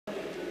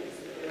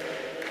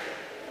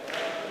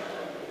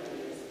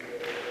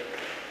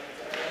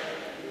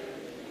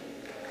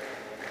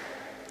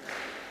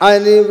I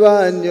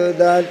never knew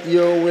that you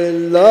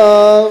will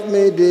love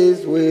me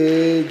this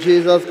way,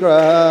 Jesus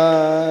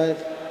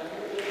Christ.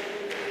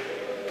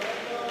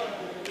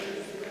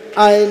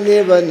 I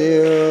never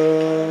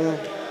knew.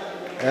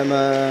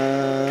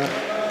 Amen.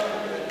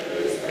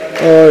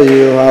 Oh,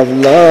 you have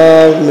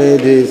loved me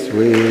this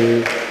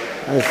way.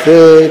 I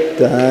say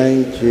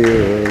thank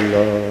you,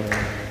 Lord.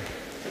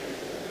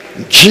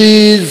 In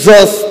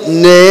Jesus'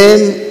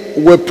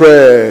 name we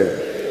pray.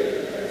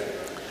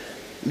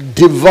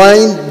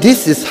 Divine,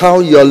 this is how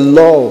your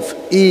love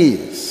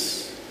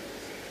is.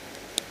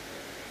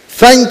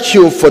 Thank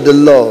you for the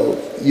love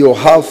you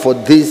have for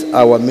these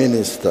our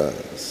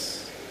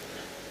ministers,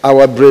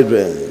 our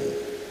brethren,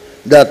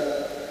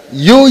 that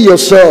you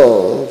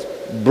yourself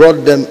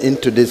brought them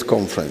into this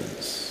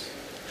conference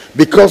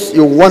because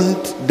you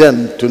want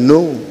them to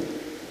know,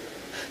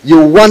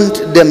 you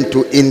want them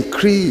to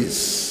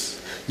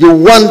increase, you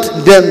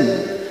want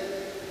them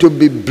to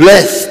be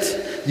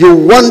blessed, you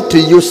want to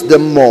use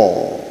them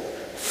more.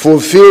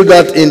 Fulfill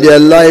that in their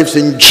lives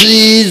in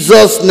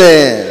Jesus'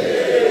 name.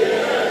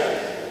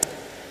 Amen.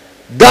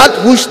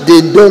 That which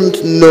they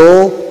don't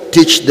know,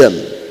 teach them.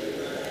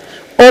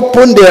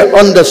 Open their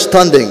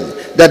understanding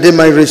that they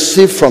might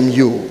receive from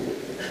you.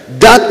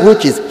 That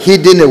which is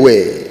hidden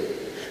away,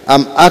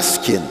 I'm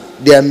asking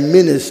their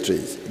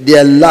ministries,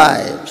 their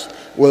lives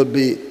will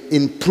be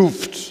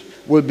improved,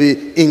 will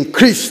be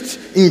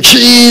increased in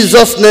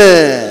Jesus'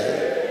 name.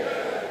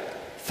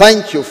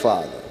 Thank you,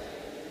 Father.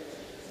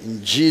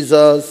 In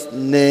Jesus'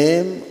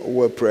 name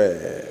we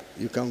pray.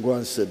 You can go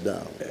and sit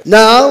down.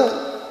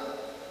 Now,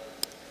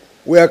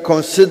 we are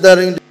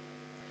considering,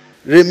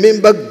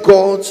 remember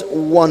God's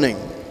warning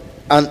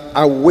and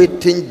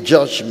awaiting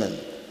judgment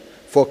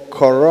for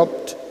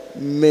corrupt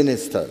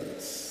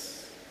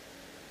ministers.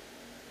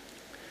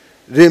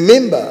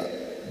 Remember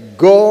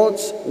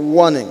God's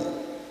warning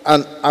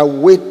and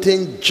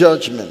awaiting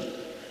judgment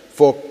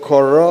for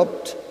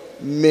corrupt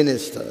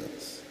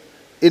ministers.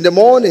 In the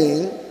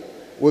morning,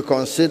 we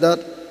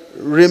considered,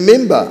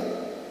 remember,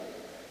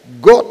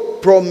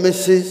 God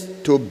promises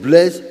to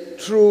bless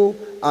true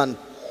and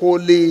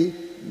holy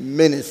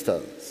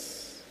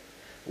ministers.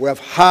 We have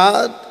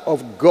heard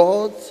of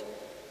God's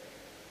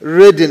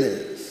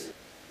readiness,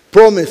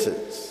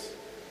 promises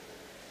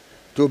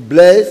to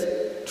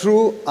bless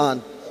true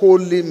and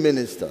holy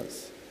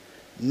ministers.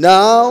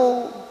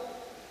 Now,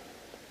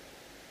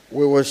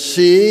 we will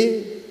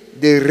see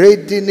the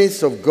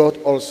readiness of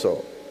God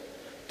also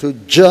to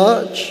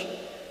judge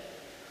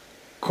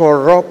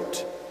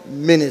corrupt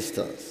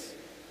ministers.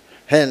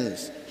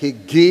 Hence, he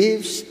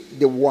gives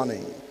the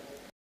warning.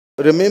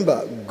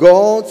 Remember,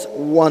 God's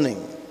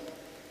warning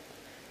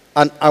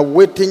and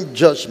awaiting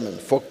judgment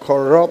for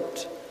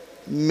corrupt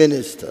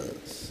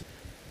ministers.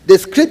 The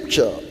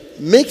scripture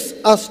makes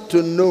us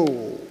to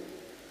know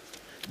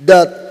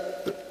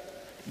that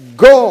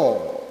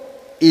God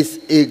is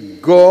a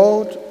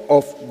God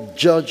of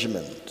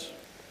judgment.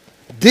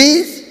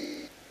 This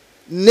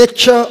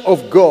nature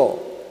of God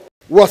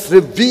was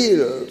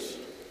revealed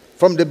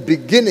from the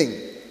beginning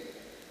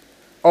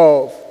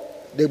of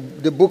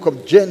the book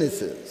of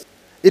Genesis.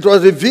 It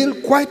was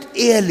revealed quite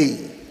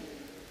early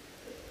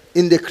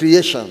in the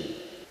creation,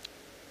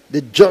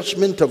 the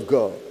judgment of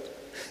God.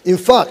 In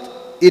fact,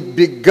 it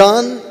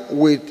began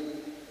with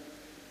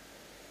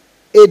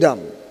Adam.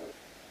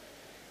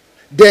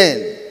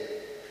 Then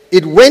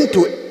it went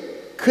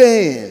to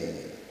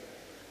Cain,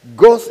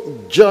 God's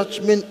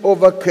judgment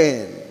over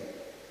Cain.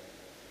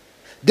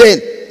 Then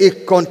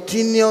it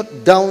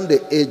continued down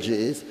the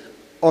ages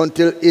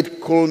until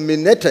it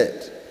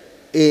culminated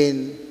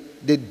in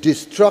the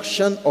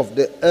destruction of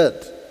the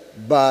earth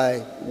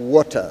by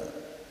water.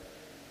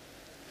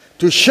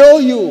 To show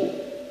you,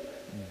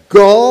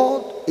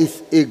 God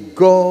is a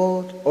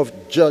God of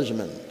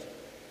judgment.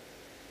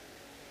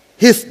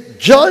 His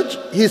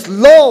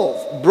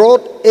love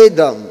brought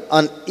Adam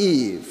and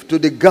Eve to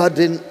the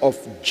garden of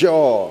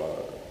joy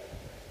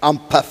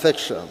and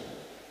perfection.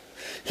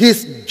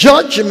 His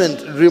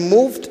judgment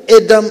removed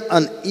Adam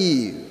and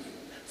Eve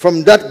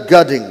from that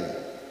garden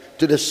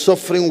to the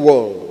suffering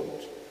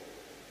world.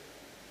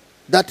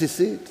 That is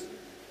it.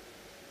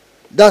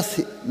 That's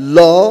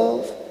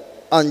love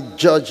and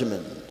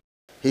judgment.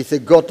 He's a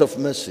God of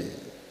mercy.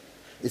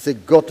 He's a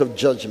God of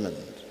judgment.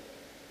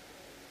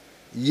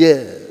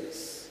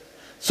 Yes.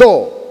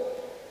 So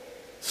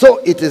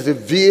it is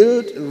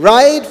revealed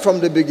right from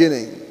the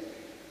beginning.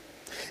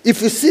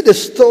 If you see the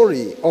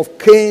story of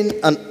Cain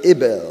and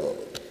Abel,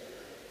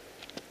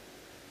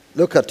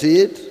 look at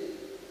it.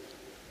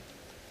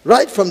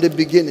 Right from the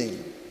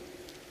beginning,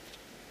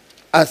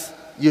 as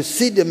you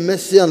see the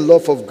mercy and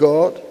love of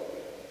God,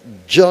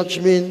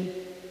 judgment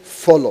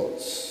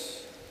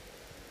follows.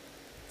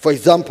 For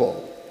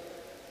example,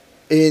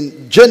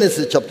 in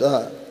Genesis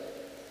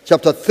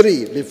chapter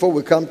 3, before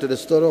we come to the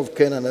story of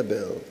Cain and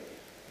Abel,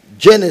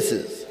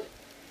 Genesis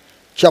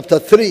chapter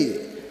 3,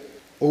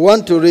 we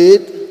want to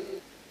read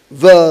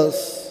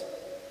let's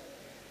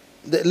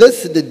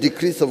see the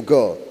decrees of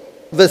God.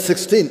 Verse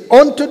 16,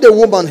 unto the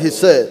woman he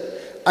said,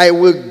 I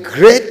will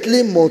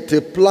greatly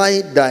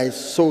multiply thy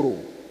sorrow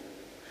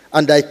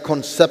and thy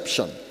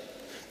conception.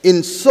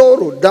 In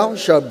sorrow thou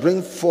shalt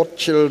bring forth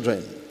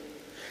children,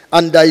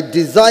 and thy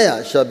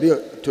desire shall be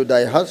to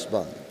thy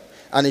husband,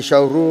 and he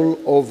shall rule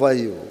over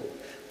you.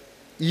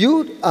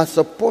 You are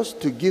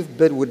supposed to give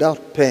birth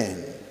without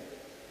pain,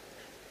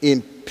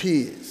 in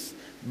peace,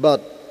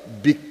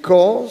 but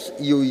because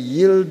you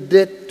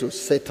yielded to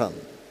Satan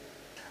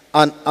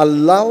and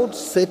allowed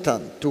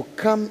Satan to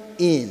come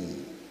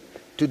in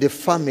to the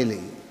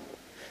family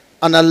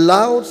and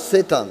allowed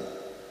Satan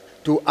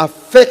to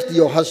affect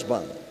your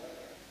husband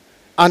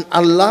and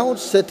allowed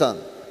Satan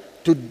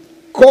to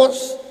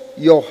cause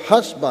your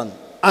husband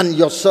and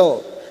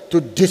yourself to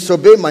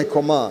disobey my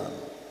command,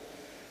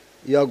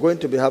 you are going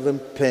to be having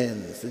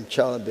pains in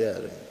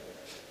childbearing.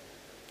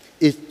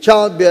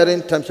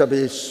 Childbearing time shall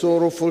be a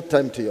sorrowful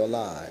time to your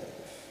life.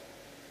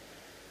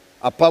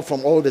 Apart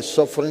from all the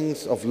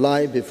sufferings of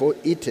life before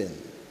eating,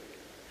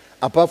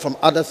 apart from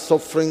other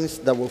sufferings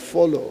that will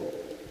follow,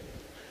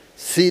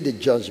 see the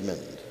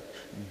judgment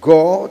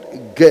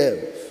God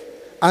gave.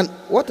 And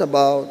what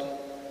about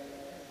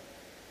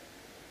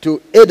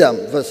to Adam,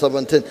 verse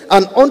 17?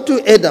 And unto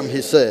Adam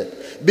he said,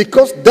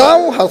 because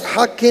thou hast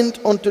hearkened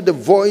unto the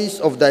voice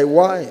of thy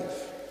wife,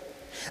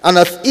 and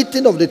hast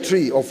eaten of the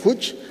tree of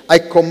which I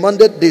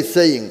commanded thee,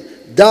 saying,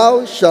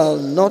 thou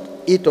shalt not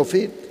eat of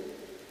it.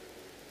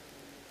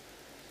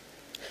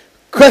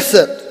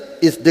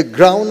 Cursed is the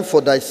ground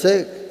for thy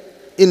sake.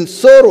 In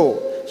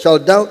sorrow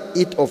shalt thou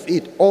eat of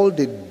it all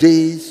the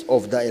days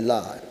of thy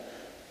life.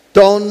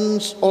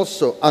 Thorns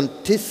also and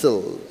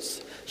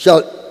thistles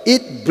shall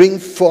it bring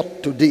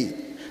forth to thee,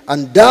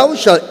 and thou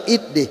shalt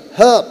eat the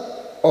herb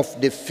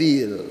of the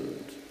field.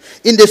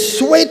 In the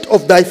sweat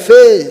of thy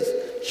face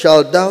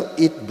shalt thou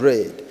eat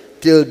bread,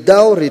 till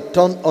thou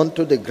return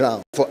unto the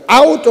ground. For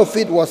out of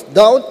it wast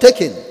thou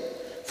taken,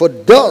 for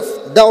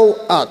dust thou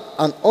art,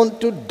 and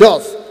unto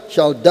dust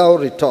shalt thou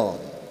return.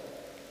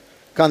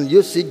 Can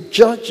you see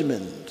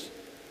judgment?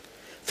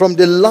 From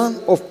the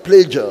land of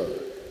pleasure,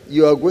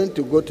 you are going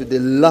to go to the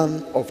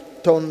land of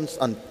thorns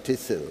and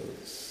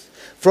thistles.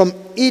 From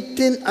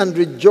eating and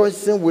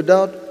rejoicing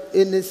without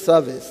any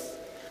service,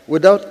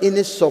 without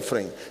any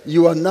suffering,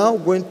 you are now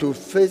going to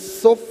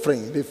face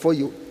suffering before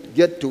you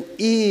get to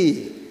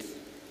eat.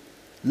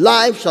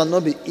 Life shall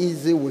not be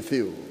easy with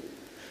you.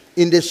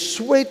 In the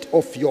sweat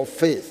of your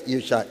face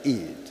you shall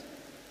eat.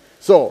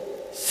 So,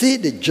 see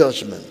the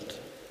judgment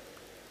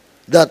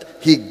that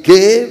he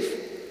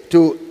gave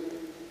to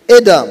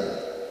Adam.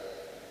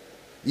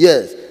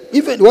 Yes.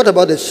 Even what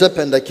about the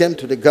serpent that came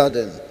to the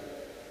garden?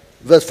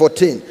 Verse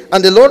 14.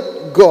 And the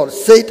Lord God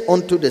said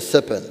unto the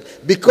serpent,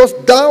 because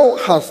thou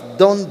hast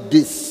done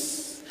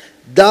this,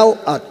 thou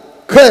art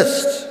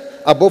cursed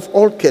above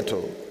all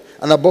cattle,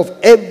 and above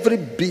every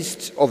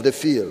beast of the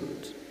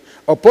field.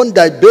 Upon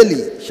thy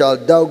belly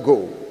shalt thou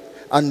go,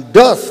 and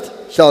dust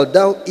shalt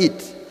thou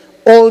eat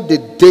all the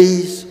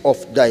days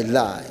of thy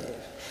life.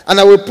 And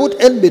I will put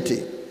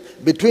enmity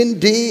between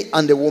thee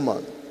and the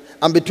woman,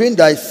 and between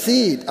thy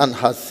seed and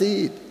her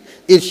seed.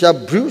 It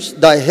shall bruise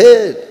thy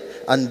head,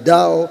 and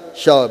thou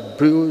shalt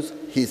bruise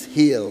his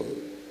heel.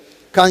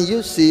 Can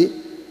you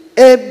see?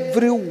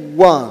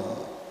 Everyone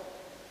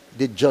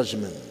the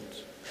judgment.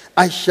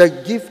 I shall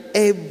give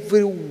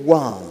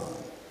everyone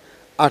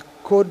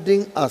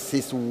according as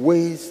his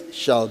ways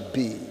shall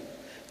be.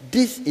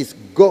 This is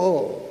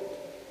God.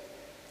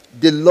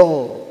 The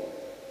Lord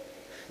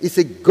is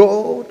a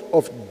God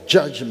of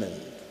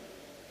judgment.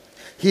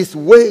 His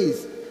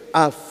ways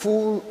are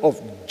full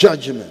of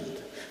judgment.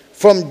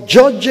 From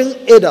judging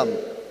Adam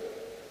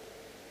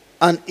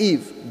and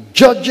Eve,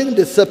 judging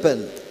the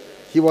serpent,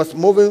 he was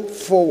moving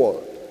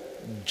forward.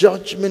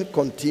 Judgment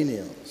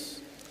continues.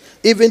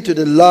 Even to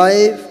the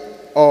life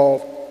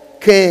of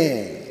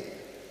Cain.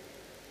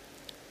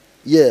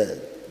 Yeah,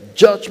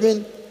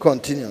 judgment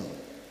continues.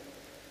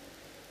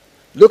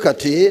 Look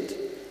at it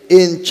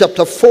in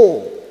chapter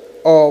 4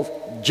 of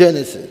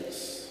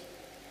Genesis.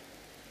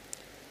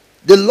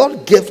 The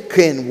Lord gave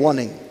Cain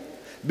warning.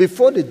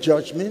 Before the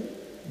judgment,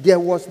 there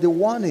was the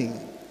warning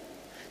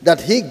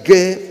that he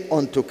gave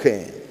unto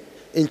Cain.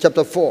 In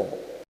chapter 4,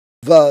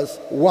 verse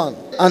 1.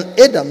 And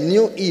Adam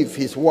knew Eve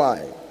his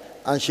wife,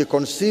 and she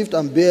conceived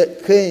and bare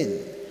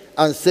Cain,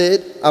 and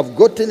said, I've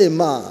gotten a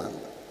man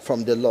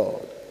from the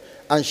Lord.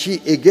 And she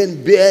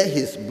again bare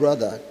his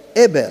brother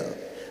Abel.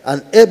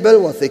 And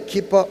Abel was a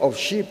keeper of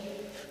sheep,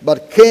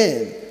 but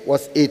Cain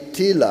was a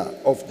tiller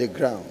of the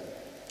ground.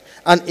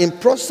 And in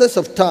process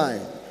of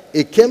time,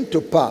 it came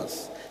to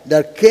pass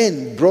that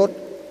Cain brought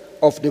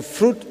of the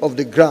fruit of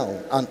the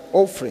ground an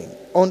offering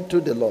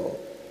unto the Lord.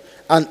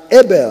 And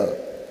Abel,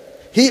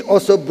 he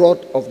also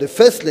brought of the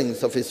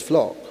firstlings of his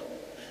flock,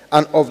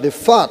 and of the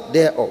fat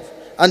thereof.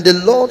 And the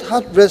Lord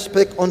had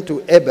respect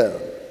unto Abel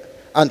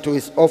and to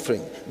his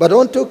offering, but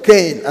unto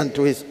Cain and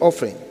to his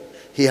offering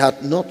he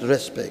had not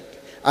respect.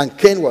 And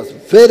Cain was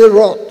very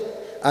wroth,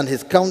 and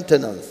his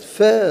countenance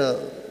fell.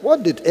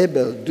 What did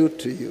Abel do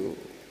to you?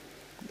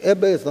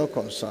 Abel is not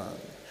concerned.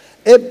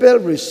 Abel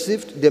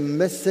received the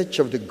message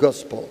of the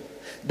gospel.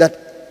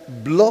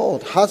 that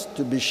blood has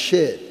to be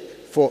shed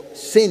for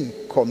sin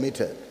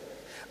committed.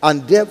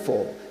 And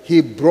therefore,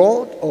 he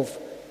brought of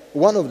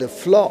one of the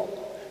flock,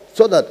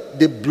 so that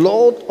the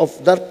blood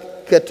of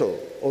that cattle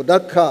or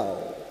that cow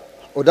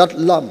or that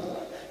lamb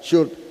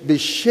should be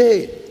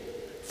shed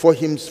for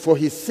him, for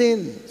his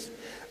sins.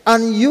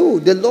 And you,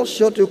 the Lord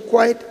showed you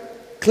quite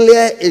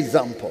clear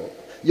example.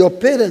 Your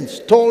parents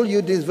told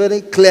you this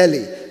very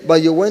clearly,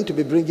 but you went to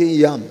be bringing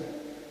yam.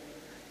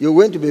 You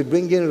went to be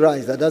bringing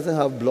rice that doesn't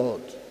have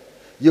blood.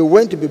 You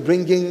went to be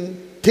bringing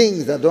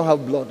things that don't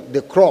have blood,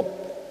 the crop,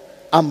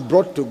 and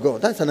brought to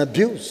God. That's an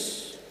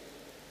abuse.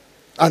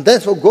 And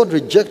that's why God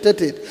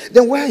rejected it.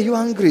 Then why are you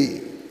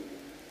angry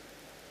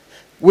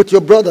with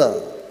your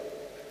brother?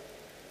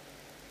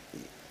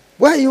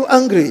 Why are you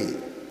angry?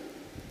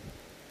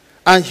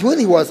 And when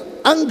he was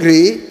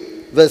angry,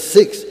 verse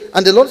 6,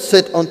 and the Lord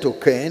said unto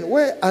Cain,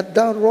 where art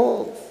thou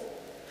wroth?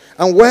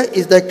 And where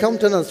is thy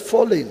countenance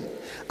fallen?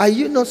 Are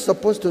you not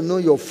supposed to know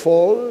your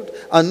fault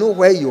and know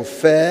where you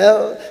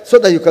fell, so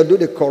that you can do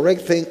the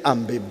correct thing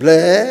and be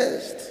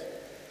blessed?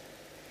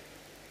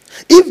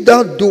 If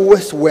thou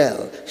doest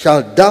well,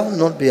 shalt thou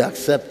not be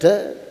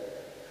accepted?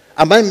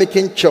 Am I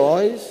making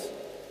choice?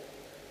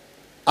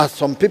 As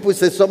some people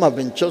say, some have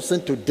been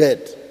chosen to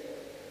death,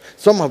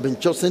 some have been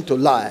chosen to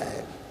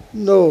life.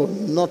 No,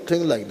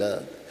 nothing like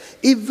that.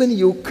 Even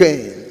you,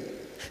 Cain,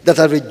 that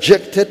have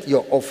rejected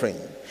your offering,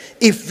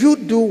 if you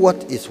do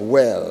what is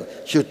well,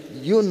 should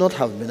you not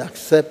have been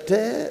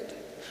accepted?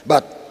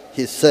 But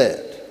he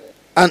said,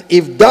 and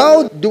if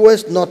thou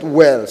doest not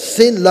well,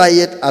 sin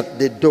lieth at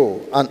the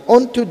door, and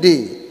unto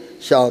thee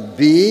shall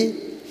be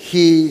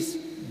his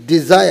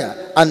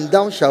desire, and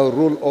thou shalt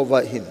rule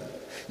over him.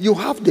 You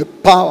have the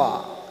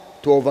power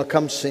to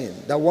overcome sin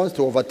that wants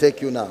to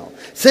overtake you now.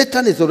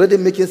 Satan is already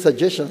making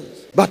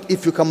suggestions, but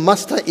if you can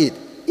master it,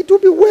 it will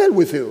be well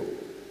with you.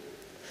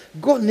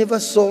 God never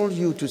sold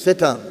you to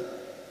Satan.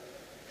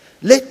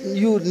 Let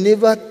you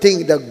never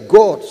think that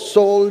God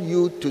sold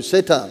you to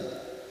Satan.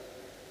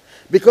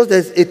 Because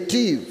there's a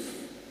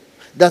thief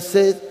that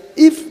says,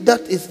 if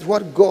that is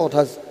what God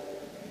has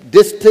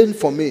destined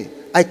for me,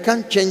 I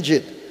can't change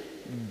it.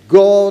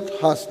 God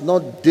has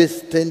not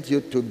destined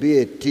you to be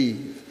a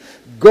thief.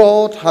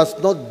 God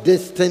has not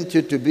destined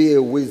you to be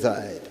a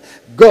wizard.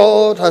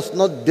 God has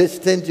not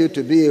destined you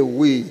to be a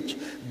witch.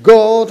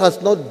 God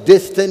has not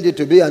destined you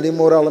to be an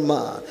immoral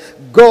man.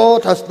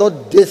 God has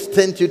not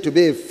destined you to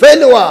be a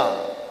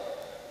failure.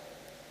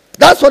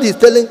 That's what he's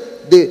telling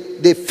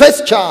the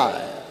first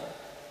child.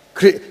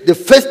 The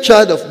first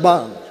child of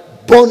man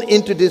born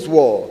into this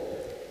world.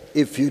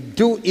 If you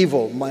do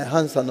evil, my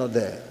hands are not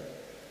there.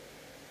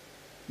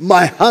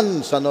 My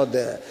hands are not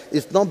there.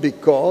 It's not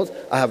because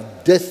I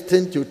have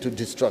destined you to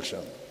destruction.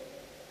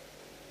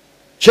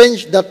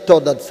 Change that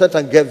thought that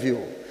Satan gave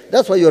you.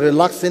 That's why you're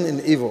relaxing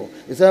in evil.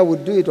 You say, I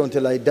will do it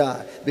until I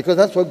die, because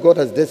that's what God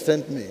has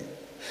destined me.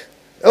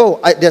 Oh,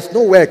 there's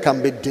no way I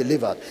can be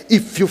delivered.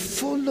 If you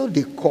follow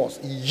the course,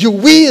 you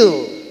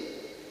will.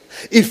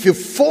 If you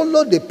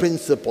follow the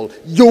principle,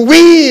 you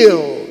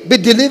will be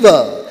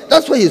delivered.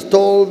 That's what he's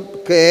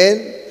told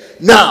Cain.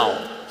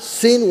 Now,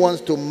 sin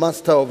wants to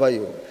master over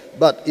you.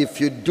 But if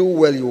you do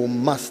well, you will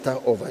master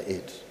over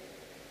it.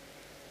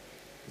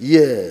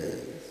 Yes.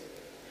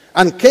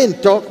 And Cain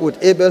talked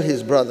with Abel,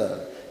 his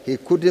brother. He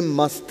couldn't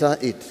master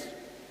it.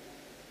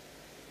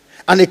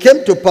 And it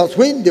came to pass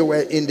when they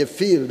were in the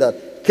field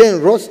that Cain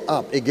rose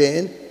up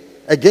again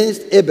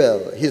against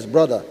Abel, his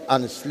brother,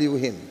 and slew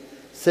him.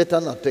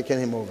 Satan had taken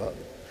him over.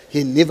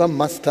 He never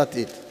mastered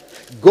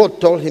it.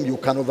 God told him, you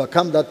can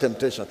overcome that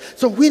temptation.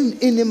 So when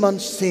any man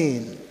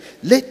sin,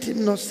 let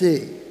him not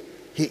say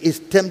he is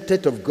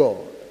tempted of God.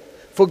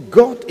 For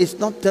God is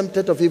not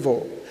tempted of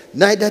evil,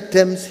 neither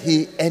tempts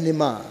he any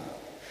man.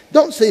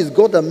 Don't say it's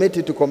God that made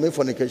you to commit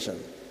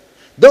fornication.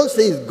 Don't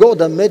say it's God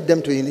that made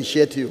them to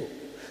initiate you.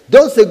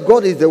 Don't say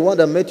God is the one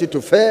that made you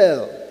to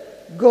fail.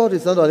 God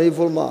is not an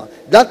evil man.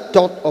 That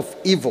thought of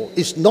evil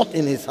is not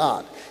in his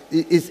heart.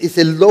 It's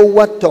a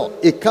lower thought.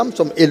 It comes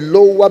from a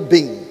lower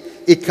being.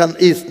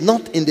 It's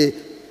not in the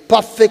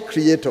perfect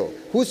creator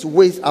whose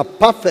ways are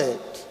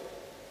perfect.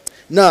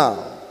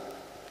 Now,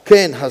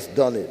 Cain has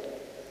done it.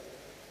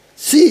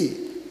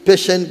 See,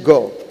 patient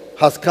God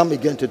has come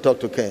again to talk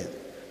to Cain.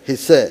 He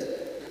said,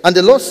 and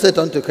the Lord said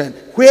unto Cain,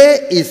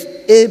 where is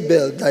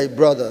Abel thy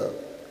brother?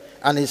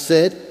 And he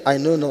said, I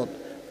know not.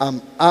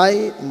 Am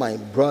I my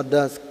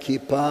brother's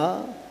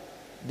keeper?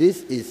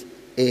 This is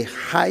a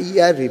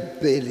higher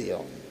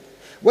rebellion.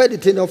 Why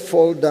did he not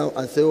fall down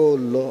and say, oh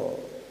Lord,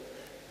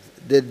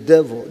 the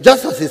devil,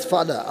 just as his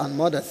father and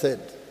mother said,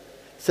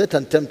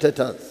 Satan tempted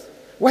us.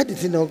 Why did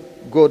he not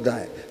go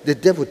die? The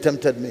devil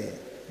tempted me.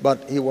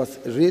 But he was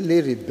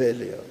really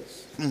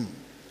rebellious.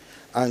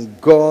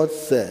 And God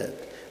said,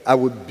 I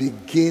will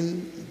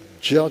begin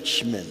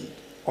judgment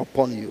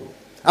upon you.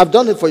 I've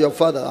done it for your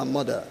father and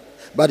mother.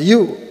 But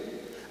you,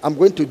 I'm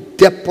going to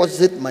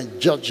deposit my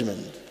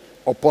judgment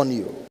upon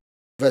you.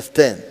 Verse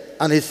 10.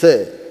 And he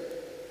said,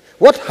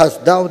 what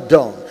hast thou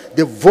done?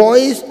 The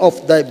voice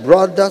of thy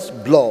brother's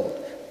blood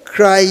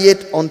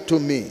crieth unto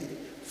me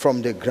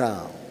from the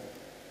ground.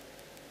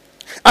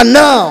 And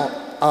now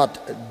art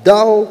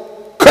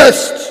thou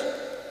cursed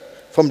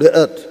from the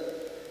earth,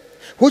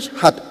 which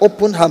hath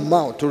opened her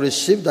mouth to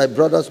receive thy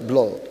brother's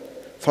blood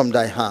from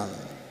thy hand.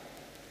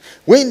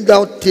 When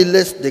thou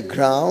tillest the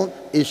ground,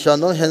 it shall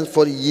not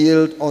henceforth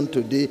yield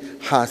unto thee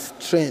her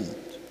strength.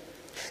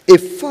 A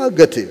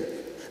fugitive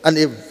and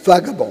a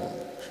vagabond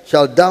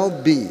shalt thou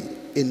be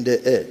in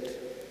the earth.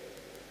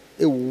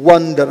 A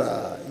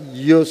wanderer,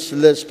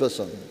 useless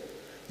person.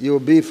 You will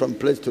be from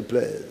place to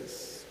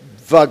place.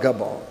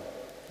 Vagabond,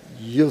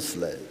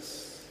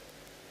 useless.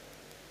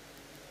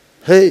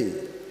 Hey,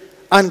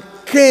 and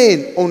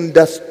Cain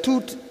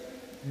understood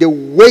the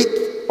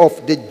weight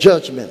of the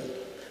judgment.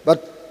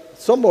 But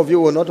some of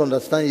you will not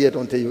understand yet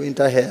until you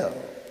enter hell.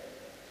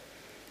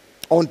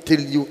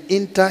 Until you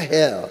enter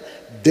hell,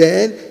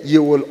 then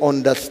you will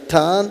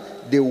understand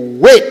the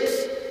weight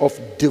of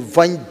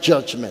divine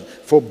judgment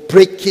for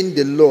breaking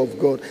the law of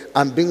God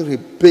and being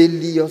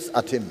rebellious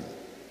at him.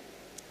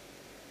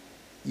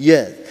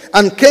 Yes.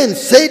 And Cain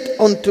said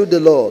unto the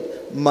Lord,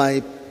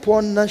 my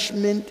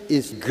punishment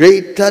is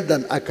greater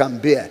than I can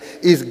bear,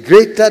 is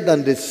greater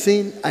than the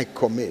sin I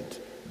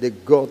commit, the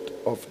God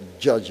of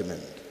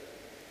judgment.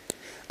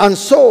 And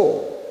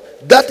so,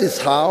 that is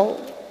how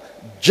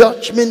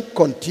judgment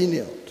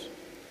continued.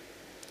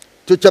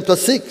 To chapter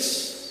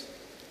 6,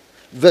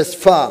 verse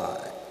 5,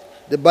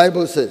 the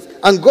Bible says,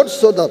 and God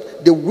saw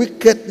that the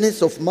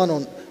wickedness of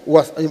man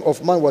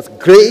was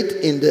great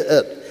in the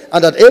earth,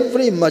 and that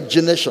every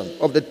imagination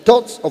of the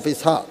thoughts of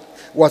his heart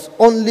was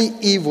only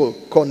evil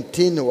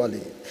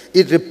continually.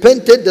 It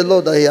repented the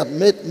Lord that he had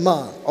made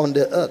man on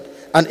the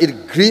earth, and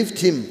it grieved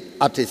him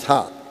at his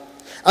heart.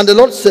 And the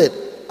Lord said,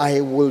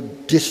 I will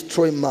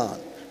destroy man,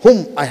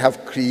 whom I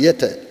have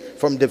created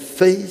from the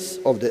face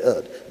of the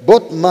earth,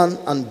 both man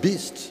and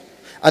beast,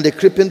 and the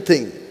creeping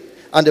thing,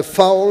 and the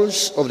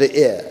fowls of the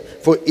air,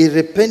 for it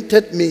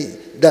repented me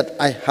that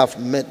I have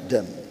made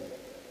them.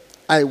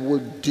 I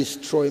will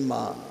destroy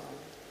man.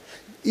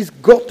 Is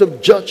God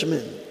of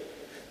judgment.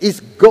 Is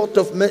God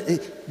of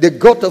the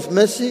God of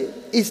mercy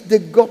is the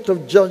God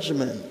of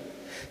judgment.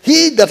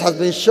 He that has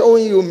been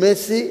showing you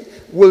mercy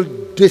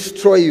will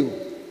destroy you.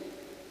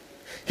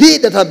 He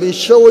that has been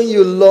showing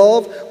you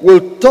love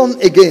will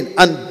turn again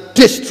and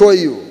destroy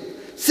you.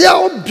 See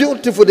how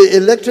beautiful the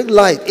electric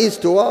light is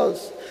to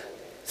us.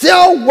 See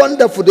how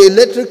wonderful the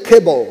electric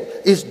cable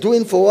is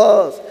doing for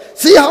us.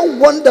 See how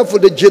wonderful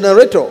the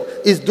generator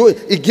is doing,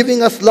 is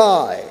giving us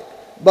light.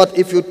 But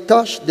if you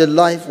touch the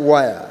live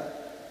wire,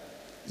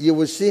 you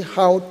will see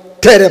how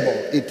terrible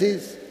it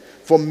is.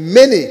 For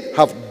many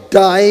have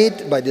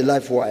died by the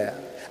live wire.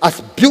 As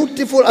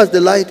beautiful as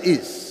the light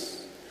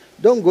is,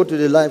 don't go to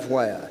the live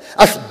wire.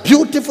 As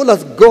beautiful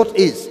as God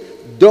is,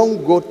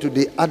 don't go to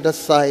the other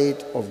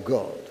side of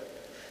God.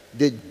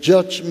 The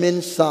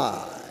judgment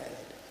side.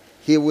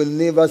 He will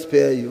never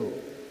spare you.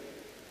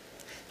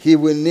 He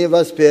will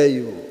never spare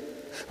you.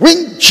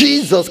 When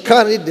Jesus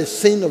carried the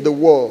sin of the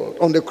world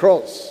on the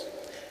cross,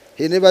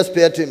 he never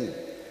spared him.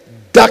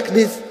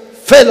 Darkness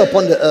fell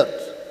upon the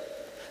earth.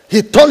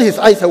 He turned his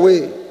eyes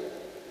away.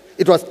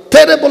 It was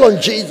terrible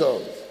on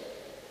Jesus.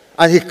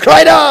 And he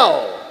cried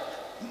out,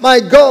 my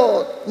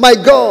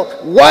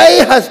God, why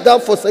hast thou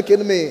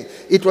forsaken me?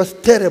 It was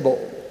terrible.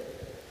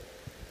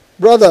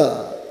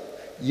 Brother,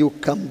 you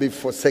can be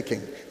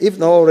forsaken, if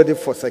not already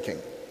forsaken.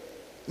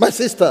 My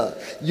sister,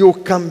 you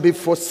can be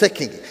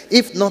forsaken,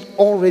 if not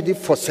already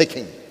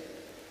forsaken.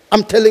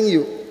 I'm telling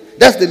you,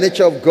 that's the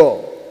nature of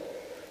God.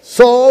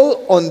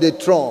 Saul on the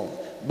throne,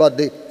 but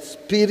the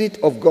Spirit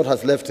of God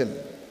has left him,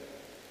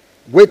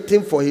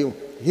 waiting for him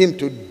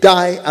to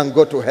die and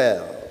go to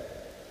hell.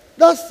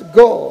 That's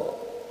God.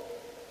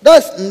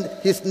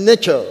 That's his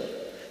nature.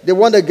 The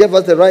one that gave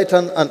us the right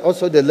hand and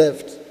also the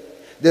left.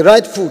 The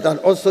right foot and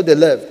also the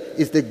left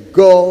is the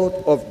God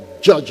of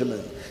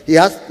judgment. He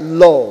has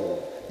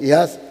love. He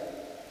has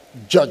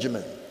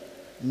judgment.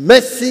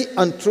 Mercy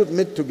and truth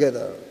meet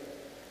together.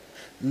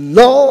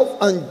 Love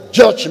and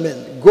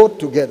judgment go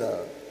together.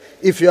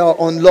 If you are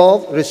on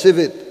love, receive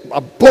it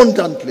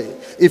abundantly.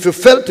 If you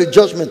fell to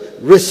judgment,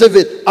 receive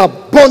it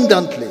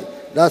abundantly.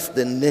 That's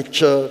the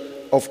nature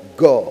of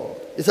God.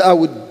 He said, I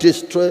will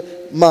destroy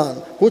man,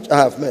 which I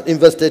have made. In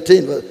verse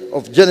 13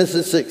 of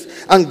Genesis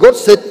 6. And God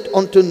said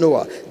unto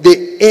Noah,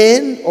 the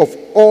end of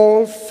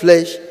all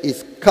flesh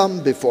is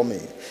come before me.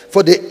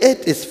 For the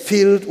earth is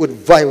filled with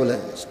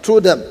violence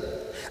through them.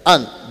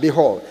 And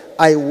behold,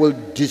 I will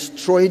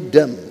destroy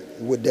them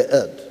with the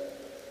earth.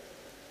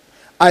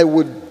 I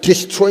will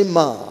destroy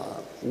man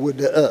with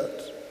the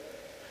earth.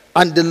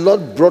 And the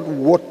Lord brought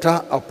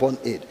water upon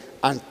it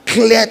and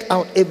cleared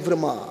out every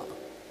man.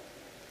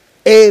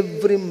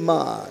 Every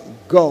man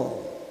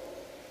gone.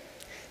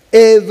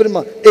 Every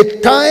man. A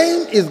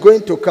time is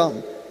going to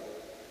come.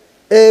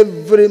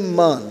 Every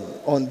man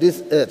on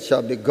this earth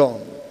shall be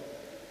gone.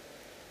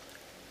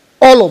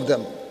 All of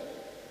them.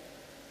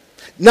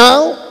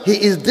 Now, he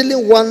is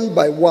dealing one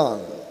by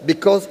one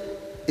because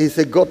he's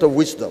a God of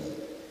wisdom.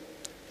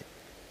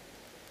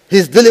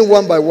 He's dealing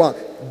one by one.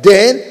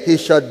 then he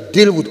shall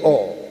deal with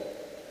all.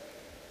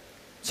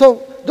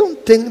 So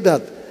don't think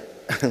that,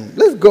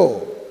 let's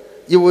go.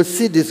 You will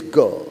see this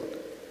God.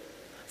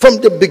 From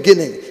the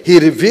beginning, he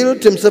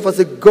revealed himself as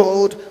a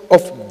God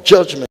of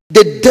judgment.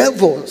 The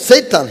devil,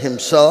 Satan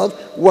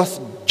himself, was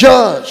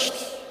judged.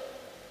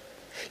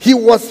 He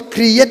was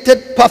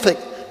created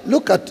perfect.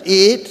 Look at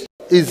it,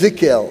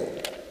 Ezekiel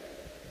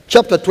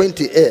chapter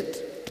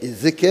 28.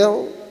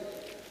 Ezekiel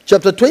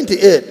chapter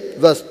 28,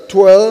 verse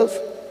 12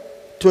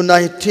 to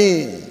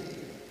 19.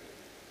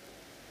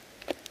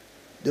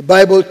 The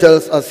Bible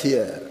tells us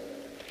here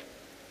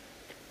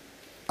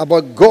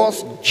about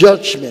God's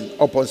judgment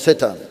upon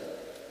Satan.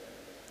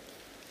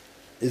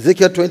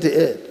 Ezekiel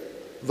 28,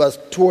 verse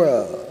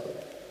 12.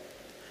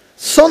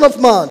 Son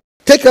of man,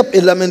 take up a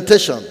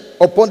lamentation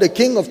upon the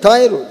king of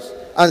Tyrus,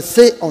 and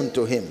say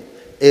unto him,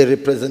 a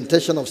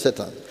representation of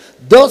Satan.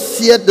 Thus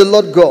saith the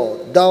Lord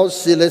God, thou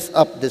sealest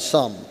up the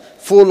sum,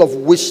 full of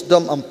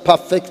wisdom and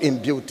perfect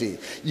in beauty.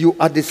 You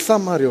are the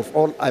summary of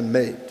all I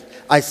made.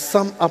 I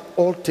sum up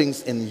all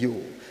things in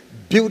you.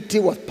 Beauty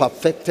was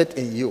perfected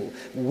in you.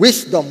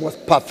 Wisdom was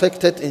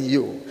perfected in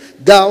you.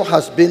 Thou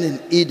hast been in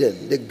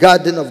Eden, the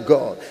garden of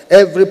God.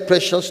 Every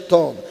precious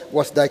stone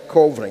was thy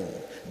covering.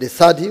 The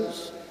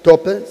sardius,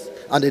 topaz,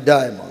 and the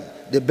diamond.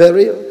 The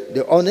beryl,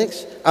 the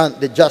onyx, and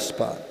the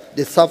jasper.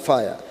 The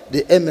sapphire,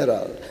 the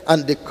emerald,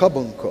 and the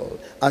carbuncle,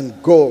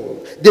 and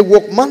gold. The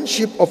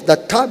workmanship of thy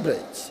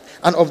tabrets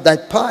and of thy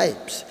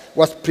pipes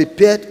was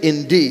prepared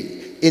in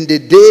thee in the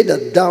day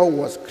that thou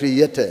wast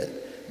created.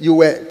 You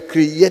were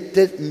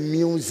created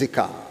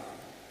musical.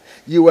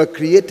 You were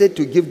created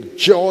to give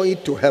joy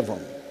to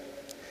heaven.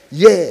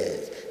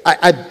 Yes,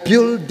 I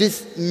build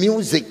this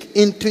music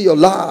into your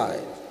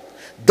life.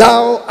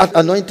 Thou art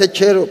anointed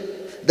cherub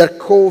that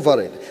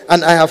covered,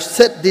 and I have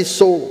set thee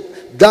so.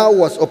 Thou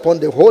wast upon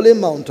the holy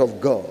mount of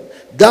God.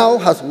 Thou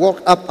hast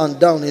walked up and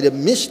down in the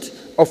midst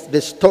of the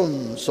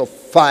stones of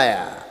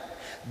fire.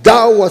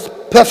 Thou wast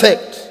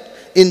perfect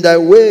in thy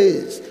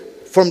ways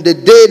from the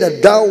day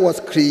that thou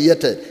wast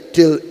created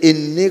till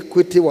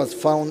iniquity was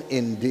found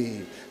in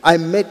thee. I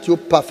made you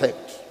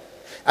perfect.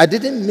 I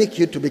didn't make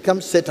you to become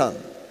Satan.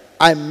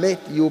 I made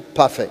you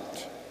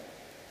perfect.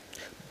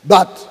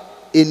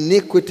 But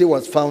iniquity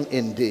was found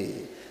in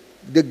thee.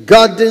 The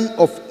Garden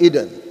of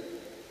Eden,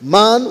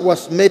 man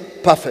was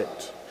made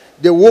perfect.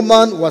 The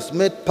woman was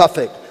made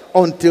perfect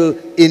until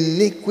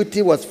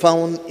iniquity was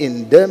found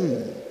in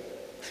them.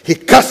 He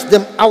cast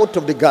them out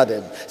of the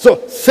garden.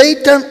 So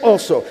Satan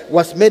also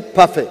was made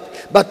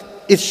perfect.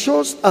 But it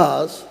shows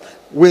us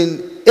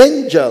when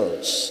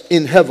angels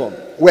in heaven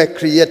were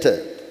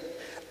created,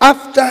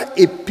 after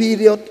a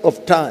period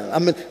of time, I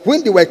mean,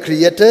 when they were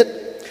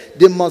created,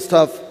 they must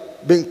have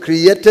been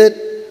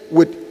created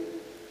with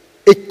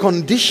a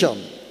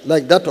condition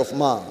like that of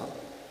man.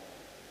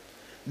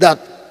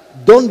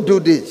 That don't do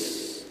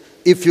this.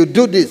 If you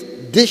do this,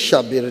 this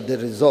shall be the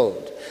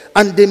result.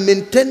 And they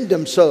maintained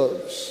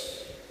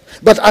themselves.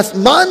 But as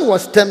man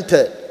was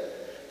tempted,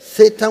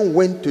 Satan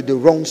went to the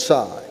wrong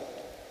side.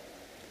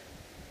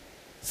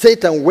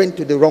 Satan went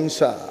to the wrong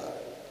side.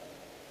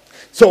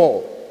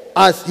 So,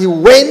 as he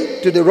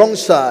went to the wrong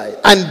side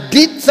and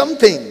did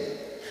something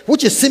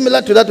which is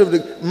similar to that of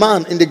the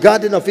man in the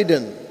Garden of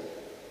Eden,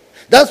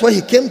 that's why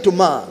he came to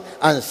man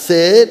and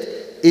said,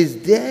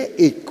 is there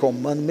a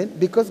commandment?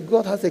 Because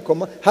God has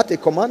had a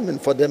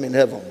commandment for them in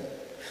heaven.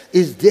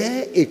 Is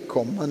there a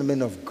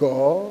commandment of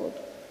God?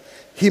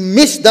 He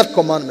missed that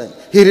commandment.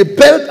 He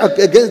rebelled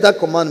against that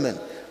commandment.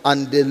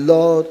 And the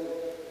Lord,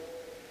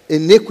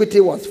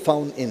 iniquity was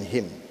found in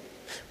him.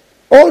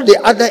 All the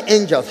other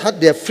angels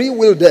had their free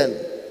will then.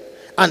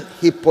 And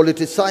he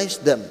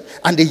politicized them.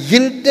 And they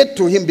yielded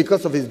to him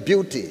because of his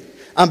beauty.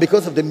 And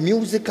because of the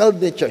musical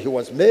nature he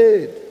was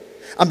made.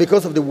 And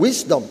because of the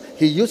wisdom,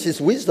 he used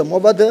his wisdom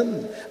over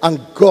them and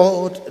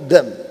got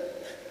them.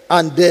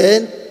 And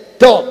then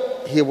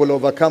thought he will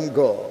overcome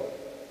God.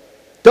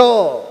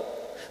 Thought.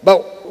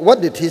 But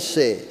what did he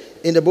say?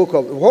 In the book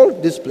of,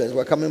 hold this place,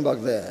 we're coming back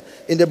there.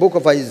 In the book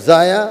of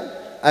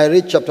Isaiah, I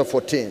read chapter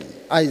 14.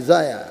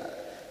 Isaiah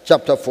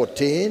chapter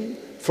 14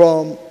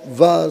 from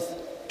verse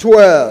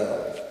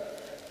 12.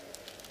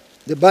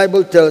 The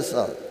Bible tells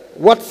us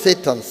what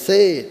Satan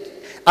said.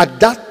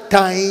 At that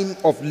time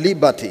of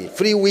liberty,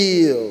 free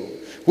will,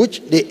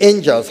 which the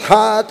angels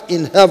had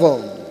in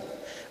heaven,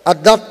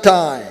 at that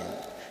time,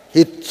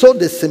 he saw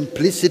the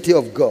simplicity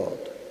of God.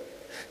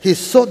 He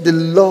saw the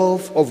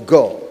love of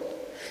God.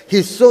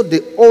 He saw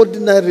the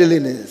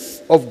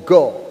ordinariness of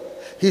God.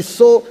 He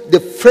saw the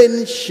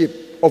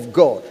friendship of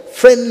God,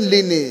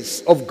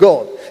 friendliness of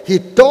God. He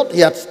thought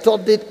he had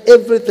studied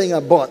everything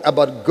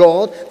about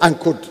God and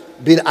could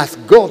be as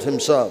God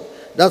himself.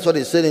 That's what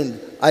he said in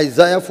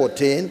Isaiah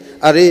 14.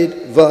 I read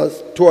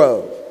verse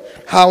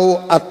 12. How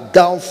art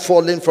thou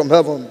fallen from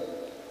heaven,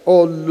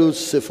 O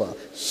Lucifer,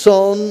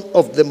 son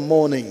of the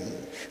morning?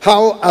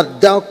 How art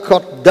thou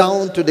cut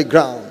down to the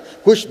ground,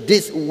 which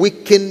didst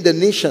weaken the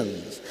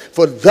nations?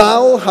 For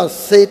thou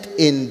hast said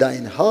in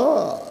thine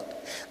heart,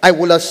 I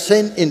will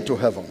ascend into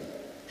heaven.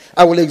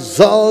 I will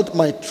exalt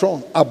my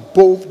throne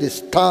above the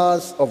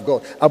stars of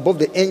God, above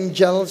the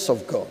angels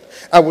of God.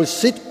 I will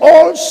sit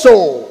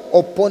also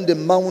upon the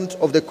mount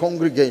of the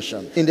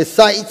congregation, in the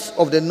sides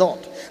of the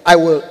north. I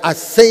will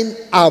ascend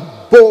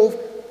above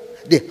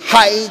the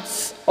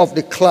heights of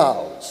the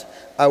clouds.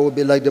 I will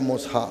be like the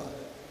Most High.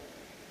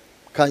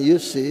 Can you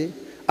see?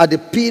 At the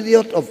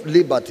period of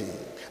liberty,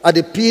 at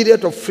the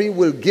period of free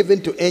will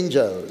given to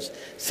angels,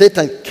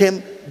 Satan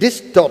came, this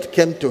thought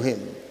came to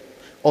him.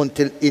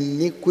 Until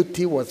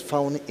iniquity was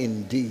found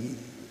in thee.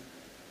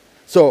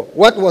 So,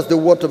 what was the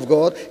word of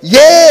God?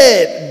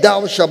 Yea,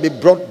 thou shalt be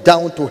brought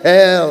down to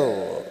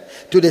hell,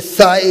 to the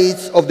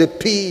sides of the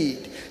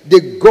pit.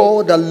 The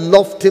God that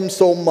loved him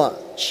so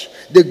much,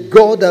 the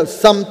God that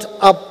summed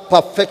up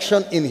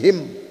perfection in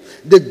him,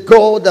 the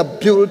God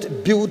that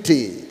built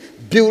beauty,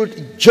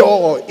 built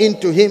joy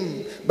into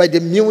him by the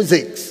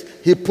musics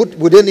he put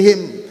within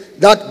him.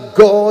 That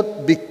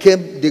God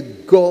became the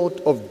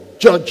God of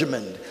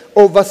judgment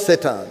over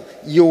Satan.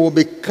 You will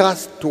be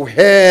cast to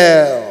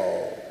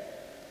hell.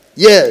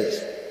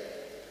 Yes.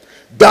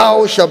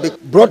 Thou shalt be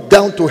brought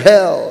down to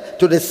hell,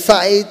 to the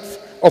sides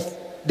of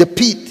the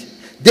pit.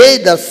 They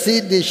that see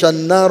thee shall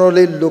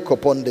narrowly look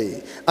upon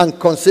thee, and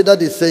consider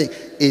thee, saying,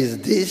 is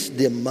this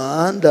the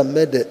man that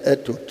made the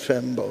earth to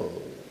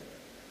tremble,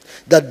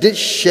 that did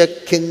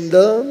shake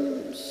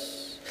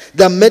kingdoms,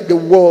 that made the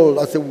world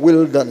as a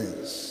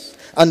wilderness,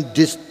 and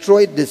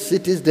destroyed the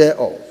cities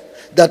thereof,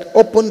 that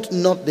opened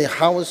not the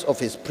house of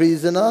his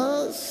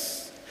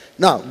prisoners?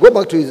 Now, go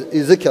back to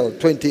Ezekiel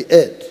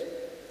 28.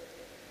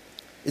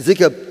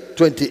 Ezekiel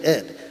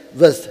 28,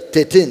 verse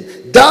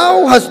 13.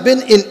 Thou hast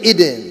been in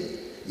Eden.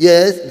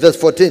 Yes, verse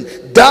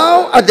 14.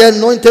 Thou art the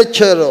anointed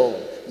cherub.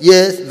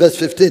 Yes, verse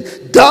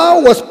 15.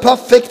 Thou wast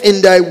perfect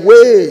in thy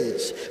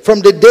ways from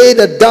the day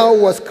that thou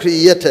wast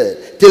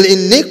created, till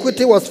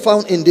iniquity was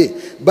found in thee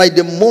by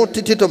the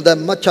multitude of thy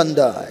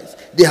merchandise.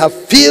 They have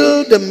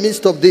filled the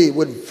midst of thee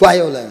with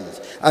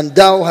violence, and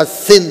thou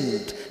hast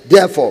sinned.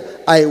 Therefore,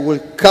 I will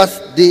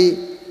cast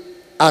thee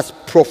as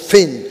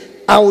profane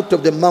out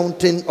of the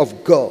mountain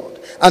of God,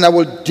 and I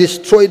will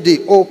destroy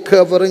thee, O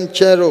covering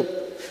cherub,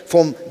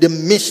 from the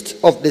midst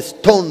of the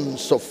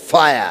stones of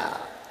fire.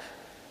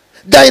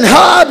 Thine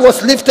heart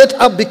was lifted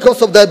up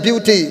because of thy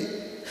beauty.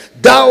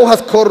 Thou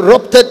hast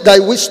corrupted thy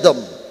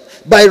wisdom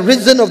by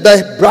reason of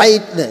thy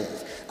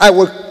brightness. I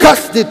will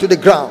cast thee to the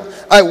ground.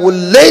 I will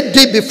lay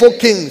thee before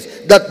kings,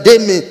 that they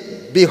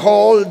may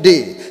behold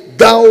thee.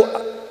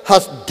 Thou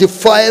hast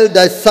defiled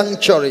thy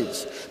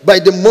sanctuaries by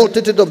the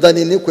multitude of thine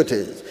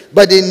iniquities,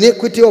 by the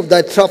iniquity of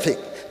thy traffic.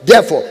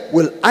 Therefore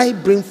will I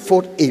bring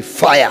forth a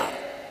fire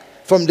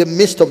from the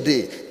midst of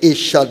thee, it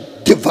shall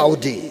devour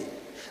thee.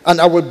 And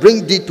I will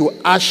bring thee to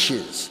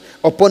ashes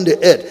upon the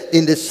earth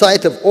in the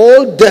sight of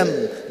all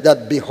them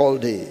that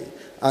behold thee.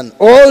 And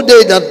all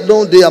they that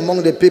know thee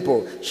among the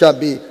people shall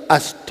be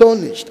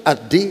astonished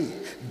at thee.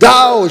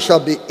 Thou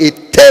shalt be a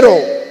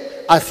terror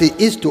as he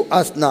is to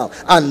us now,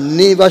 and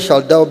never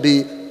shalt thou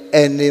be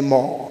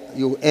anymore.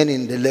 You end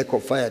in the lake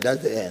of fire.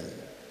 That's the end.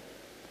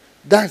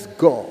 That's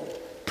God.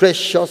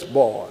 Precious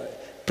boy,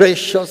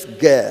 precious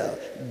girl,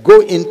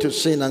 go into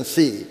sin and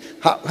see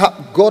how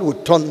God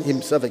will turn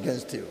himself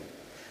against you.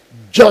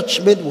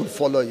 Judgment will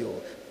follow you.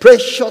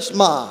 Precious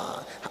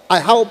man,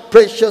 how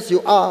precious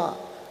you are.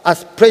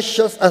 As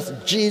precious as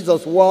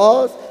Jesus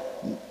was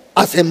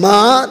as a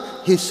man,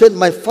 he said,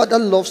 my Father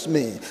loves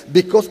me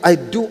because I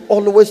do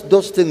always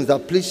those things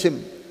that please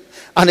him.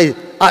 And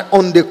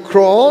on the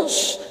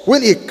cross,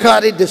 when he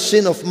carried the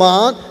sin of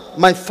man,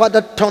 my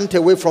Father turned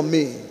away from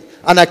me,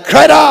 and I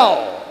cried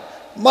out,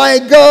 my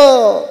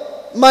God,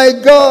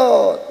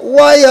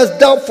 why hast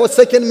thou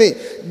forsaken me?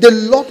 The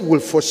Lord will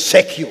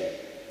forsake you.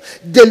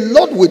 The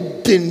Lord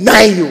will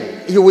deny you.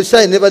 He will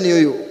say, I never knew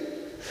you.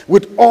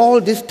 With all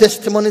these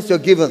testimonies you're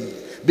given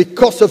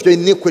because of your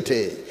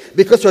iniquity,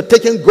 because you're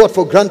taking God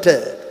for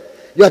granted.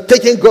 You are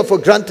taking God for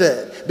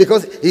granted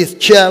because he's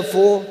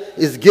cheerful,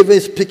 he's giving,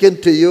 speaking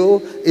to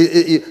you,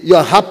 you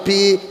are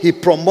happy, he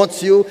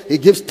promotes you, he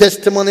gives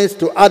testimonies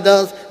to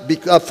others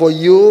for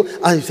you,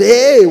 and you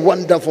say, hey,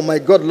 wonderful, my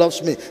God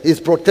loves me, he's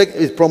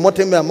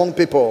promoting me among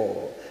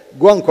people.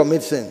 Go and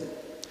commit sin.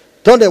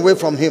 Turn away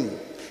from him,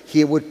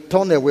 he will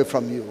turn away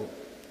from you.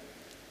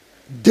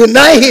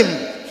 Deny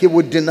him, he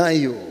will deny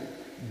you.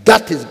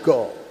 That is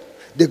God.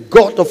 The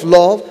God of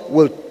love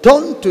will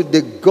turn to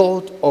the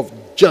God of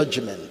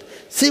judgment.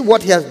 See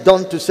what he has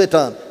done to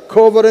Satan.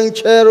 Covering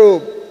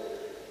cherub,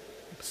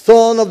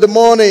 son of the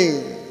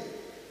morning,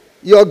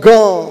 you are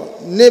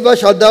gone. Never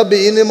shall thou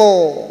be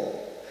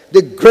anymore.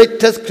 The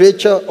greatest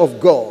creature of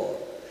God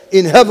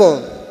in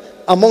heaven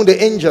among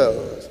the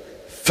angels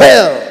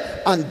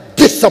fell and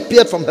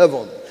disappeared from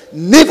heaven,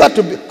 never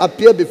to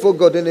appear before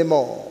God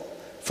anymore,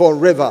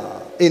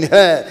 forever in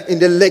hell, in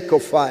the lake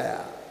of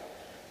fire.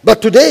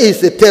 But today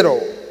is a terror,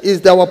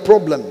 is our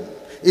problem.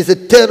 It's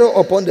a terror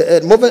upon the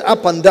earth, moving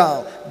up and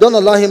down. Don't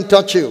allow him to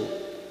touch you.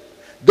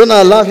 Don't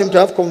allow him to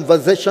have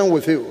conversation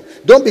with you.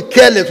 Don't be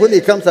careless when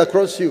he comes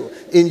across you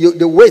in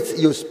the ways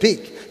you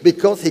speak,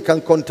 because he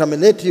can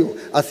contaminate you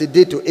as he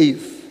did to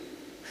Eve.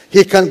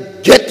 He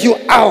can get you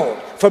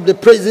out from the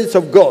presence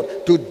of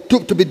God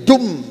to be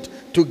doomed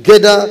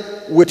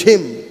together with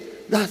him.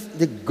 That's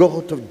the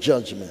God of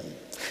judgment.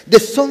 The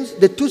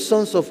two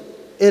sons of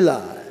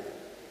Eli,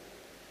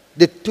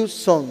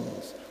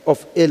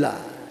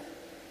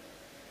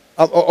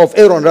 of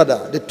Aaron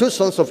rather, the two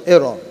sons of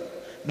Aaron.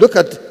 Look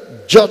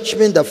at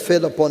judgment that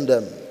fell upon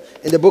them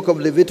in the book of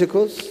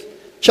Leviticus,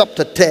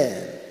 chapter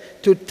 10,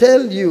 to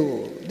tell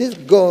you this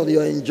God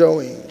you're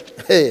enjoying.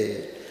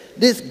 Hey,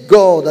 this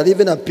God that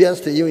even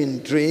appears to you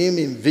in dream,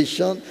 in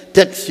vision,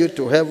 takes you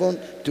to heaven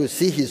to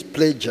see his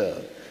pleasure,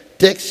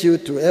 takes you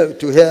to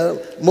hell,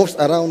 moves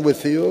around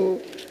with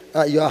you.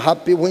 You are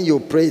happy when you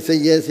pray, say,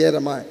 yes, here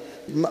am I.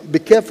 Be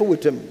careful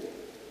with him.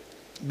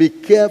 Be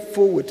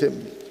careful with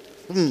him.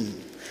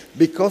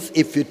 Because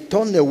if you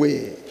turn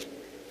away,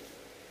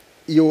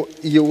 you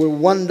will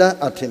wonder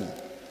at him.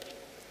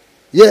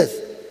 Yes,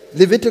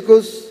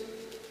 Leviticus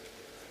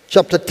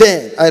chapter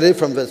 10, I read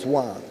from verse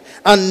 1.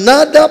 And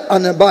Nadab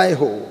and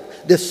Abihu,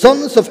 the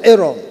sons of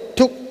Aaron,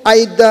 took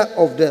either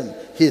of them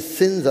his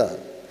censer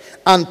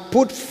and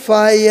put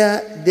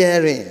fire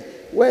therein.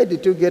 Where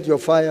did you get your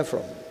fire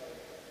from?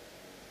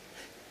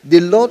 The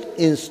Lord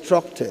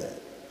instructed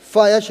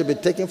fire should be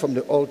taken from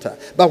the altar.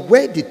 But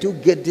where did you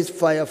get this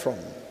fire from?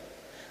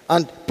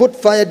 And put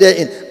fire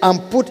therein,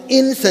 and put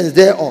incense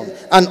thereon,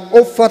 and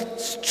offered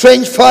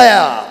strange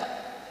fire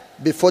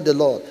before the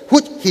Lord,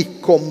 which he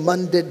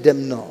commanded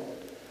them not.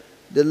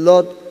 The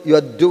Lord, you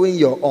are doing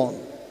your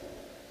own.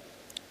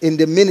 In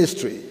the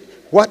ministry,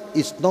 what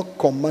is not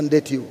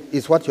commanded you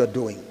is what you are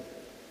doing.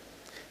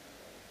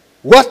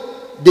 What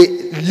the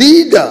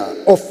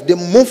leader of the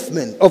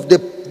movement, of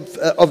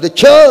the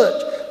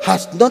church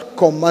has not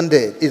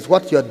commanded is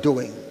what you are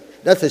doing.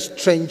 That's a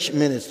strange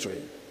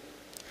ministry.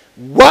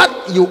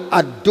 What you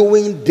are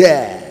doing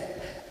there,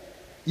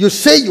 you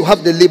say you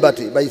have the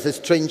liberty, but it's a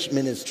strange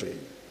ministry.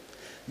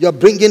 You are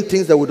bringing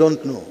things that we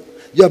don't know.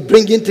 You are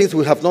bringing things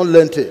we have not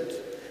learned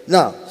it.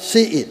 Now,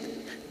 see it.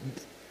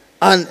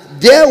 And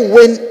there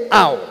went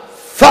out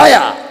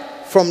fire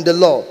from the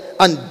Lord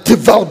and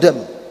devoured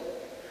them.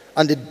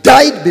 And they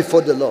died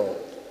before the Lord.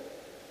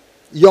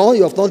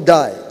 You have not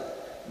died,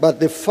 but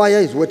the fire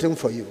is waiting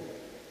for you.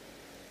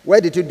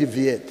 Where did you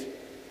deviate?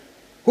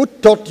 Who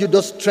taught you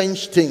those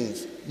strange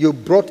things you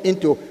brought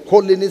into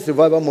holiness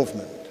revival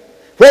movement?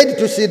 Where did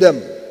you see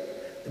them?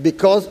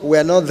 Because we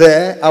are not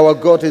there, our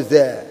God is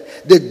there.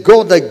 The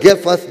God that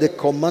gave us the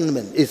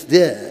commandment is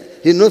there.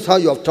 He knows how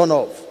you have turned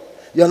off.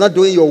 You are not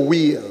doing your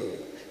will.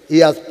 He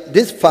has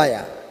this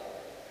fire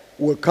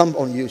will come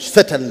on you,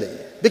 certainly.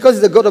 Because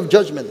he's the God of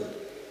judgment.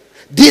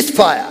 This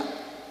fire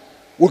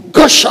will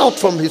gush out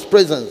from his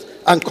presence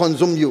and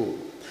consume you.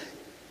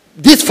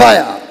 This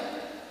fire,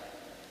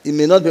 it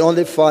may not be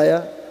only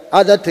fire,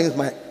 other things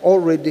may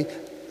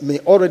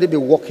already be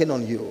working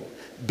on you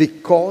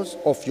because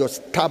of your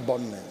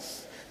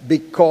stubbornness,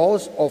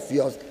 because of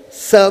your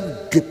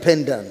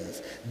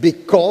self-dependence,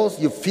 because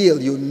you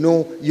feel you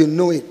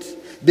know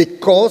it,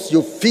 because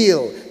you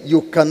feel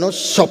you cannot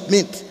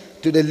submit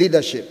to the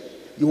leadership.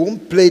 You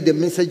won't play the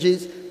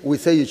messages we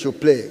say you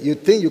should play. You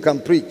think you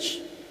can preach,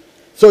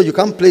 so you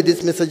can't play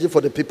this message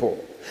for the people.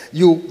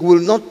 You will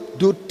not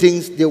do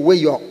things the way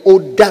you are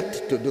ordered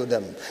to do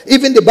them.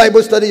 Even the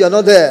Bible study, you are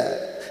not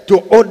there to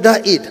order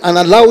it and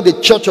allow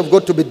the church of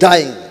God to be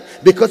dying,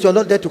 because you're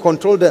not there to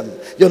control them.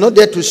 You're not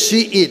there to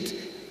see it.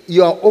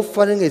 You are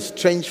offering a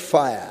strange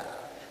fire.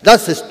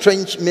 That's a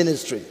strange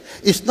ministry.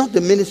 It's not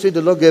the ministry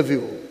the Lord gave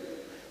you.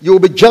 You will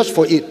be judged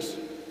for it.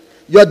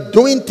 You are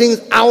doing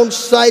things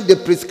outside the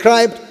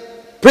prescribed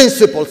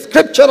principle,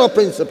 scriptural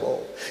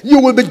principle. You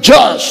will be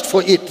judged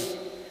for it.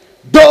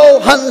 Though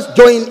hands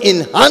join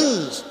in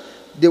hands,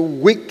 the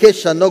wicked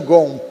shall not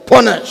go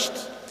unpunished,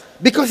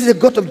 because he's a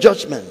God of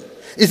judgment.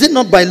 Is it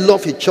not by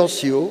love he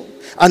chose you,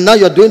 and now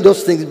you're doing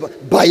those things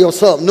by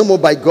yourself, no more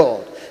by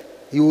God?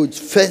 You would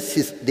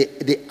face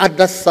the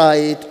other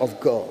side of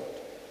God,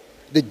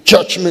 the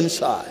judgment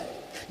side.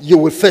 You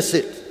will face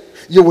it.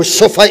 You will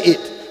suffer it.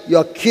 You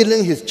are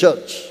killing his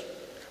church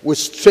with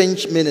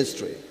strange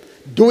ministry,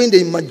 doing the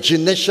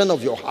imagination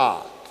of your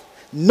heart,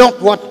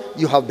 not what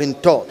you have been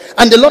taught.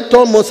 And the Lord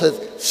told Moses,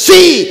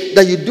 see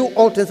that you do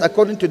all things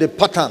according to the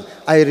pattern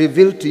I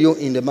revealed to you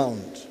in the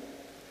mount.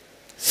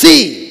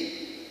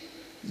 See,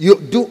 you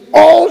do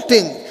all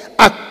things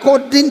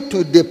according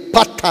to the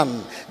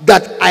pattern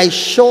that I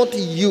showed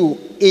you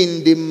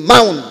in the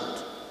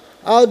mount.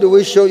 How do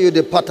we show you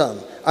the pattern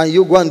and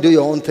you go and do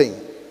your own thing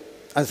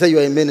and say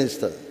you're a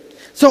minister?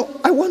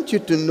 So I want you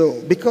to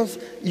know, because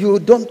you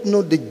don't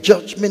know the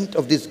judgment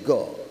of this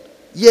God.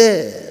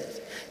 Yes.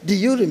 Do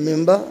you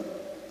remember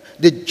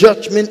the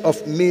judgment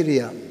of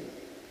Miriam?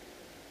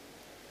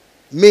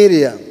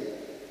 Miriam,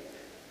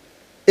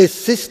 a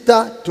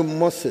sister to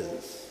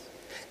Moses,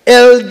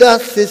 elder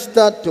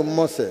sister to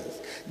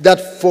Moses,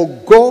 that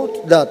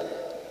forgot that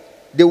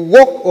the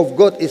work of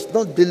God is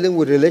not dealing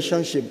with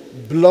relationship,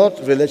 blood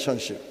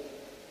relationship.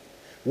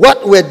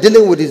 What we're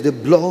dealing with is the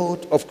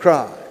blood of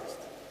Christ.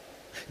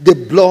 The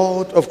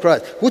blood of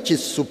Christ, which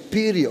is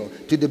superior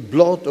to the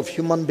blood of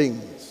human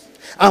beings.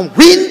 And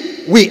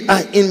when we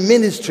are in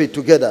ministry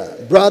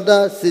together,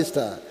 brother,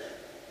 sister,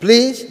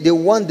 please, the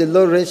one the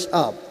Lord raised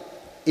up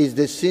is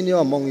the senior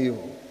among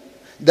you,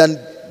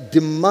 that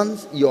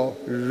demands your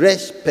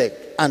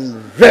respect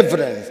and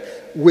reverence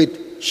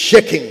with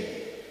shaking.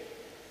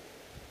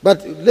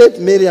 But let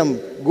Miriam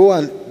go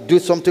and do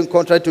something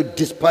contrary to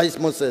despise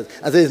Moses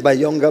and say it's my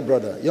younger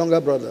brother.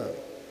 Younger brother.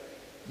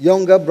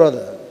 Younger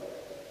brother.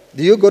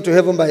 Do you go to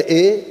heaven by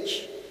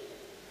age?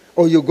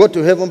 Or you go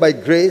to heaven by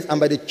grace and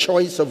by the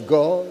choice of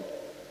God?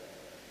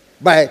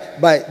 By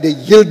the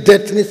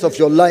yieldedness of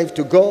your life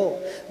to God?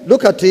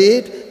 Look at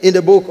it in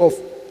the book of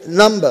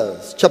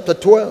Numbers, chapter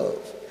 12.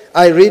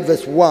 I read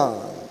verse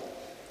 1.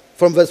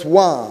 From verse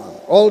 1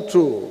 all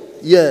through,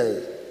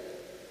 yes.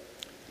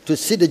 To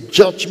see the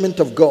judgment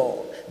of God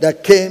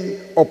that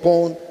came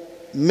upon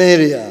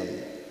Miriam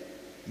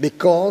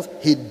because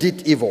he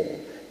did evil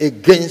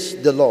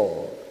against the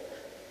Lord.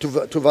 To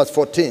verse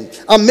 14.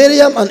 And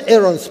Miriam and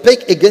Aaron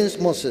spake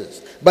against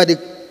Moses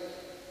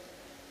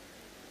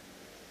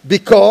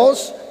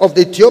because of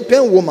the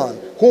Ethiopian woman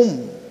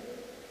whom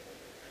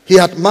he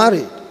had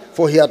married.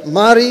 For he had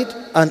married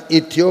an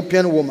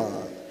Ethiopian woman.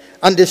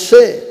 And they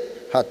said,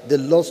 had the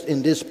Lord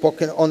indeed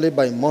spoken only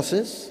by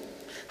Moses?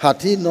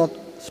 Had he not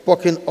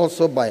spoken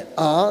also by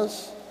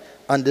us?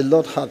 And the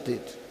Lord had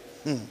it.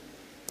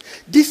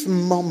 This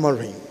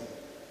murmuring,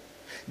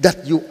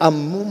 that you are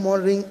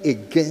murmuring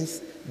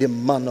against the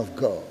man of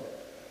God,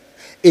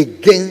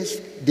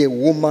 against the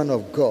woman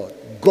of God,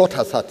 God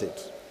has had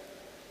it.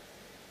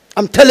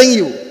 I'm telling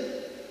you,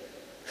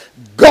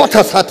 God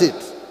has had it.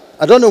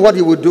 I don't know what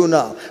he will do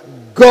now.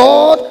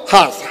 God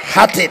has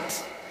had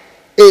it.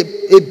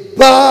 A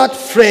bad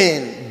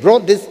friend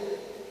brought this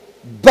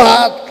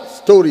bad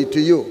story to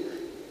you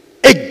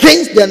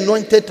against the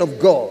anointed of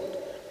God,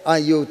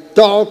 and you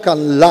talk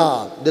and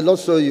laugh. The Lord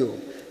saw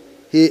you.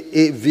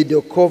 He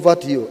video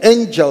covered you.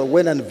 Angel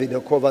went and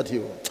video covered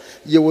you.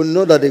 You will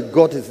know that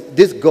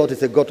this God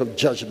is a God of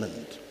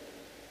judgment.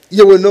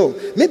 You will know.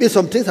 Maybe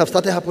some things have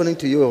started happening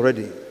to you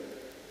already.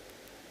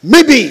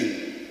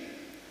 Maybe.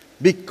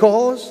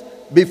 Because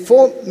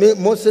before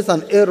Moses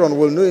and Aaron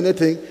will know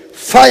anything,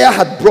 fire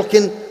had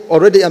broken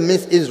already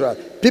amidst Israel.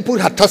 People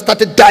had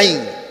started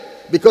dying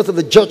because of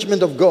the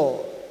judgment of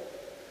God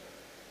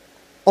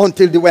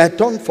until they were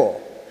atoned for.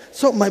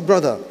 So, my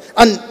brother,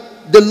 and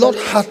the Lord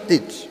had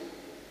it.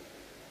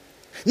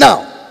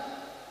 Now,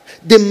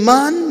 the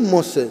man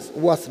Moses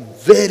was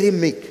very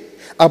meek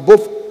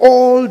above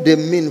all the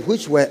men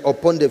which were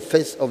upon the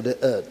face of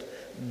the earth.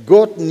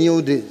 God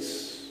knew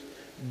this.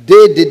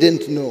 They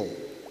didn't know.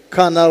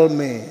 Carnal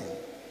men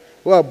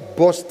who are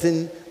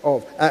boasting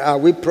of, are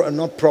we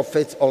not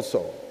prophets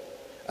also?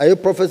 Are you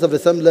prophets of the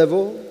same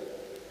level?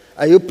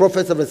 Are you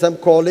prophets of the same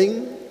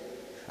calling?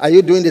 Are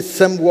you doing the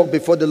same work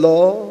before the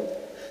Lord?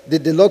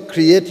 Did the Lord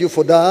create you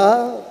for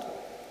that?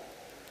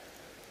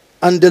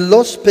 And the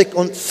Lord spake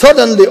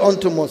suddenly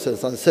unto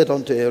Moses and said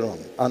unto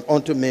Aaron and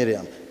unto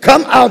Miriam,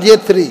 come out ye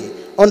three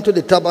unto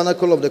the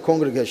tabernacle of the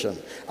congregation.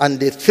 And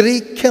the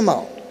three came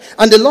out.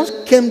 And the Lord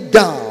came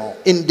down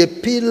in the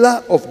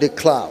pillar of the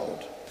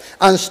cloud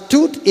and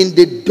stood in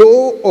the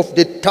door of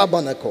the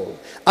tabernacle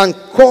and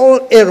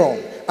called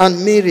Aaron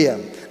and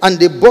Miriam. And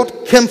they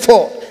both came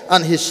forth,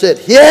 and he said,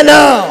 hear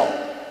now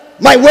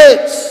my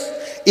words.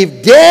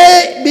 If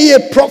there be a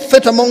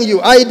prophet among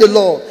you, I the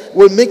Lord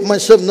will make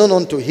myself known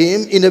unto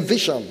him in a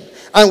vision,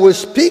 and will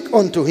speak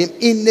unto him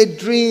in a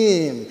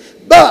dream.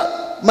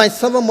 But my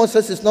servant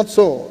Moses is not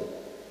so.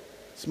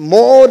 It's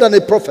more than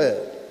a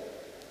prophet.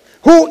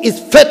 Who is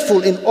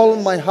faithful in all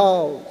my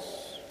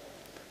house?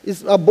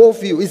 Is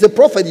above you. He's a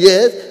prophet,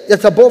 yes.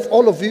 It's above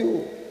all of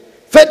you.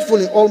 Faithful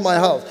in all my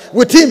house.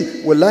 With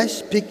him will I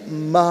speak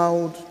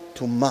mouth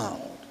to mouth,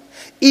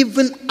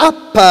 even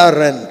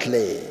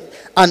apparently,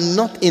 and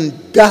not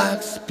in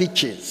dark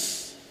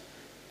speeches.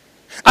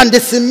 And the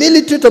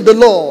similitude of the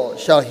Lord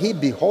shall he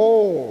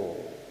behold.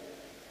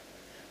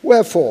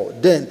 Wherefore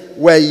then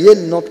were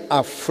ye not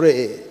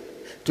afraid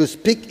to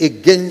speak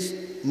against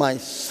my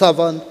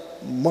servant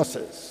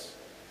Moses?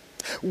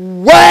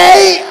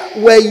 Why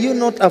were you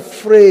not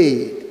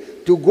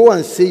afraid to go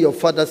and see your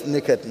father's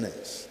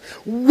nakedness?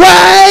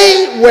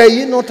 Why were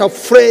you not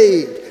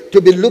afraid to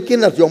be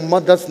looking at your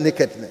mother's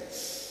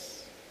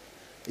nakedness?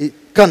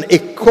 Can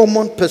a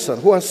common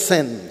person who has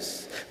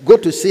sense go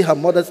to see her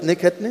mother's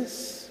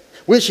nakedness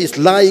when she's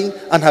lying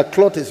and her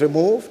cloth is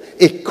removed?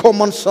 A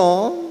common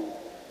son?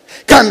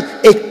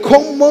 Can a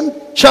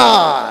common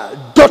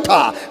child,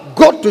 daughter,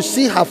 go to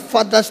see her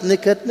father's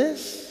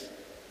nakedness?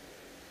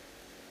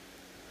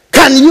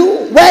 Can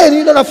you? Why are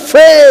you not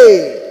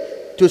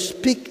afraid to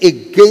speak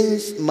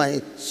against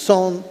my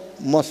son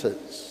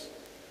Moses,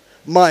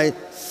 my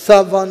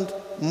servant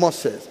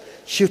Moses?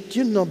 Should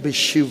you not be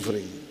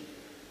shivering?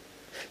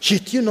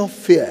 Should you not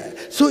fear?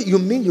 So you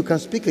mean you can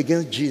speak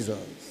against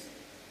Jesus?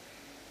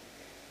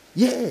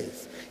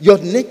 Yes. Your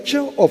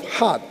nature of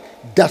heart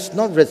does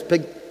not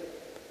respect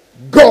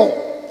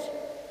God.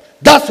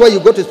 That's why you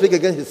go to speak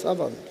against his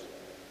servant.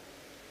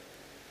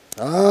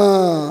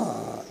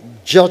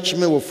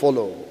 Judgment will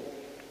follow.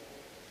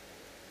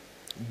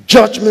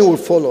 Judgment will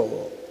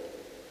follow.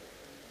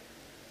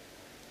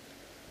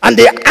 And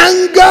the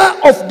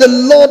anger of the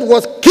Lord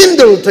was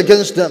kindled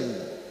against them.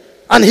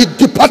 And he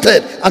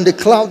departed, and the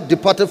cloud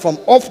departed from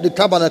off the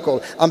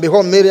tabernacle. And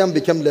behold, Miriam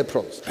became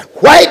leprous,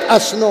 white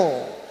as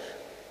snow.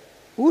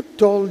 Who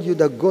told you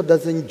that God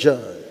doesn't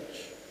judge?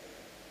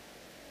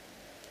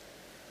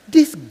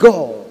 This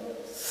God,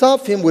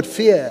 serve him with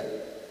fear.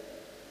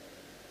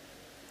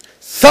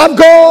 Serve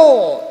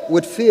God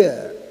with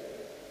fear.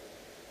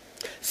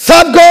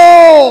 Serve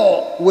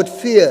God with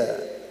fear.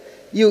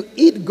 You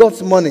eat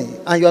God's money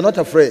and you are not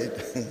afraid.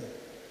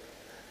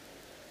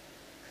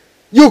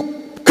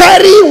 You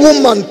carry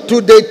woman to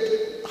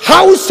the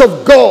house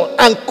of God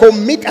and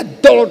commit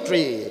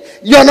adultery.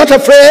 You are not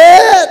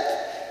afraid.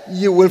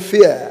 You will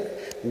fear.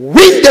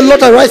 When the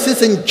Lord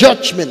arises in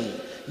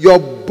judgment, your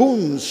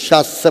bones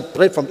shall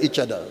separate from each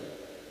other.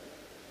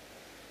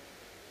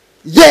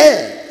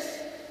 Yes.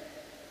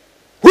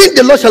 When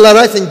the Lord shall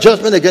arise in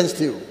judgment against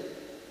you.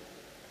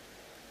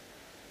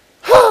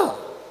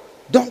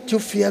 Don't you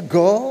fear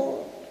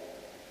God?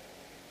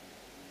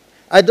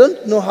 I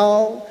don't know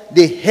how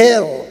the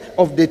hell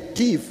of the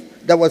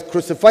thief that was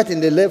crucified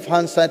in the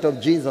left-hand side of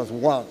Jesus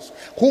was.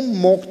 Who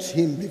mocked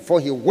him before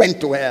he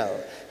went to hell?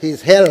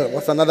 His hell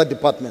was another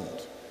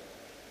department.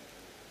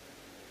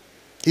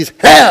 His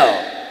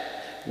hell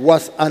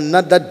was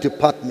another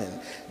department.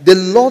 The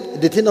Lord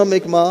did not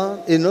make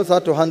man. He knows how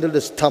to handle the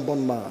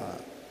stubborn man.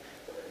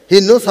 He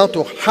knows how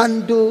to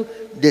handle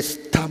the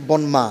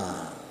stubborn man.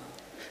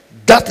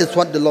 That is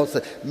what the Lord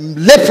said.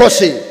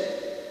 Leprosy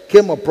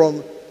came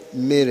upon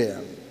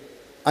Miriam,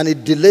 and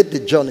it delayed the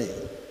journey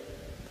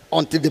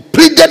until they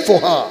pleaded for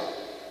her.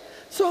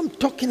 So I'm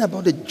talking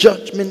about the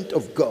judgment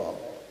of God.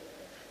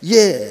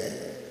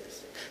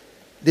 Yes,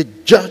 the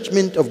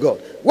judgment of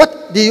God.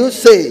 What do you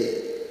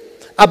say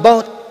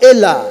about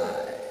Eli?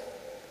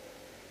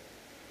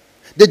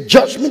 The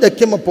judgment that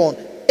came upon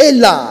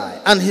Eli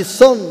and his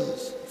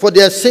sons for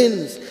their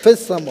sins. 1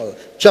 Samuel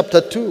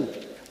chapter 2.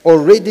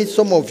 Already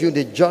some of you,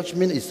 the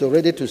judgment is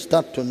already to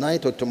start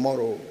tonight or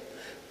tomorrow.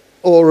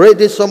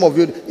 Already some of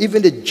you,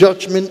 even the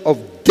judgment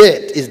of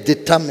death is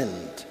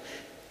determined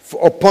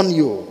upon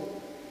you.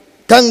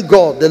 Thank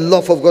God the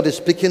love of God is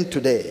speaking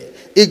today.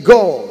 It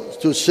goes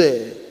to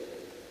say,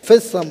 1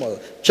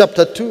 Samuel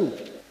chapter 2.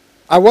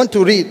 I want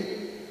to read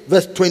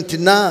verse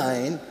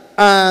 29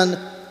 and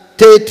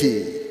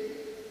 30.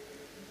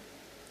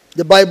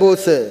 The Bible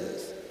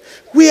says,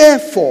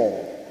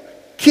 wherefore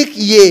kick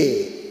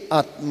ye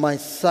at my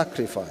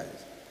sacrifice,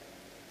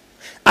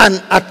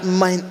 and at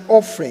mine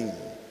offering,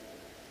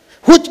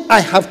 which I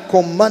have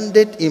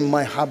commanded in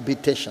my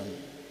habitation,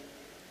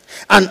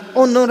 and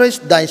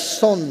honorest thy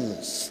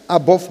sons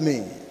above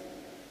me,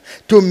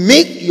 to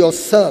make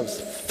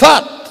yourselves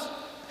fat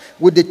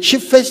with the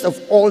chiefest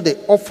of all the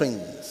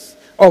offerings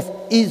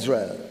of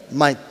Israel,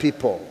 my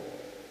people.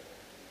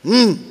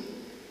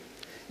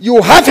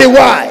 You have a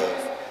wife.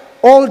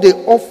 All the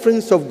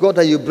offerings of God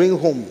that you bring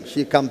home,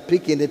 she can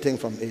pick anything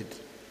from it.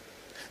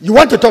 You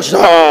want to touch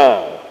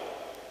her.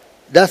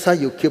 That's how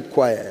you keep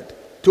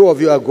quiet. 2 of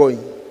you are going.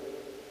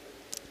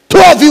 2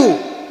 of you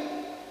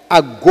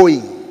are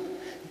going.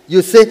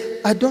 You say,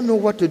 I don't know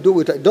what to do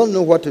with her. Don't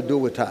know what to do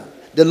with her.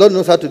 The Lord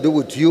knows how to do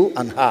with you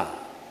and her.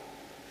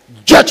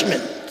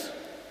 Judgment.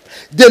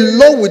 The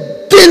Lord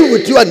will deal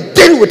with you and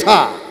deal with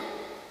her.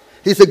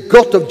 He's a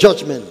God of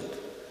judgment.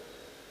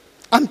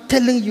 I'm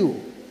telling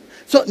you.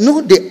 So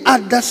know the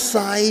other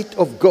side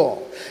of God.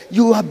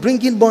 You are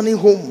bringing money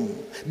home.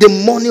 The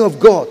money of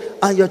God,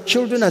 and your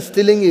children are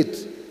stealing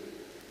it.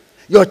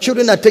 Your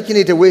children are taking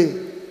it away,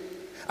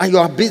 and you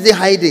are busy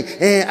hiding.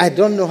 I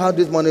don't know how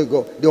this money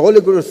will go. The Holy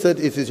Ghost said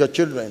it is your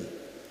children.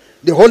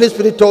 The Holy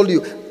Spirit told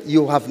you,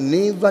 you have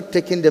never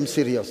taken them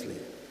seriously.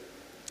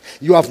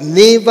 You have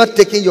never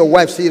taken your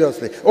wife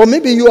seriously. Or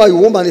maybe you are a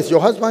woman, it's your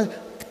husband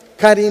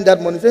carrying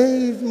that money. Say,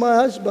 hey, it's my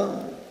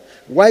husband.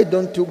 Why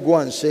don't you go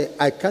and say,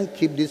 I can't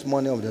keep this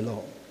money of the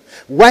Lord?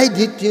 Why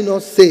did you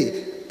not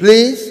say,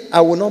 please,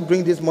 I will not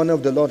bring this money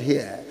of the Lord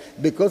here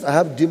because I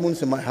have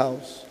demons in my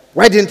house?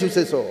 Why didn't you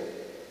say so?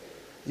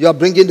 You are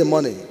bringing the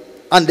money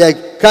and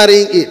they're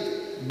carrying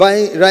it,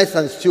 buying rice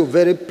and stew,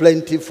 very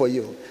plenty for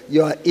you.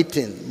 You are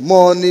eating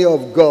money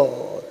of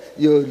God.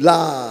 You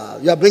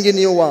laugh. You are bringing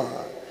new one.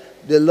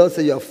 The Lord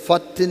said you are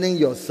fattening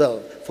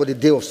yourself for the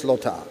day of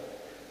slaughter,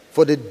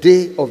 for the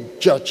day of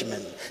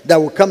judgment that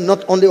will come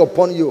not only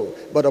upon you,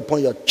 but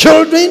upon your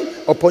children,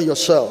 upon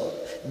yourself,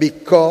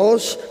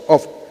 because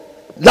of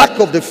lack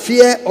of the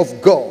fear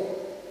of God.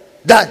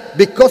 That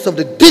because of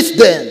the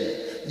disdain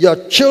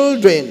your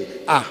children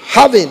are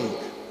having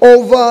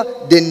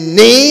over the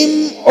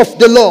name of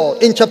the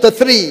Lord. In chapter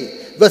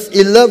 3, verse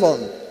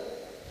 11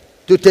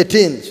 to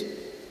 13.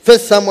 1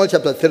 Samuel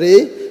chapter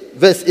 3,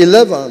 verse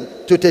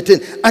 11 to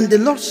 13. And the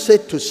Lord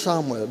said to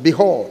Samuel,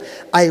 behold,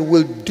 I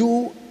will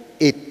do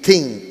a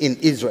thing in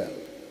Israel,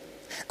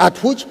 at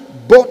which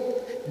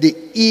both the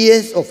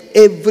ears of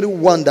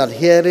everyone that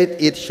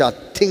heareth it shall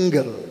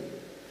tingle.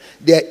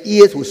 Their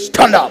ears will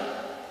stand up.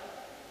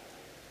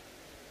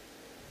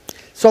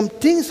 Some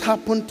things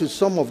happen to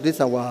some of these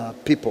our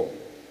people,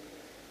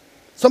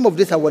 some of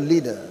these our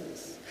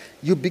leaders.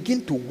 You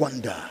begin to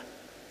wonder.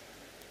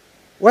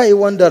 Why are you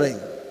wondering?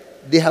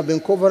 They have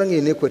been covering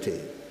iniquity.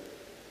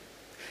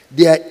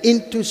 They are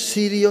into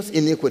serious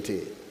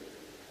iniquity.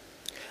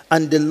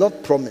 And the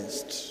Lord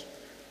promised,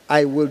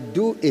 I will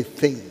do a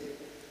thing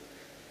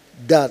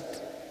that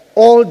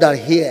all that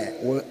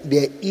hear,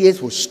 their ears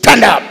will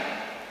stand up.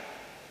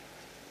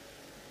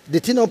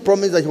 Did he not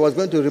promise that he was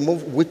going to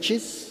remove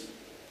witches?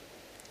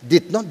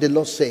 Did not the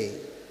Lord say,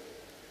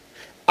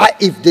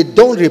 if they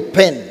don't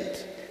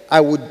repent,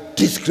 I would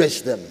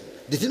disgrace them?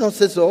 Did he not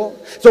say so?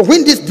 So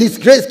when this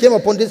disgrace came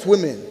upon these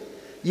women,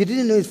 you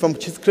didn't know it's from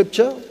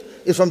scripture?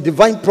 It's from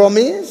divine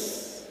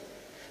promise?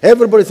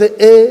 Everybody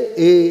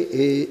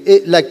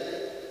say, like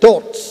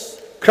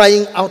thoughts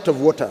crying out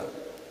of water.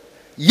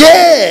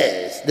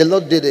 Yes, the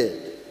Lord did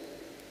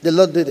it. The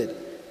Lord did it.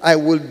 I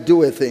will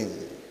do a thing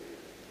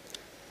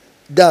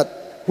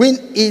that when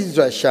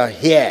Israel shall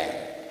hear,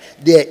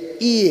 their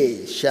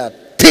ears shall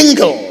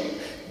tingle.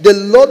 The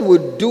Lord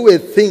will do a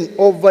thing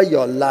over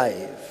your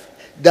life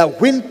that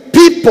when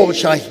people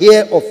shall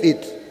hear of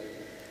it,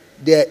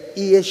 their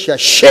ears shall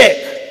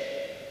shake,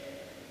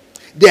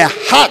 their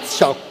hearts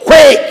shall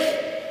quake,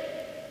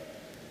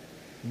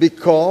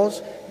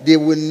 because they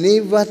will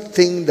never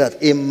think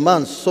that a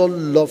man so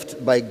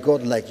loved by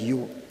God like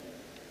you.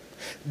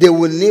 They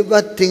will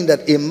never think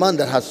that a man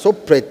that has so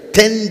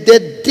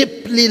pretended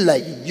deeply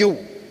like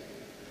you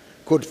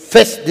could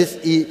face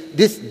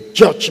this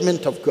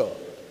judgment of God.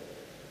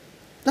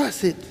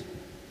 That's it.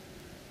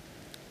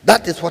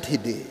 That is what he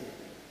did.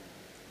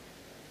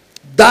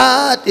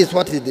 That is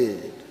what he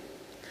did.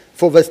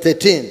 For verse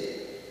 13,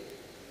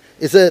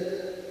 he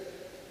said,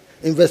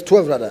 in verse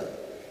 12 rather,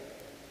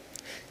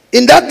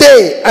 in that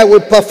day I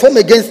will perform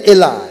against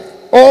Eli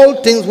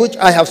all things which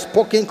I have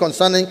spoken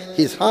concerning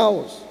his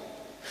house.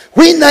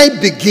 When I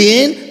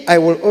begin, I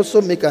will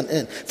also make an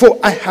end. For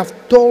I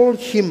have told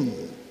him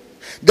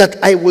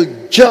that I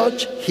will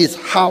judge his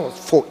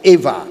house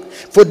forever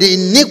for the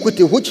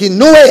iniquity which he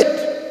knoweth,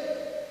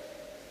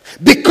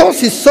 because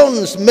his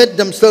sons made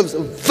themselves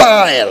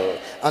vile,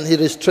 and he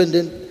restrained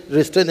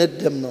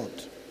them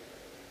not.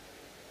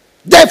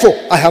 Therefore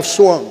I have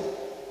sworn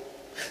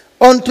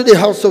unto the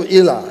house of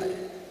Eli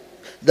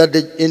that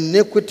the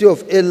iniquity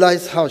of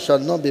Eli's house shall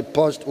not be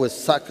purged with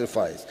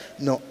sacrifice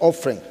nor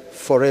offering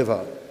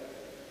forever.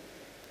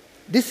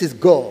 This is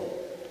God.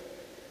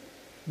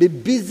 Be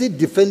busy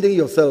defending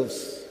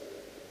yourselves.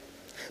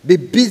 Be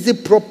busy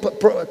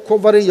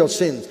covering your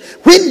sins.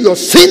 When your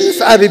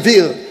sins are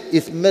revealed,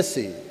 it's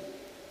mercy.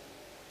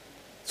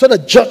 So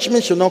that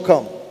judgment should not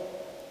come.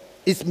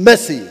 It's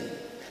mercy.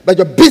 But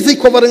you're busy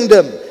covering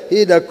them.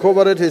 He that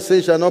covereth his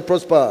sin shall not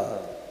prosper.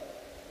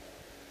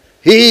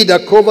 He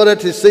that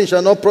covereth his sin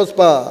shall not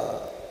prosper.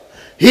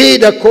 He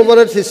that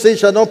covereth his sin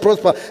shall not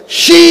prosper.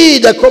 She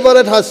that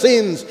covereth her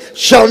sins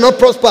shall not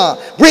prosper.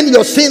 When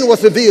your sin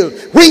was revealed,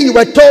 when you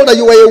were told that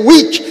you were a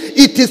witch,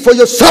 it is for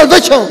your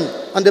salvation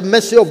and the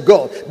mercy of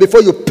God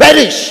before you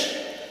perish.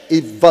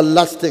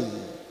 Everlasting.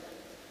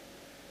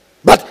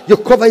 But you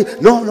cover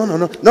it. No,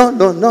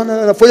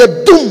 for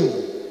your doom.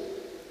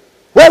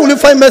 Where will you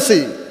find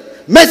mercy?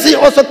 Mercy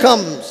also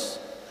comes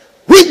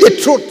when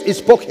the truth is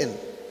spoken.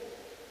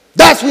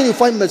 That's when you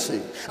find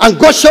mercy. And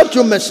God showed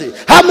you mercy.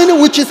 How many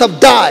witches have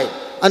died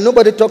and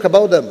nobody talked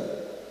about them?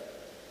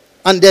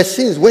 And their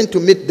sins went to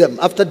meet them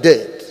after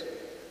death.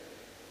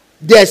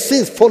 Their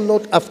sins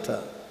followed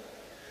after.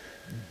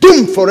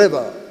 Doomed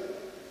forever.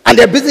 And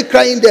they're busy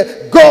crying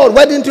there, God,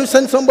 why didn't you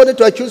send somebody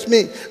to accuse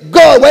me?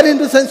 God, why didn't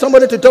you send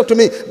somebody to talk to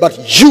me? But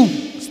you,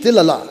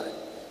 still alive.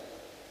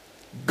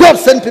 God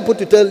sent people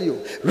to tell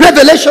you.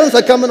 Revelations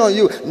are coming on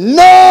you.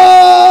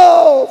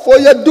 No! For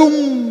your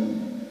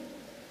doom.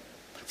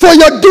 For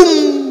your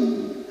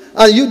doom.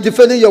 And you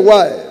defending your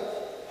wife.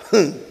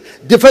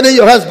 Defending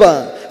your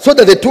husband. So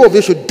that the two of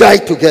you should die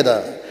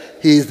together.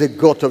 He is the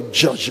God of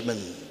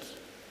judgment.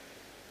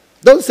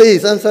 Don't say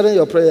he's answering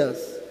your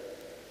prayers.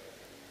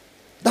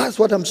 That's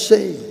what I'm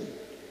saying.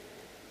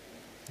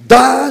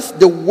 That's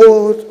the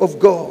word of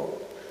God.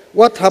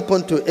 What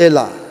happened to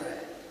Eli?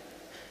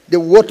 The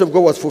word of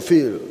God was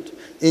fulfilled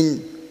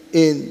in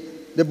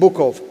the book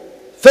of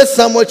 1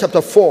 Samuel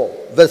chapter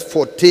 4, verse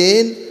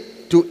 14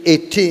 to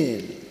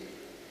 18.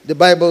 The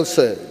Bible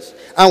says,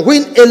 and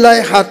when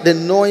Eli heard the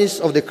noise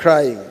of the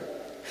crying,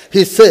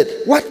 he said,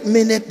 what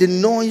meaneth the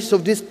noise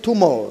of this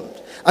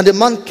tumult? And the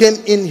man came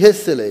in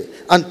hastily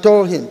and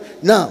told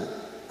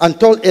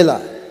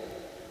Eli.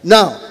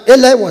 Now,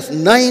 Eli was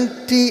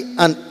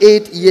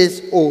 98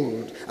 years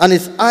old, and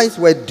his eyes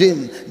were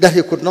dim that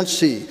he could not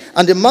see.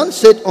 And the man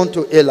said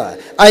unto Eli,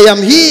 I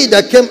am he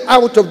that came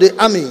out of the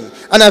army,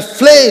 and I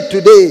fled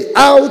today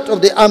out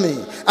of the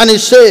army. And he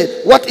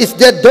said, what is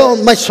there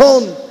done, my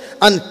son?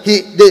 And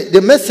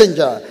the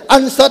messenger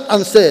answered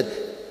and said,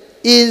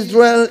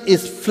 Israel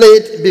is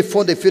fled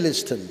before the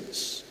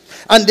Philistines.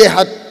 And there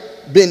had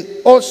been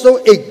also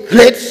a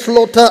great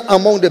slaughter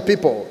among the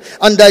people.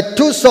 And thy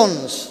two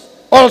sons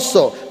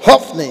also,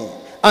 Hophni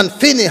and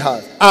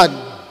Phinehas, are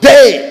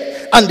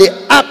dead. And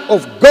the ark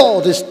of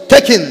God is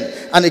taken.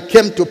 And it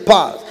came to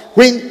pass,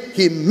 when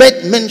he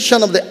made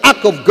mention of the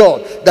ark of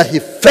God, that he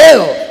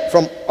fell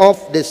from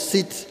off the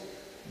seat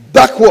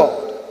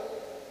backward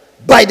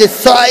by the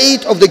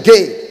side of the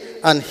gate,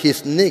 and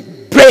his neck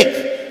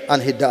brake,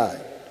 and he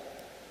died.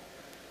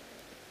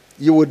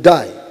 You will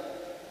die.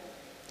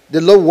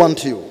 The Lord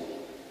wants you.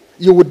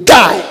 You will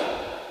die.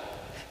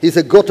 He's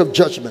a God of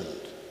judgment.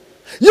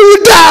 You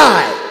will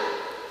die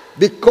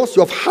because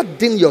you have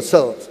hardened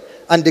yourself.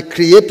 And the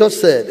Creator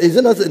said, is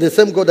it not the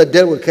same God that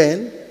dealt with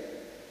Cain?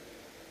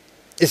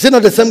 Is it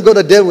not the same God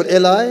that dealt with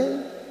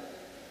Eli?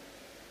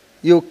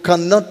 You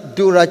cannot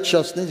do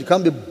righteousness. You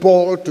can't be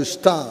bold to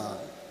stand,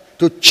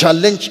 to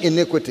challenge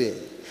iniquity.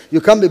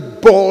 You can't be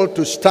bold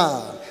to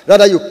stand.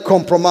 Rather, you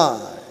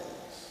compromise.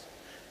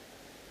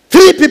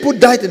 3 people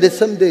died in the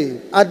same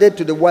day, added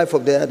to the wife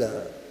of the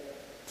other.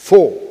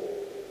 4.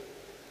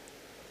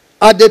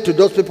 Added to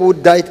those people who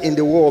died in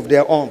the war of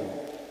their own.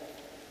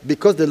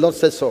 Because the Lord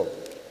said so.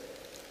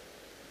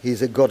 He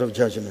is a God of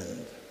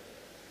judgment.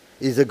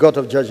 He is a God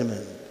of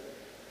judgment.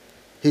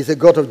 He is a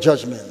God of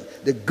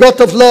judgment. The God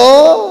of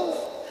love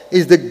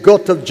is the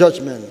God of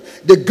judgment.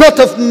 The God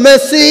of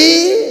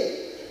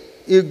mercy,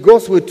 he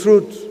goes with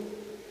truth.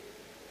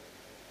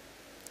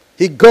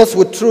 He goes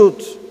with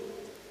truth.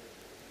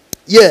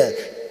 Yeah,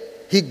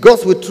 he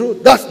goes with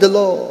truth. That's the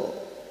Lord.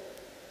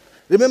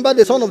 Remember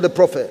the son of the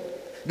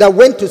prophet that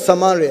went to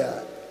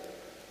Samaria,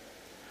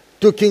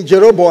 to King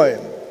Jeroboam.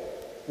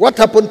 What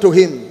happened to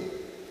him?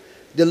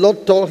 The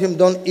Lord told him,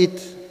 don't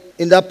eat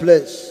in that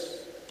place.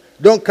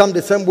 Don't come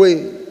the same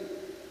way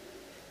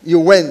you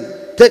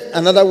went. Take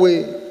another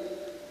way.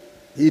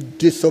 He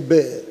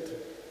disobeyed.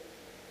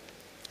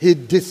 He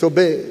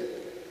disobeyed.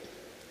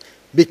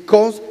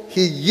 Because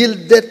he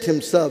yielded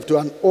himself to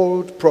an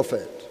old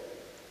prophet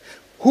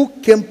who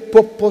came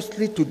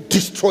purposely to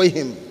destroy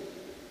him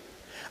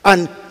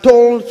and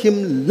told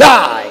him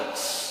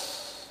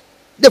lies.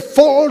 The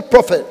false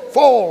prophet,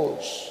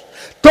 false,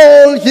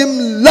 told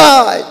him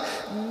lies.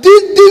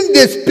 Didn't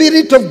the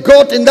Spirit of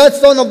God in that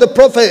son of the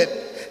prophet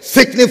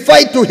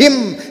signify to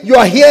him, you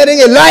are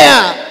hearing a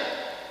liar?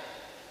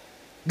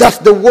 Does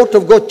the word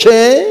of God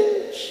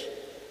change?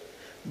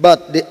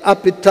 But the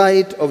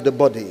appetite of the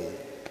body,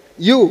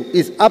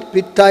 is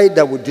appetite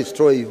that will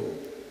destroy you.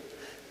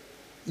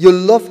 You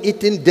love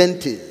eating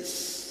dainties,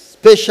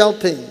 special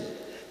thing.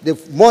 The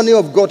money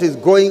of God is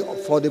going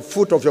for the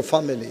food of your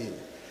family.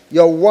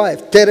 Your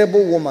wife,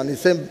 terrible woman,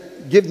 is saying,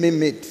 give me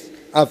meat.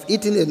 I've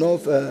eaten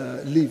enough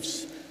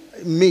leaves.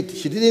 Meat.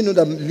 She didn't know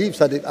that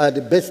leaves are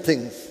the best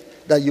things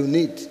that you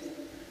need.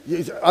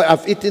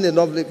 I've eaten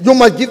enough leaves. You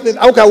must give me.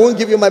 I won't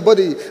give you my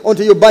body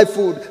until you buy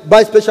food,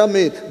 buy special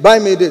meat, buy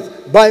me this,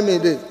 buy me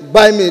this,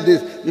 buy me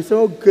this. You say,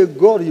 okay,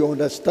 God, you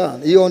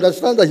understand. He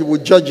understands that he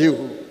will judge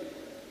you.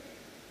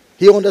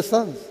 He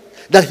understands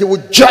that he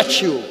will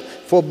judge you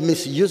for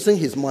misusing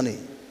his money.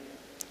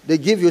 They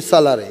give you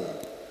salary,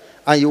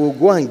 and you will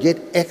go and get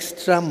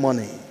extra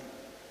money.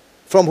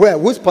 From where?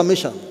 Whose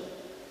permission?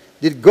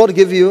 Did God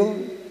give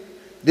you?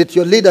 Did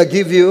your leader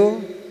give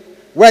you?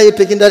 Why are you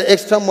taking that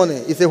extra money?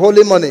 It's a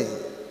holy money.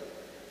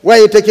 Why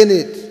are you taking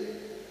it?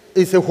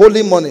 It's a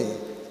holy money.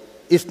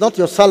 It's not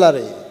your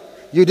salary.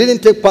 You didn't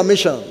take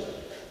permission.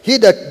 He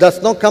that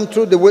does not come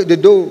through the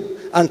door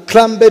and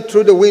clamber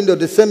through the window,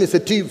 the same is a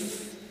thief.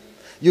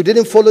 You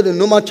didn't follow the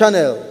normal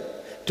channel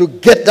to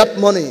get that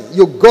money.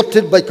 You got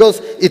it because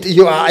it's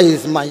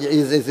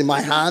in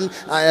my hand,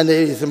 and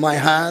it's in my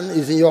hand,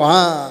 it's in your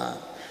hand.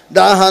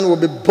 That hand will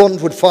be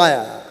burned with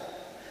fire.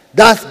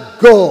 That's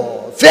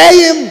God. Fear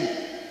him.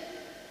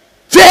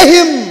 Fear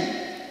him.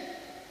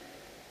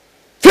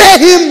 Fear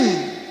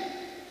him.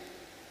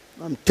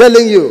 I'm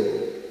telling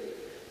you,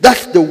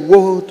 that's the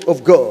word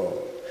of God.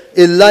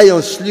 A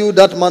lion slew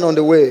that man on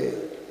the way.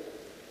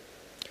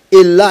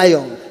 A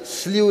lion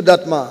slew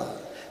that man.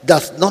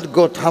 Does not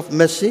God have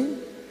mercy?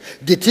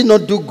 Did he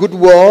not do good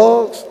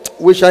works?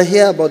 We shall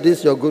hear about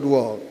this, your good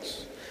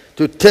works,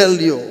 to tell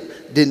you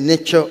the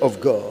nature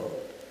of God.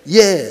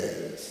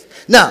 Yes.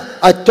 Now,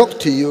 I talk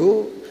to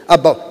you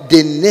about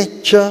the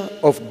nature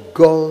of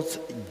God's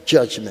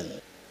judgment.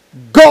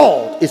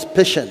 God is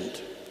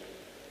patient.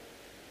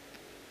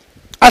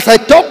 As I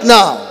talk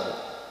now,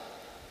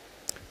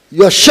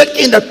 you are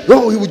shaking that,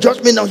 oh, he will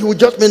judge me now, he will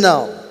judge me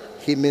now.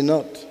 He may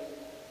not.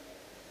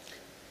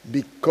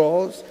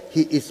 Because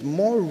he is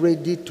more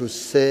ready to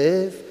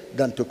save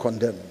than to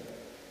condemn.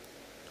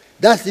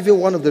 That's even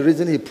one of the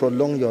reasons he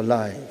prolonged your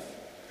life.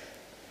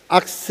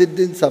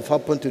 Accidents have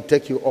happened to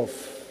take you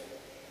off.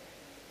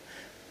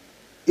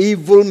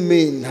 Evil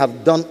men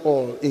have done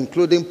all,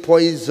 including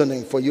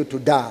poisoning for you to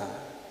die.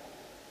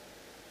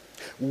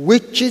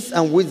 Witches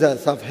and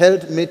wizards have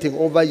held meeting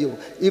over you,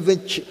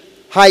 even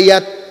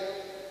hired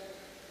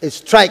a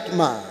strike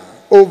man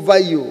over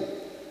you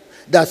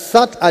that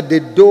sat at the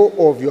door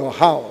of your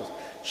house,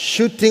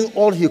 shooting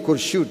all he could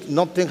shoot.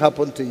 Nothing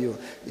happened to you.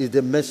 It's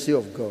the mercy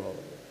of God.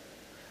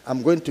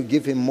 I'm going to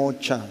give him more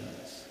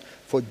chance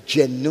for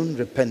genuine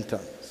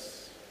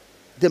repentance.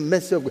 The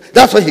mercy of God.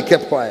 That's why he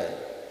kept quiet.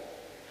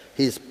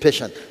 He is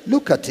patient.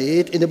 Look at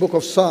it in the book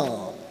of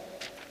Psalm.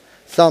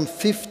 Psalm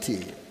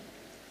 50.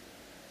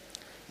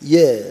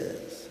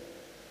 Yes.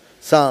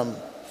 Psalm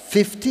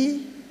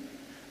 50.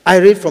 I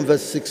read from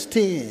verse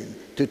 16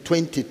 to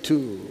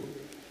 22.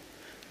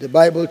 The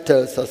Bible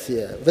tells us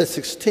here, verse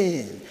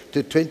 16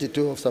 to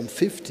 22 of Psalm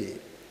 50.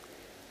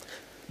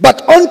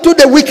 But unto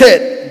the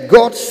wicked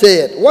God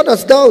said, what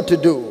hast thou to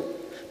do,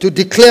 to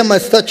declare my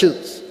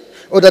statutes,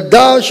 or that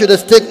thou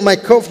shouldest take my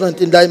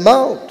covenant in thy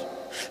mouth,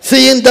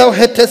 seeing thou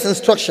hatest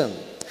instruction,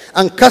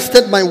 and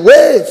castest my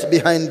words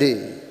behind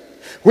thee?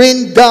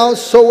 When thou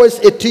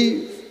sawest a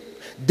thief,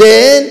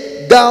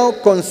 then thou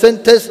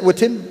consentest with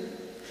him,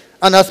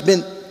 and hast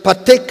been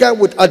partaker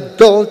with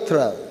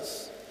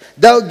adulterers.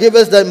 Thou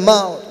givest thy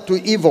mouth to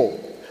evil,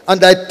 and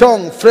thy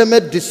tongue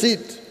frameth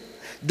deceit.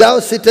 Thou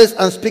sittest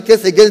and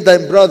speakest against thy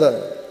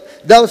brother.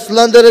 Thou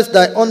slanderest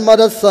thy own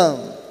mother's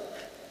son.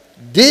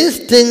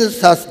 These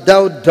things hast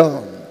thou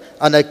done,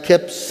 and I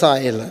kept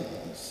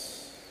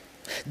silence.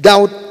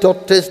 Thou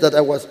thoughtest that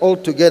I was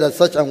altogether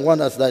such an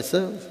one as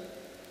thyself.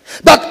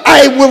 But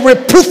I will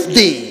reproof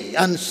thee,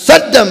 and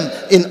set them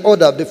in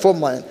order before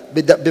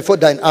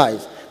thine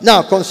eyes.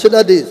 Now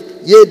consider this.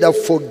 Ye that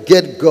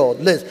forget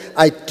God, lest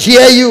I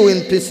tear you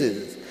in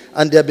pieces,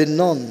 and there be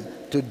none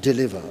to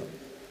deliver.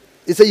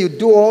 He said, you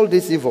do all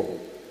this evil.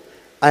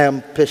 I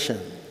am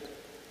patient.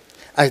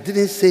 I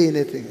didn't say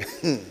anything.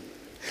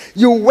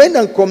 You went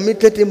and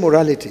committed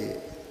immorality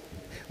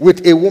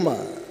with a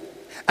woman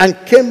and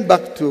came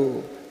back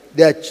to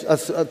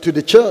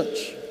the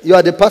church. You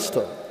are the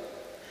pastor.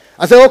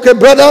 I said, okay,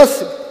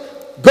 brothers,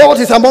 God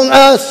is among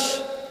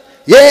us.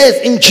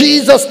 Yes, in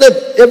Jesus' name.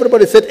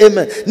 Everybody said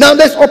amen. Now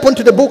let's open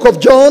to the book of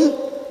John.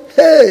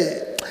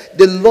 Hey,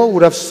 the Lord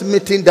would have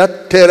smitten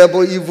that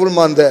terrible evil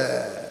man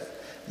there.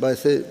 But I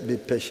say, be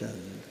patient.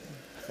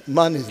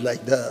 Man is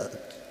like that.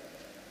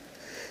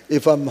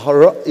 If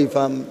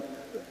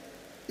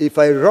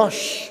I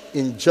rush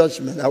in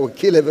judgment, I will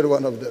kill every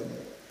one of them.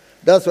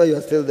 That's why you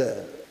are still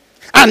there.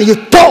 And you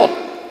thought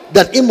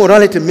that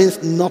immorality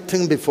means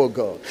nothing before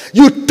God.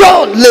 You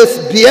thought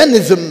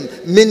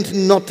lesbianism means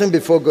nothing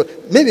before God.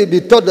 Maybe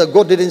you thought that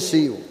God didn't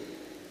see you.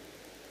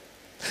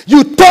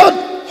 You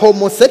thought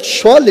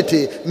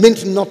homosexuality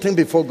means nothing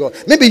before God.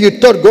 Maybe you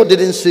thought God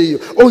didn't see you.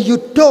 Or you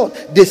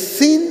thought the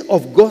sin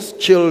of God's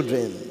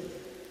children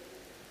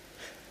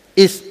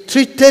is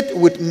treated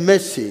with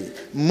mercy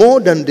more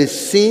than the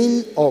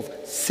sin of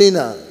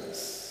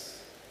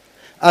sinners.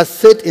 As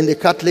said in the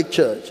Catholic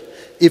Church,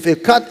 if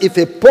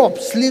a pope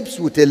sleeps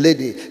with a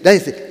lady, that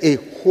is a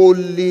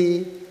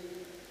holy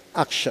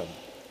action.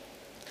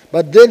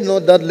 But they know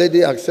that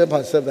lady accepts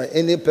herself that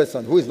any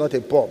person who is not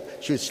a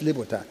pope should sleep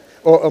with her.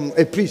 Or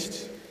a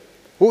priest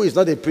who is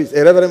not a priest,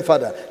 a reverend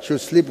father,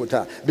 should sleep with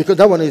her. Because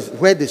that one is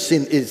where the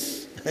sin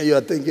is. You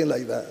are thinking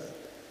like that.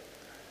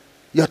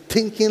 You are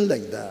thinking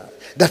like that.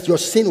 That your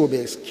sin will be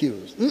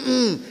excused.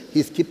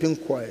 He's keeping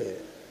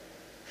quiet.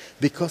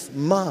 Because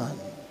man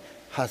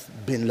has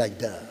been like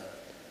that.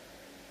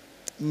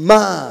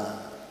 Man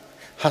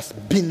has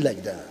been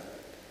like that.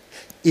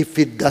 If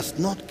he does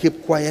not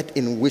keep quiet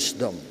in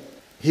wisdom,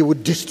 he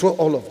would destroy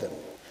all of them.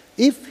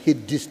 If he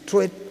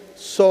destroyed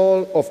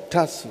Saul of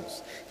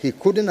Tarsus, he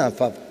couldn't have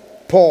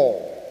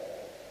Paul,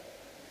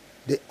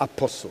 the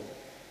apostle.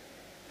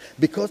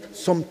 Because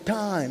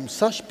sometimes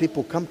such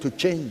people come to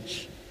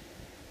change.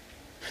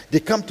 They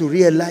come to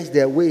realize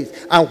their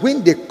ways. And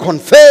when they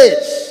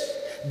confess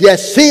their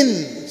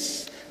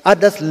sins,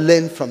 others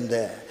learn from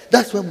there.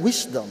 That's when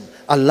wisdom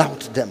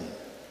allowed them.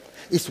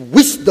 It's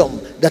wisdom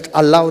that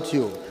allowed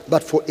you,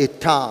 but for a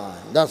time.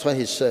 That's when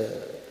he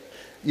said,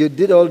 you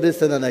did all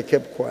this and I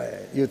kept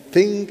quiet. You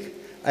think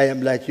I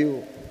am like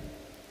you?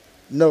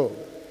 No.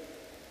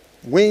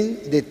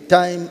 When the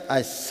time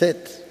I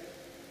set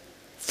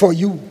for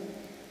you,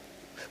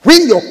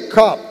 when your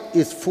cup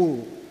is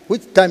full,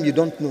 which time you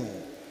don't know,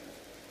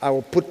 I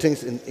will put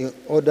things in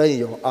order in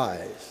your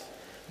eyes.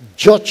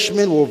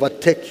 Judgment will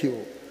overtake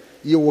you.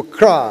 You will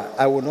cry,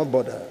 I will not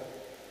bother.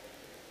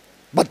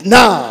 But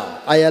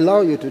now, I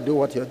allow you to do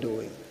what you're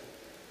doing.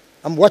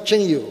 I'm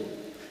watching you.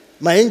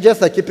 My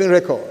angels are keeping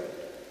record.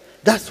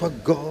 That's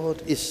what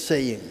God is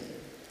saying.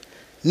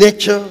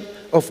 Nature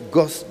of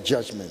God's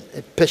judgment,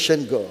 a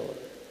patient God.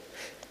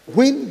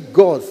 When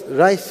God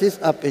rises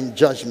up in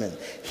judgment,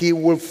 he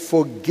will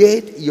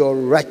forget your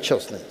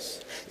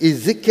righteousness.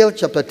 Ezekiel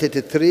chapter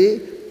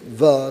 33,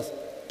 verse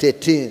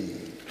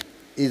 13.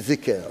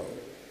 Ezekiel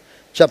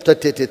chapter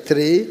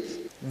 33,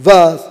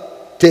 verse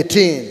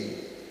 13.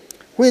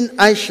 When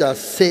I shall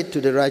say to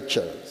the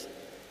righteous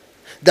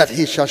that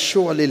he shall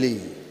surely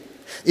live,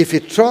 if he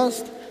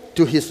trusts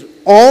to his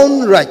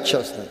own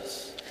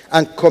righteousness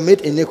and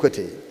commit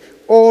iniquity,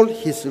 all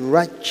his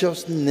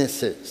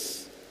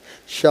righteousnesses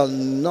shall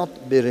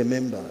not be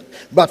remembered.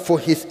 But for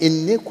his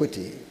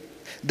iniquity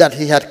that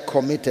he had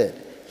committed,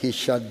 he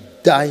shall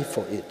die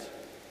for it.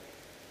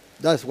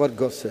 That's what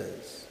God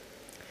says.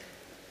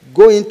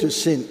 Go into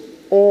sin.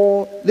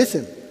 Or,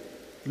 listen,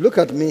 look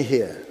at me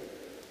here.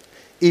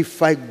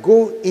 If I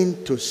go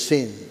into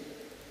sin,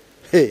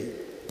 hey,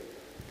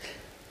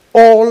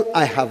 all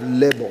I have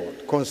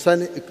labored,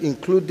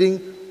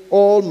 including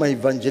all my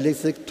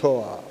evangelistic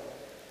tour,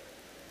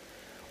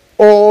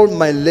 all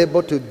my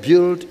labor to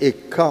build a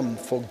camp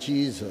for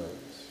Jesus,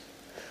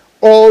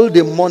 all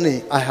the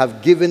money I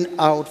have given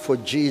out for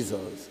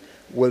Jesus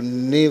will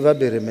never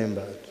be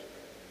remembered.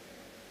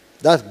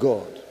 That's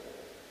God.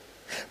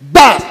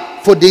 But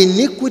for the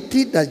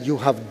iniquity that you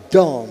have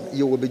done,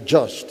 you will be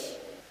judged.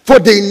 For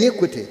the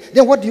iniquity.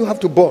 Then what do you have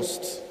to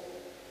boast?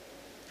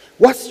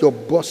 What's your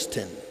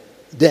boasting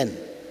then?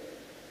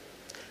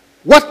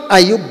 What are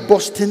you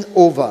boasting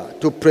over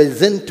to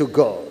present to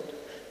God?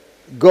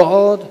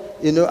 God,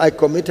 I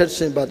committed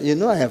sin, but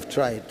I have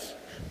tried.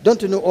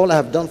 Don't you know all I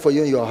have done for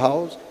you in your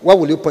house? What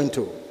will you point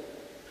to?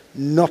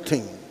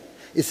 Nothing.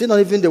 Is it not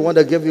even the one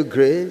that gave you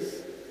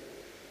grace?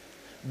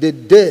 The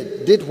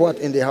dead did what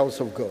in the house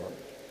of God?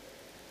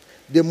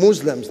 The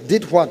Muslims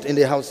did what in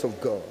the house of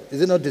God?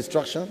 Is it not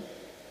destruction?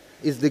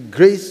 It's the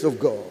grace of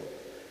God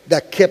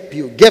that kept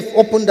you,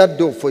 opened that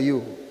door for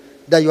you,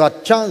 that you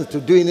had chance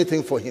to do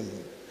anything for him.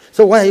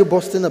 So why are you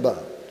boasting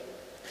about?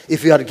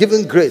 If you had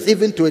given grace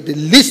even to the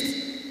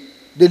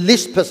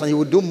least person, he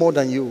would do more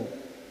than you.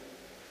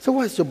 So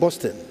why is your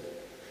boasting?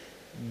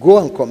 Go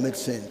and commit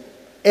sin.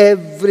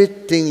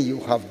 Everything you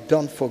have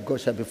done for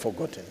God shall be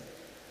forgotten.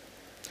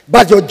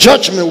 But your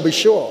judgment will be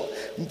sure.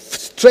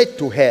 Straight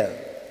to hell.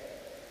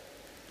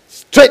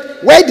 Straight.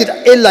 Where did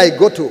Eli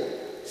go to?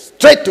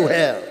 Straight to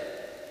hell.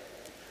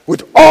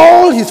 With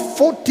all his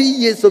 40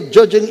 years of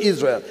judging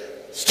Israel.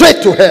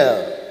 Straight to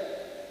hell.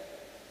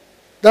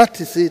 That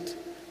is it.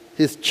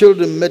 His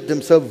children made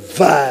themselves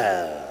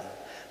vile.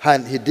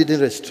 And he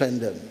didn't restrain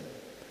them.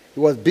 He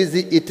was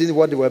busy eating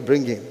what they were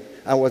bringing.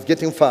 And was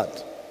getting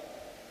fat.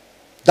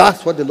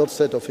 That's what the Lord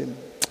said of him.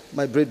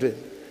 My brethren,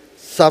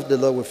 serve the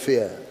Lord with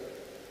fear.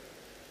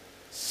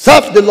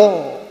 Serve the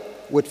Lord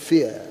with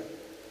fear.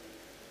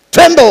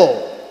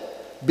 Tremble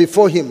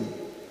before him.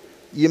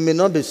 You may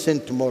not be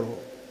seen tomorrow.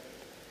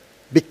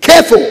 Be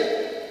careful.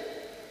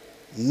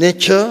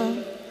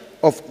 Nature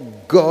of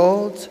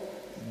God's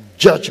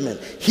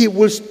judgment. He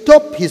will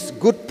stop his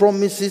good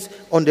promises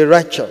on the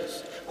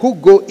righteous who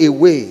go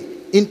away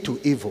into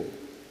evil.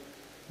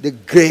 The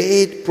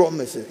great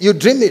promises. You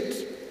dream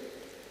it.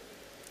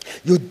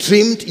 You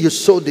dreamed you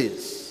saw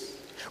this.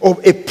 Or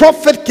a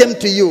prophet came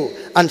to you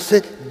and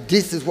said,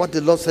 this is what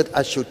the Lord said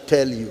I should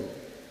tell you.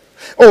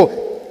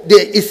 Oh,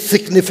 there is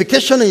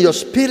signification in your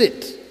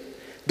spirit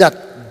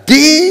that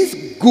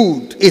this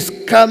good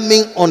is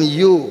coming on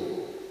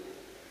you.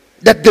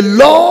 That the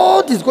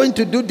Lord is going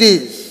to do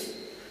this.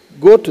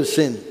 Go to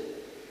sin.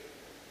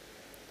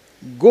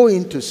 Go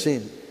into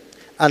sin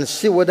and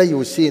see whether you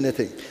will see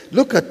anything.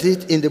 Look at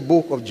it in the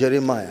book of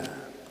Jeremiah,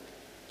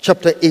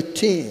 chapter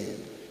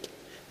 18,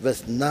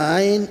 verse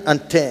 9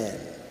 and 10.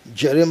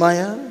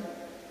 Jeremiah,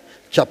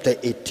 chapter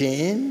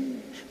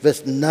 18,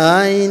 verse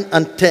 9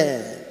 and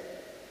 10.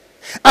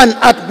 And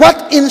at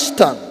what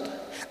instant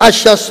I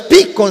shall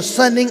speak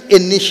concerning a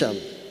nation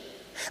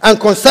and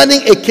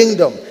concerning a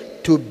kingdom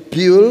to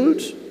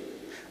build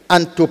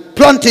and to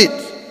plant it,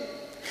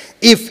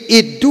 if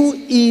it do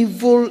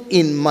evil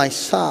in my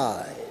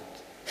sight,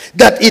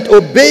 that it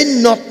obey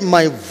not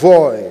my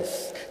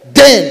voice,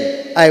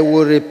 then I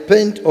will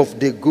repent of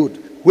the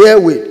good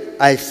wherewith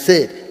I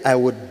said I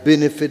would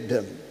benefit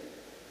them.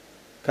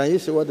 Can you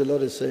see what the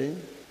Lord is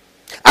saying?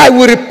 I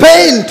will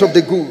repent of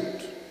the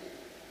good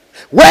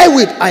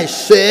wherewith I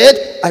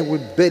said I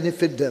would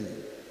benefit them.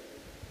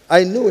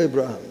 I know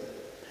Abraham.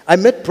 I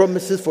made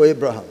promises for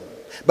Abraham.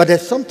 But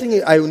there's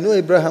something I know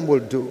Abraham will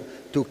do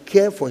to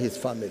care for his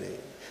family,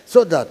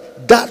 so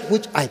that that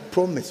which I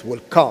promised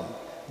will come.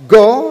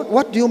 God,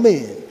 what do you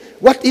mean?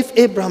 What if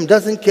Abraham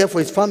doesn't care for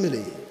his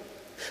family?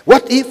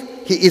 What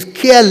if he is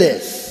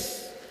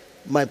careless?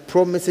 My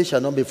promises shall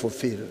not be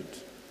fulfilled.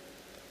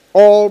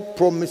 All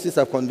promises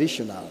are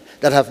conditional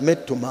that I have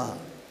made to man.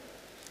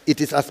 It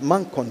is as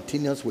man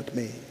continues with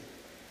me,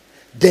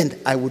 then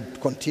I would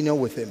continue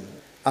with him.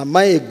 Am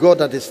I a God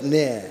that is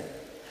near?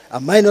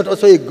 Am I not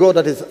also a God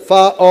that is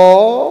far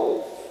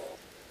off?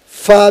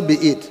 Far be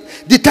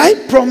it. Did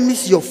I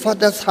promise your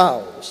father's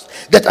house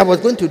that I was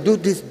going to do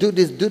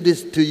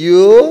this to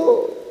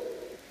you?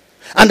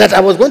 And that I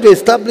was going to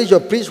establish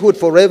your priesthood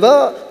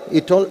forever? He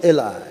told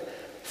Eli,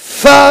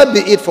 far be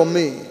it from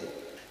me.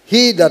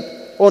 He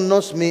that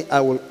honors me,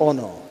 I will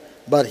honor.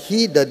 But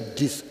he that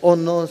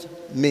dishonors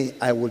me,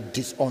 I will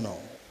dishonor.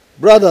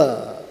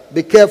 Brother,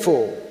 be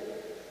careful.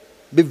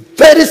 Be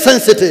very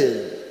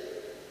sensitive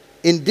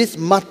in this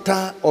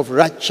matter of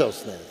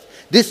righteousness,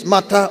 this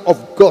matter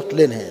of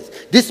godliness,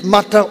 this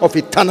matter of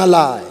eternal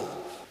life.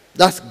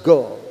 That's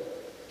God.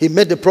 He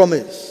made the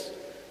promise.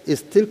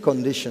 It's still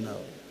conditional.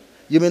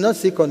 You may not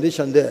see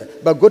condition there,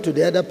 but go to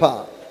the other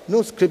part.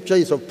 No scripture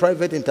is of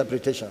private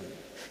interpretation.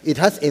 It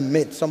has a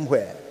mate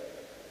somewhere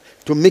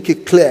to make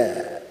it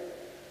clear.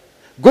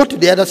 Go to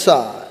the other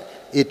side.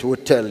 It will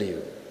tell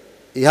you.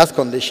 It has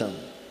condition.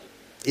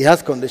 It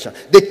has condition.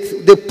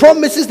 The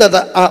promises that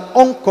are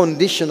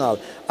unconditional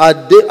are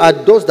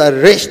those that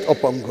rest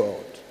upon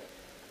God.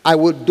 I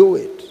will do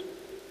it.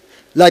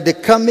 Like the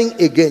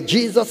coming again.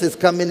 Jesus is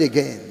coming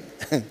again.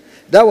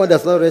 That one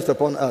does not rest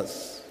upon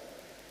us.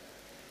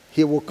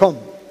 He will come.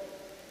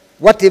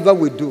 Whatever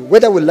we do,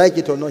 whether we like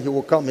it or not, he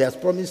will come. He has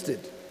promised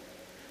it.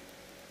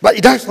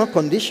 But that's not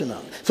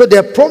conditional. So there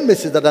are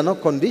promises that are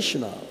not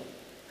conditional.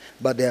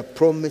 But there are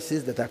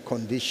promises that are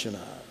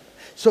conditional.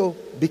 So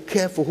be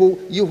careful,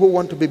 you who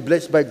want to be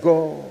blessed by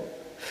God.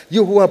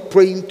 You who are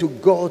praying to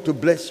God to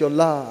bless your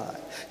life.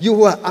 You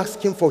who are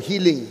asking for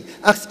healing,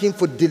 asking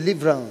for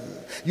deliverance.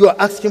 You are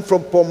asking for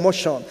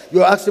promotion.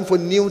 You are asking for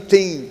new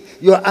things.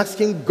 You are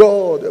asking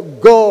God,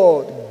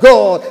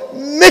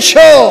 make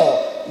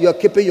sure you are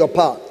keeping your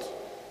part.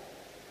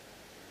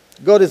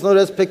 God is not a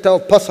respecter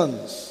of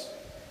persons.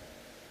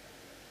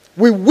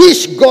 We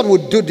wish God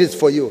would do this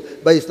for you,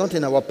 but it's not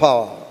in our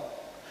power.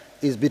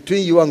 It's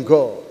between you and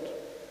God.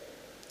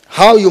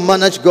 How you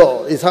manage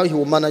God is how he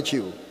will manage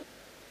you.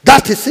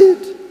 That is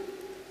it.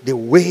 The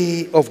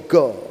way of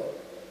God.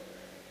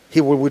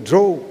 He will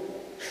withdraw.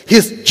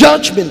 His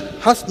judgment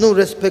has no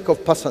respect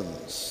of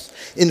persons.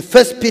 In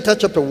 1 Peter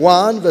chapter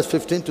 1, verse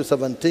 15 to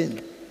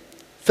 17.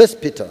 1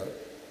 Peter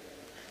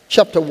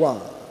chapter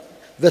 1,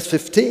 verse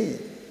 15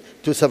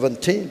 to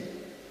 17.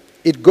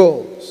 It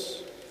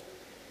goes,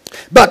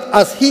 but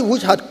as he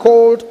which had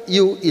called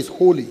you is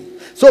holy,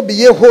 so be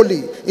ye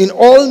holy in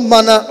all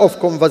manner of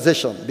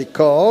conversation,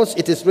 because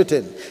it is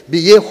written, be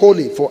ye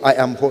holy, for I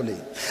am holy.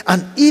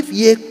 And if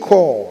ye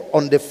call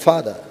on the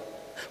Father,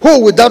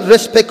 who without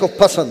respect of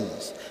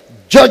persons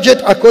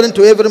judgeth according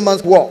to every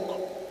man's work,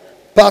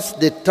 pass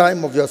the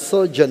time of your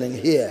sojourning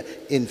here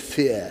in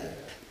fear.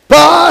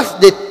 Pass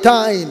the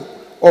time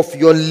of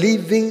your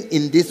living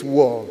in this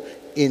world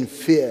in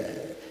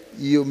fear.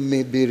 You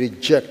may be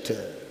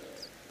rejected.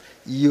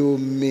 You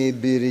may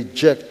be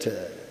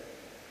rejected.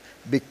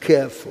 Be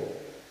careful.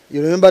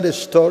 You remember the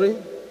story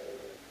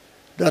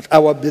that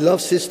our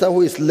beloved sister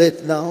who is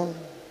late now,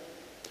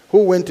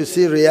 who went to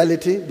see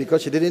reality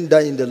because she didn't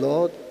die in the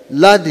Lord,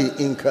 Lady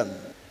Income,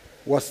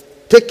 was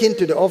taken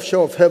to the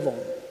offshore of heaven.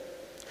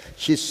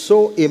 She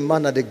saw a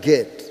man at the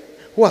gate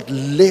who had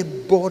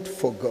labored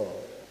for God.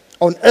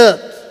 On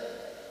earth,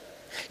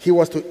 he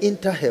was to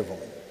enter heaven.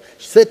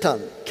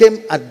 Satan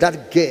came at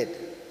that gate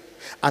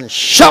and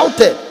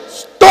shouted,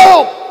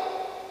 stop!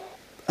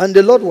 And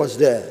the Lord was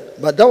there.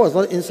 But that was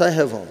not inside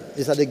heaven.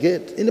 It's at the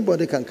gate.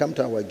 Anybody can come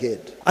to our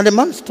gate. And the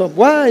man stopped.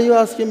 Why are you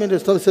asking me to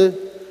stop? He said,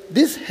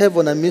 this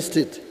heaven, I missed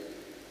it.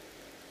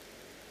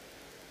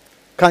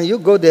 Can you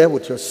go there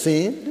with your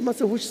sin? The man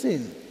said, which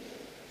sin?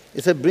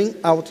 He said, bring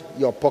out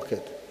your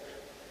pocket.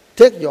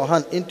 Take your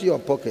hand into your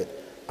pocket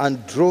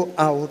and draw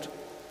out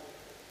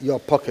your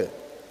pocket.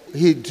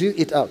 He drew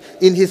it out.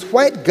 In his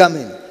white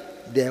garment,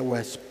 there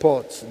were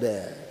spots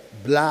there.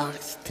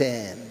 Black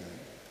stain.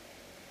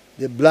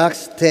 The black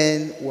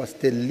stain was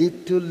the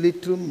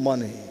little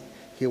money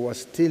he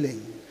was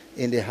stealing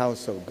in the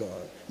house of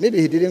God. Maybe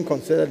he didn't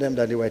consider them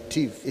that they were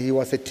thieves. He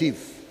was a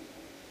thief.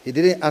 He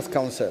didn't ask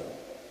counsel.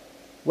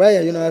 Why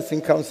are you not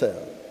asking counsel?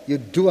 You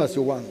do as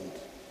you want.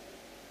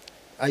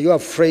 Are you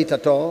afraid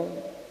at all?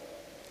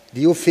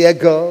 Do you fear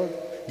God?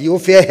 Do you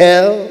fear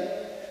hell?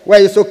 Why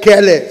are you so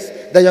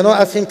careless that you're not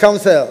asking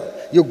counsel?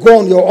 You go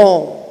on your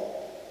own.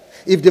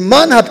 If the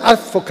man had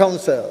asked for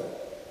counsel,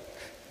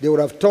 they would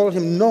have told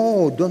him,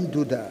 no, don't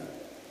do that.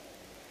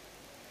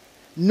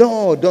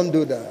 No, don't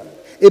do that.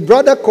 A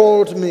brother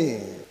called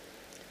me.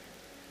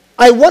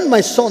 I want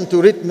my son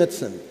to read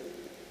medicine.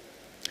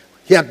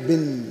 He had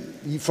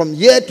been from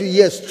year to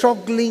year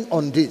struggling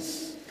on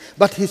this.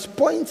 But his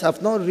points have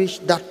not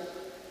reached that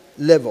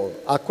level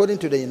according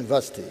to the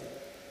university.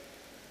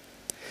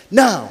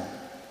 Now,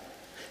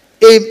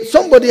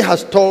 somebody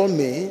has told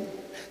me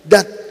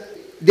that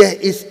there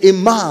is a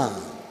man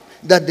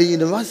that the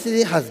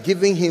university has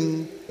given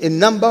him a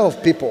number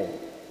of people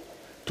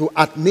to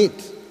admit.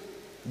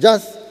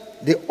 Just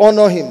they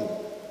honor him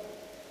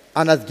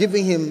and has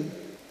given him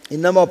a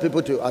number of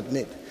people to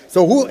admit.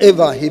 So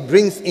whoever he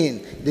brings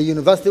in, the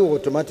university will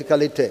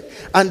automatically take.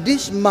 And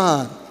this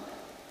man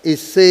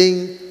is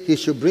saying he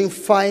should bring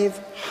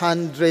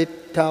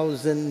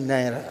 500,000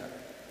 naira.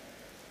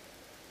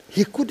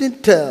 He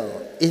couldn't tell.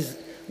 Is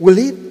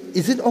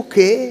it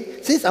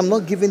okay? Since I'm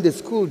not giving the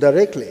school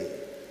directly,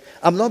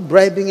 I'm not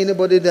bribing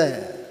anybody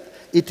there.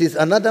 It is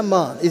another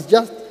man. It's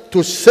just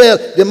to sell.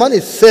 The man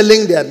is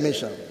selling the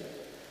admission.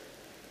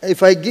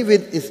 If I give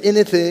it is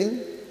anything,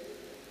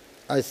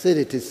 I said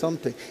it is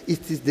something.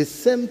 It is the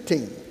same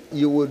thing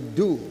you will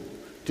do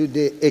to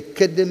the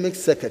academic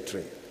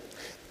secretary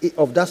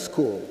of that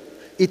school.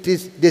 It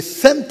is the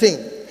same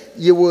thing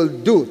you will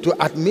do to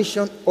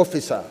admission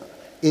officer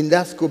in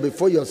that school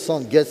before your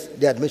son gets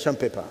the admission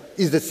paper.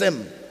 It's the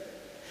same.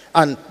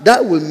 And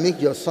that will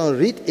make your son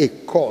read a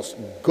course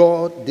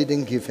God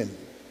didn't give him.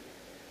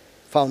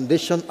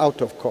 Foundation out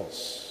of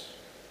course.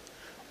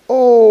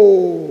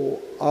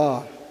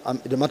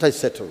 The matter is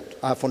settled.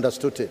 I've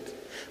understood it.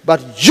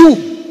 But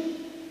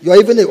you're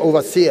even an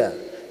overseer.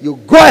 You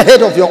go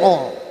ahead of your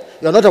own.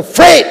 You're not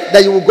afraid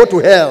that you will go to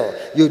hell.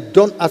 You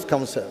don't ask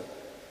counsel.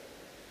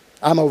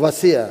 I'm an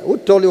overseer. Who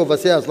told you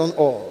overseer has done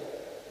all?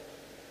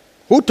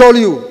 Who told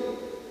you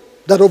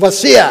that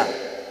overseer?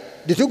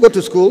 Did you go to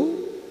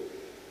school?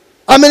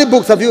 How many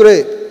books have you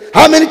read?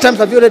 How many times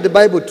have you read the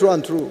Bible through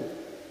and through?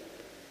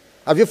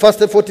 Have you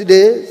fasted 40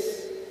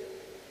 days?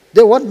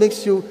 Then what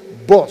makes you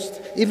boast,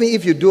 even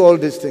if you do all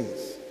these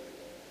things?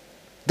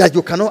 That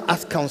you cannot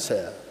ask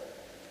counsel.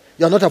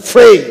 You're not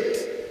afraid.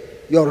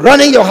 You're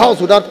running your house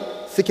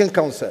without seeking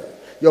counsel.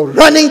 You're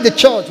running the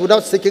church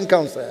without seeking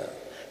counsel.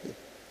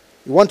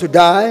 You want to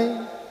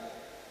die?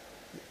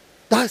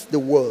 That's the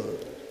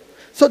world.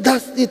 So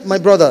that's it, my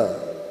brother.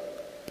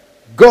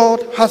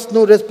 God has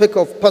no respect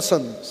of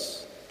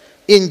persons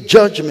in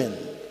judgment.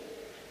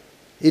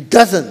 He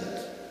doesn't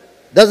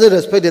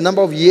respect the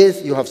number of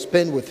years you have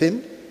spent with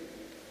him,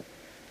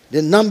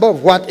 the number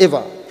of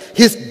whatever.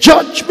 His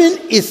judgment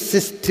is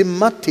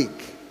systematic.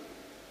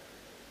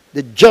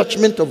 The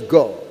judgment of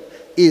God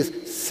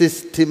is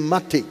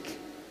systematic.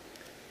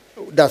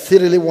 Does he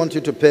really want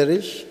you to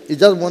perish? He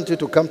just wants you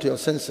to come to your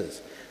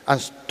senses and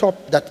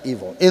stop that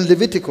evil. In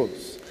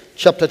Leviticus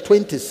chapter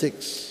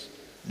 26,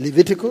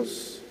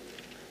 Leviticus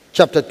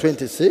chapter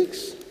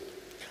 26,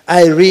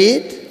 I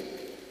read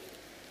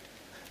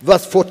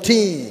verse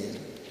 14.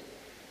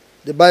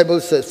 The Bible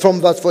says,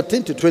 from verse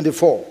 14 to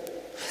 24,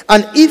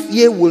 and if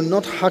ye will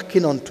not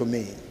hearken unto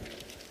me,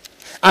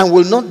 and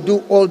will not do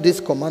all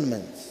these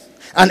commandments,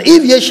 and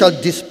if ye shall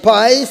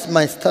despise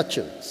my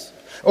statutes,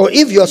 or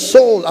if your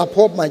soul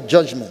uphold my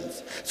judgments,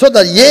 so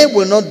that ye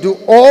will not do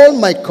all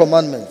my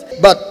commandments,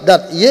 but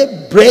that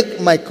ye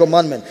break my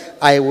commandment,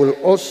 I will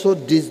also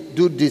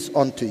do this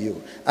unto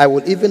you. I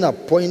will even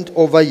appoint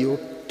over you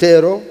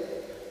terror,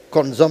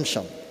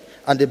 consumption,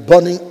 and the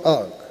burning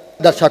ark,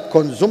 that shall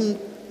consume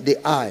the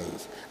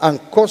eyes, and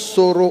cause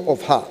sorrow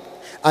of heart.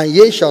 And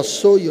ye shall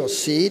sow your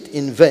seed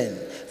in vain,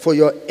 for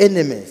your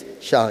enemies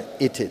shall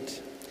eat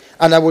it.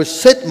 And I will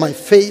set my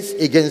face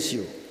against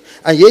you,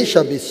 and ye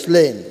shall be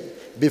slain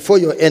before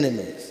your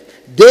enemies.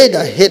 They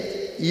that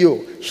hate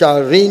you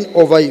shall reign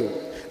over you,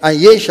 and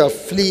ye shall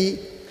flee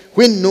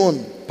when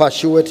none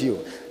pursueth you.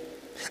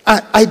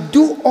 I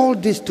do all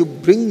this to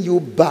bring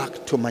you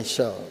back to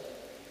myself.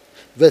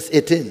 Verse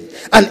 18.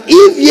 And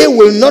if ye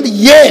will not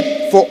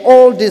yet for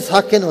all this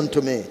hearken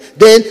unto me,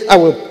 then I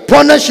will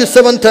punish you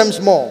 7 times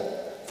more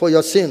for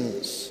your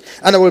sins.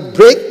 And I will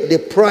break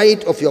the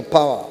pride of your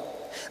power.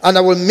 And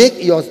I will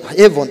make your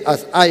heaven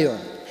as iron,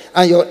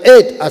 and your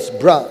earth as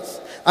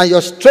brass. And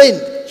your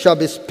strength shall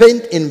be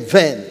spent in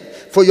vain.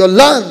 For your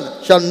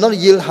land shall not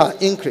yield her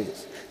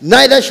increase,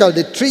 neither shall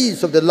the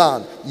trees of the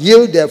land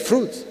yield their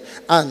fruits.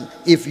 And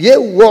if ye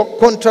walk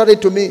contrary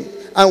to me,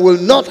 and will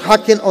not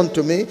hearken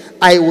unto me,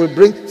 I will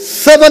bring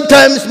 7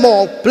 times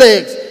more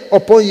plagues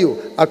upon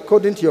you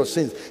according to your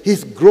sins.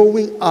 He's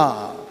growing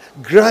up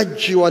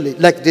gradually,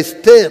 like the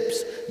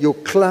steps you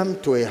climb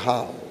to a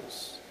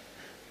house.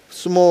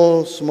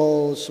 Small,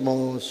 small,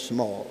 small,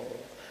 small,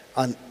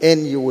 and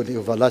end you with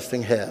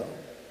everlasting hell.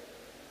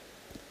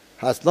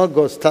 Has not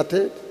God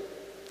started?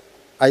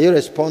 Are you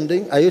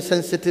responding? Are you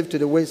sensitive to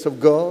the ways of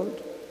God?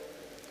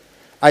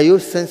 Are you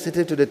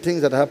sensitive to the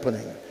things that are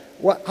happening?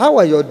 How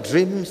are your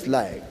dreams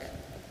like?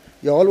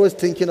 You're always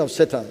thinking of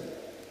Satan.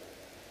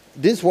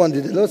 This one,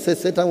 did the Lord say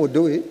Satan will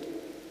do it?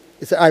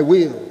 He said, I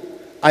will,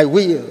 I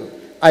will,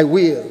 I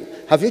will.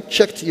 Have you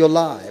checked your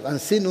life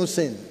and seen no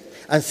sin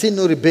and seen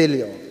no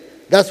rebellion?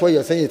 That's why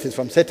you're saying it is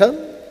from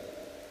Satan?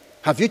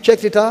 Have you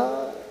checked it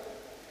out?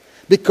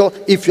 Because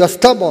if you're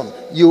stubborn,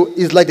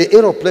 it's like the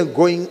aeroplane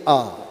going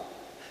up.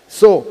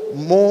 So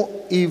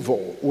more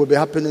evil will be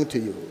happening to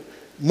you.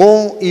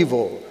 More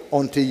evil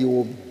until you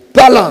will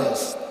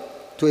balance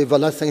to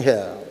everlasting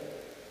hell.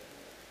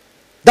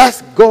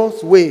 That's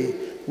God's way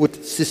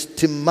with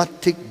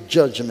systematic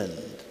judgment.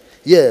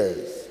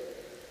 Yes.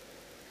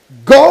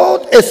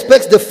 God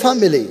expects the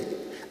family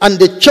and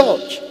the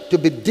church to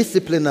be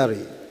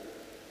disciplinary.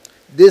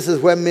 This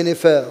is where many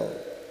fell.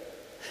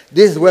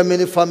 This is where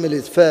many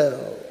families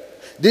fell.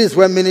 This is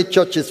where many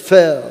churches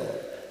fell.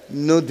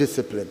 No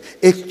discipline.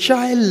 A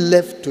child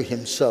left to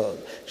himself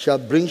shall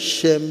bring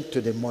shame to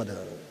the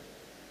mother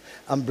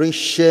and bring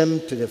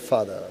shame to the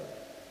father.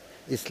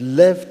 Is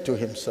left to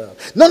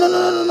himself.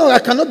 No, I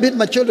cannot beat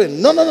my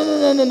children.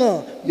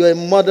 No. You're a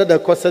mother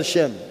that causes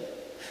shame.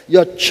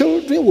 Your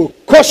children will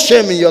cause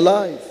shame in your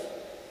life.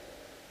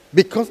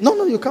 Because,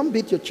 no, you can't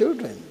beat your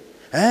children.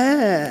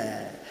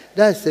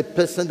 That's a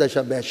person that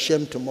shall be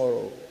ashamed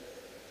tomorrow.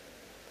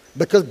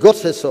 Because God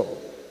says so.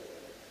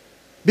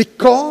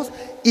 Because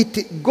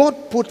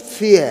God put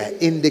fear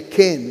in the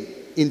cane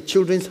in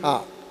children's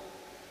heart.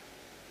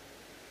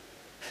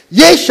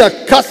 Ye shall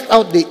cast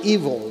out the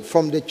evil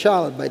from the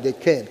child by the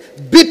cane.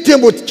 Beat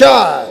him with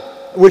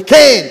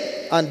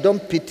cane, and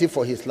don't pity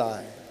for his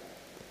life.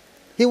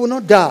 He will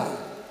not die.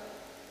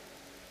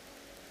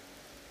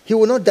 He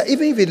will not die.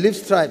 Even if he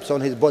leaves stripes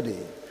on his body,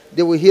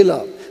 they will heal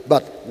up.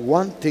 But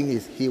one thing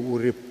is, he will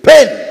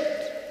repent.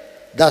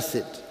 That's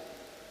it.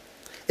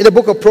 In the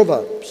book of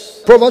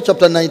Proverbs, Proverbs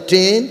chapter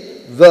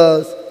 19,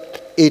 verse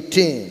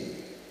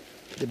 18,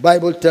 the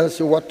Bible tells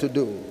you what to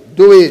do.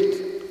 Do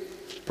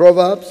it.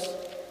 Proverbs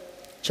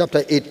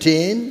chapter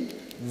 18,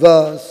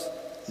 verse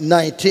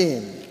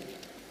 19,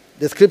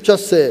 the scripture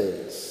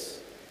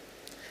says,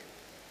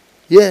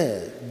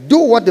 do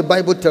what the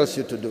Bible tells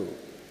you to do.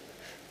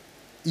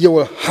 You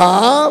will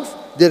have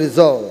the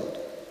result.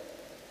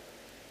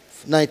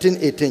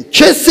 19:18,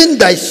 chasten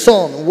thy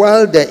son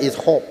while there is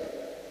hope.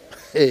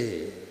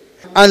 Hey.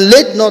 And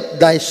let not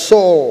thy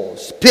soul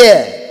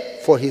spare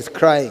for his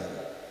crying.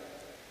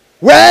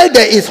 Where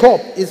there is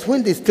hope is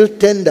when they're still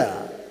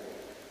tender.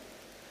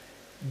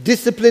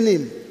 Discipline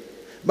him.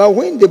 But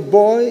when the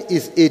boy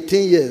is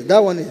 18 years, that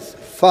one is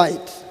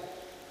fight.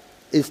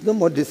 It's no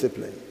more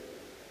discipline.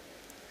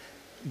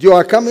 You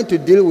are coming to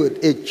deal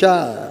with a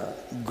child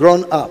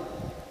grown up.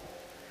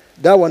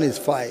 That one is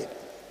fight.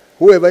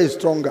 Whoever is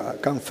stronger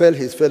can fell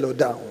his fellow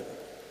down.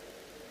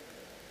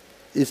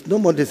 It's no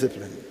more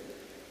discipline.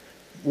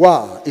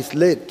 Wow, it's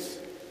late.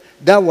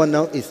 That one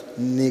now is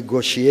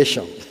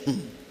negotiation.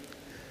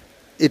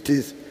 It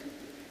is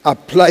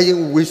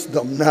applying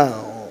wisdom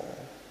now.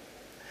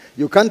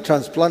 You can't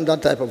transplant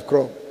that type of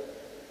crop.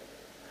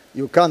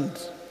 You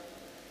can't.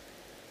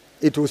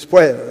 It will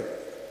spoil.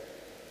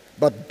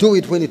 But do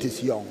it when it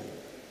is young.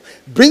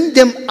 Bring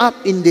them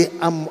up in the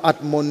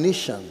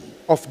admonition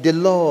of the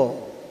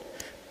Lord.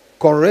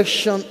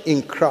 Correction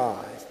in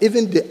Christ.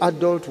 Even the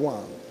adult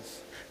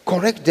ones.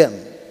 Correct them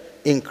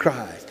in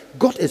Christ.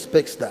 God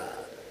expects that.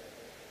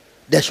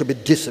 There should be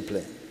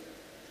discipline.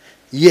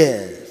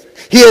 Yes.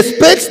 He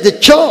expects the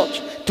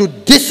church to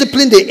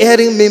discipline the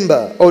erring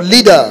member or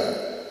leader.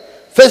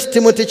 1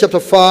 Timothy chapter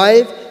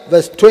 5,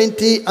 verse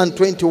 20 and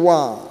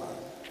 21.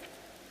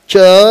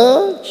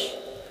 Church,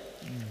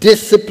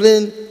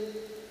 discipline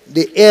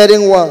the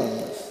erring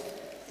ones,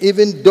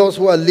 even those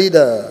who are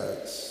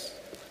leaders.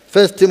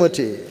 1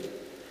 Timothy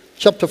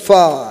chapter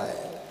 5.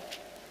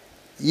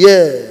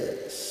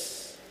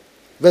 Yes.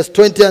 Verse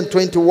 20 and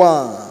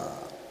 21.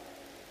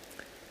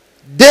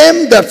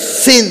 Them that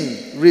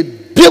sin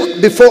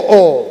rebuke before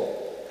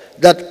all,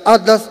 that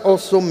others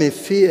also may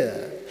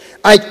fear.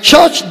 I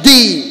charge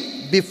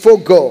thee before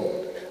God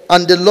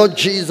and the Lord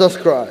Jesus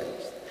Christ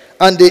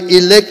and the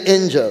elect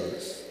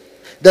angels,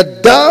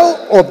 that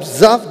thou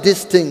observe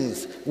these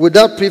things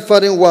without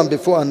preferring one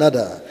before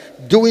another,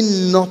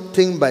 doing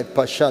nothing by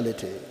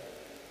partiality.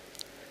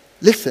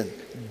 Listen,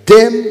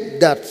 them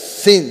that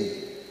sin.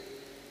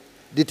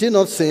 Did you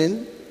not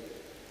sin?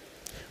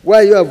 Why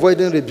are you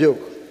avoiding rebuke?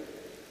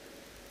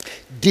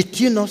 Did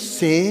you not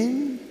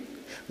sin?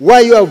 Why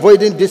are you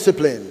avoiding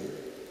discipline?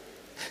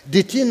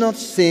 Did you not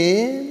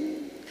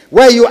sin?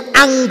 Why are you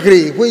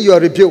angry when you are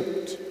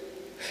rebuked?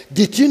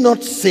 Did you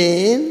not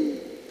sin?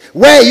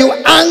 Why are you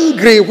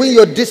angry when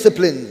you're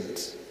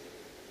disciplined?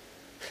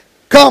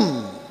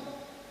 Come.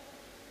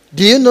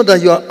 Do you know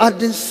that you are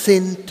adding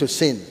sin to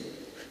sin?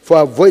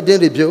 For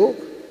avoiding rebuke?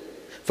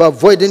 For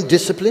avoiding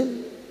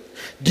discipline?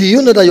 Do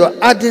you know that you are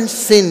adding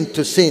sin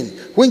to sin?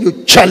 When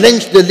you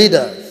challenge the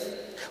leaders,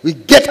 we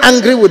get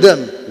angry with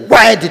them.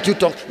 Why did you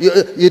talk?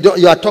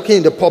 You are talking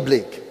in the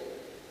public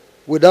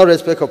without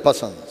respect of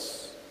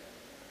persons.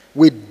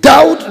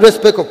 Without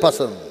respect of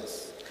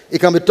persons. It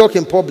can be talked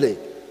in public.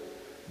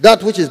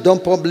 That which is done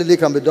publicly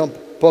can be done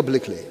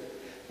publicly.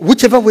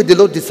 Whichever way the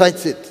Lord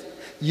decides it.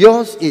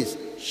 Yours is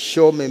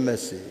show me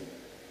mercy.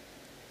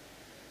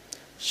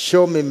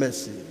 Show me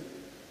mercy.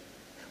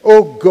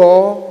 Oh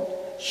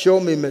God, show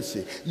me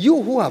mercy.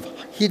 You who have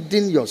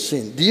hidden your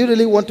sin, do you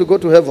really want to go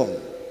to heaven?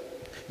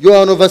 You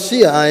are an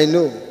overseer, I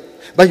know.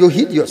 But you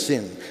hid your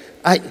sin.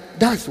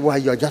 That's why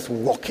you're just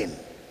walking.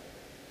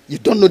 You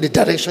don't know the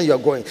direction you're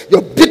going.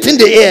 You're beating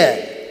the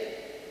air.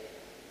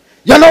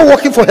 You're not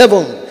walking for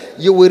heaven.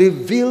 You will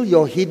reveal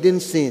your hidden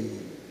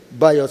sin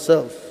by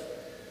yourself.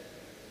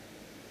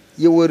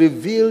 You will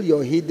reveal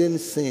your hidden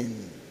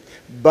sin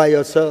by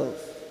yourself.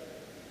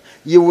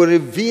 You will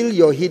reveal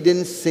your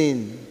hidden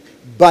sin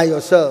by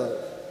yourself.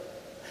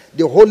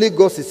 The Holy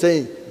Ghost is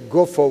saying,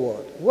 go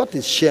forward. What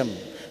is shame?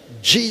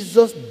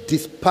 Jesus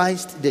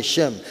despised the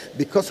shame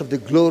because of the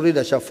glory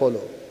that shall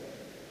follow.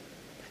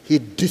 He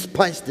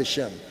despised the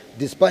shame.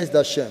 Despised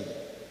that shame.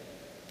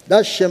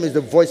 That shame is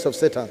the voice of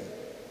Satan.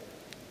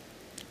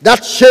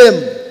 That shame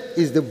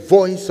is the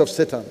voice of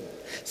Satan.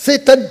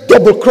 Satan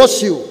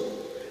double-crossed you.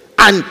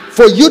 And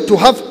for you to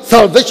have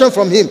salvation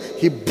from him,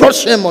 he brought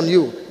shame on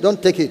you.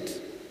 Don't take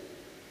it.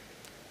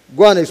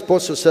 Go and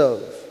expose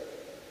yourself.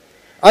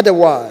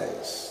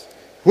 Otherwise,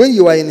 when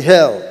you are in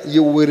hell,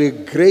 you will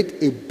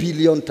regret 1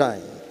 billion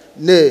times.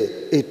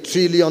 Nay, 1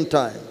 trillion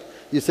times.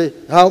 You say,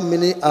 how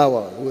many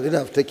hours would it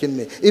have taken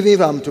me? Even if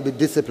I'm to be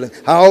disciplined,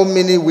 how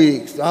many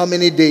weeks, how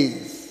many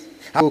days?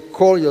 You will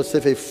call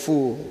yourself a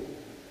fool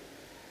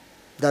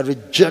that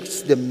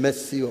rejects the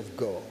mercy of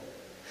God.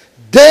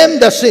 Them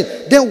that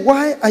sin. Then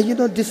why are you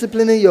not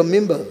disciplining your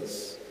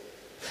members?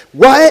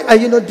 Why are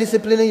you not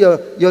disciplining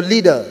your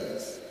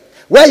leaders?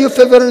 Why are you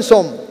favoring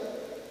some?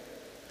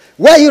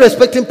 Why are you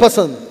respecting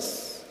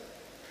persons?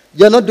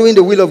 You're not doing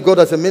the will of God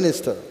as a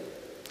minister.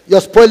 You're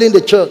spoiling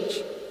the church.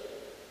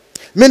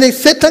 Meaning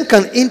Satan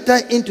can enter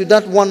into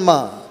that one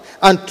man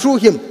and through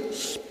him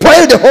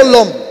spoil the whole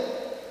lump.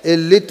 A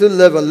little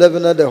leaven,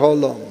 leaven the whole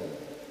lump.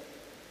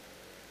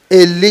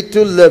 A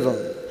little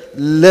leaven.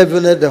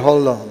 leaveneth the whole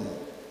lump.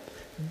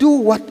 Do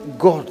what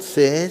God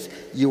says,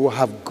 you will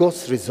have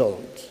God's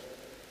result.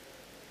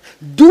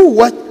 Do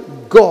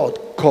what God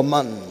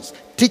commands,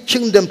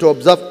 teaching them to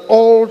observe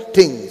all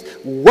things,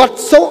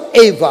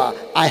 whatsoever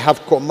I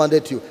have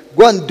commanded you.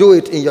 Go and do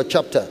it in your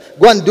chapter.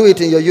 Go and do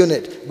it in your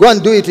unit. Go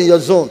and do it in your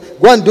zone.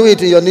 Go and do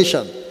it in your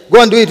nation.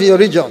 Go and do it in your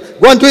region.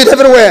 Go and do it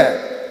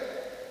everywhere.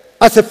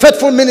 As a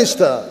faithful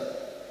minister.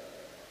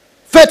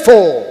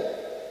 Faithful.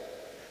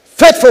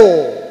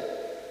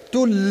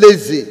 Too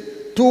lazy,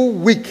 too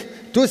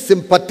weak, too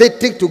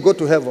sympathetic to go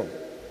to heaven.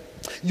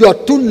 You are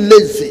too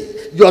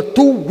lazy, you are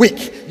too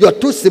weak, you are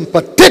too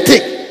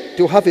sympathetic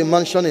to have a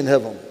mansion in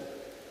heaven.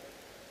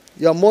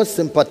 You are more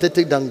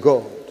sympathetic than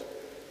God.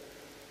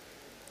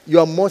 You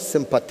are more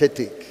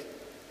sympathetic.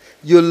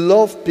 You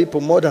love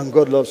people more than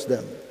God loves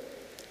them.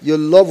 You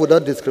love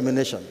without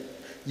discrimination.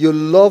 You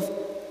love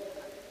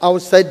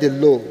outside the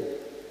law.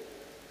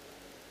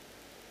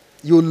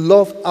 You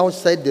love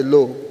outside the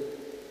law.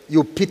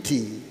 You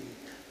pity.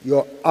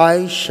 Your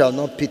eye shall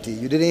not pity.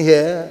 You didn't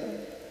hear?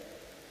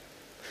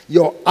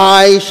 Your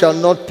eye shall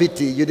not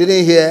pity. You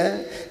didn't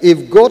hear?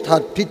 If God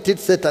had pitied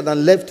Satan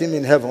and left him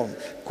in heaven,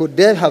 could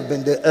there have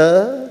been the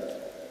earth?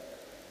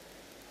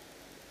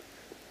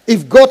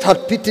 If God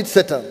had pitied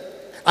Satan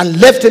and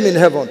left him in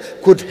heaven,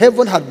 could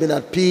heaven have been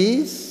at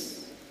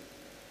peace?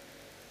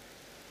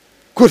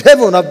 Could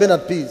heaven have been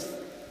at peace?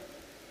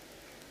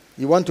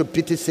 You want to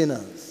pity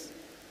sinners.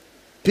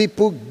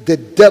 People the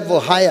devil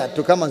hired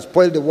to come and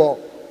spoil the work.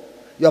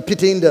 You are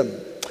pitying them.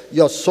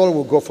 Your soul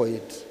will go for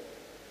it.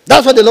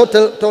 That's what the Lord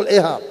told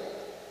Ahab.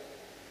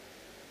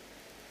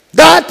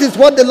 That is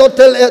what the Lord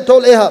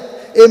told Ahab.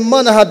 A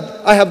man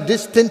I have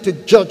destined to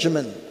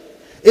judgment.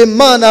 A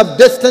man I have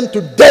destined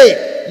to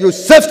death. You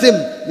saved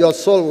him. Your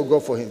soul will go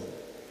for him.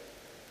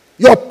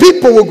 Your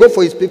people will go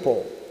for his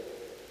people.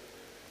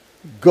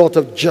 God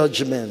of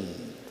judgment.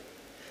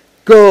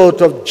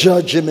 God of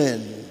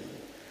judgment.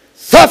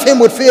 Serve him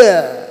with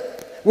fear.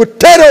 With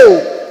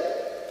terror.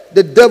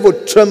 The devil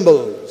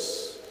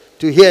trembles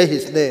to hear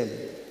his name.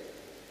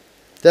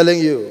 Telling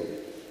you.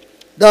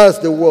 That's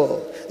the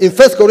world. In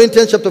 1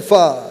 Corinthians chapter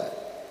 5.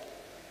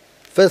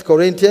 1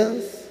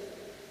 Corinthians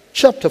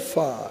chapter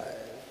 5.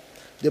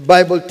 The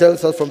Bible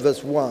tells us from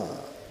verse 1.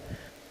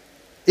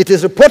 It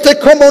is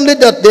reported commonly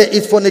that there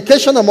is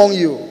fornication among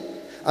you.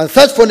 And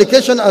such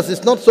fornication as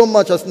is not so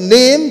much as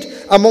named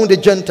among the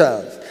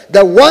Gentiles.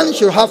 That one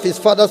should have his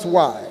father's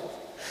wife.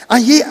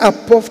 And ye are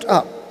puffed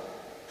up.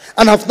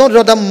 And have not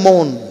rather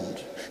mourned.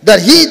 That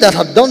he that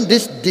hath done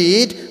this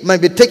deed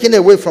might be taken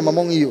away from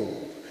among you.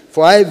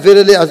 For I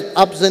verily, as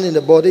absent in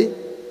the body,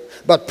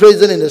 but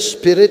present in the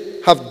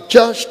spirit, have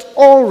judged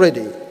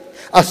already,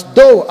 as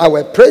though I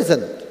were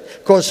present,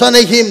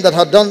 concerning him that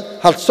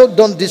hath so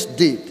done this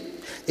deed,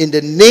 in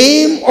the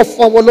name of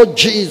our Lord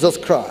Jesus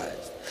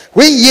Christ,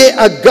 when ye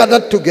are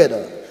gathered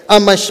together,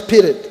 and my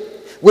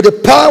spirit, with the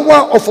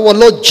power of our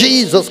Lord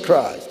Jesus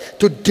Christ,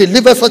 to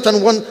deliver such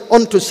an one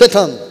unto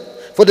Satan,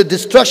 for the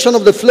destruction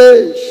of the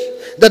flesh,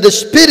 that the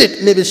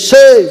spirit may be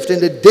saved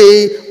in the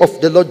day of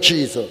the Lord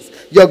Jesus.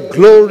 Your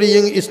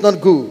glorying is not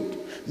good.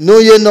 Know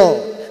ye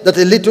not that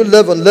a little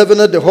leaven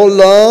leaveneth the whole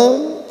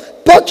lump?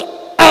 Purge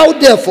out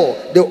therefore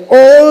the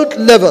old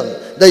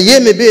leaven, that ye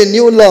may be a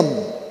new lump,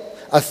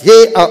 as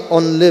ye are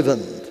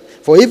unleavened.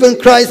 For even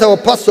Christ our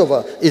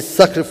Passover is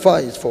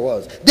sacrificed for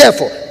us.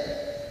 Therefore,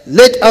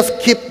 let us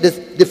keep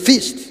the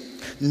feast,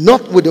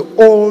 not with the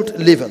old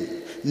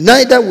leaven,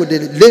 neither with the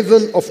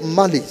leaven of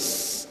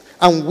malice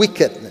and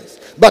wickedness,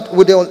 but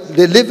with the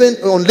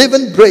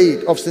unleavened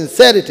bread of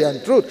sincerity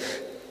and truth.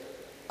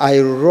 I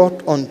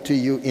wrote unto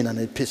you in an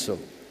epistle,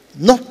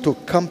 not to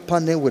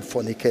company with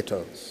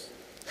fornicators,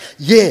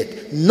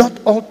 yet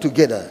not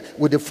altogether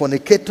with the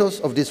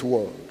fornicators of this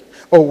world,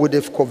 or with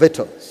the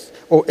covetous,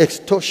 or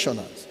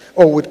extortioners,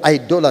 or with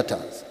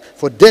idolaters,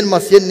 for then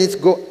must ye needs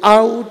go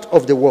out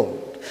of the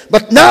world.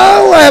 But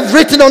now I have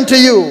written unto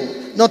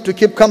you, not to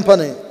keep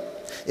company.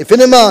 If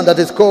any man that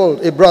is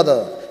called a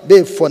brother be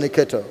a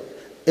fornicator,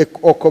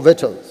 or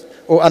covetous,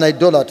 or an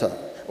idolater,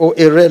 or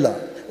a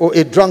railer, or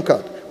a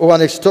drunkard, or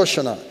an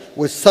extortioner,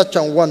 with such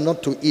an one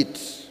not to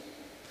eat.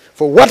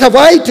 For what have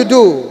I to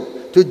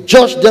do to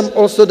judge them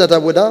also that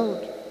are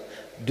without?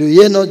 Do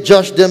ye not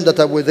judge them that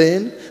are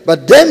within?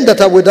 But them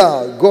that are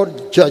without,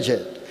 God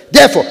judgeth.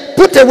 Therefore,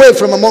 put away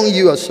from among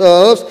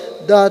yourselves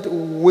that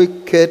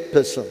wicked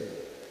person.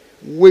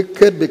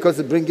 Wicked because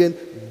he's bringing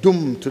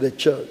doom to the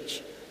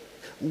church.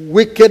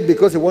 Wicked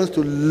because he wants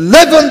to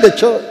leaven the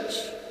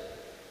church.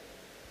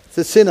 It's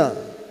a sinner.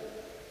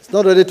 It's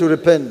not ready to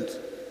repent.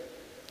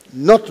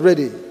 Not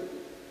ready.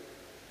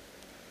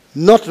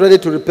 Not ready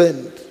to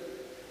repent.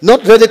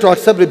 Not ready to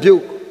accept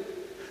rebuke.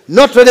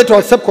 Not ready to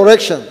accept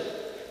correction.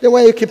 Then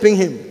why are you keeping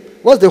him?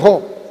 What's the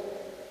hope?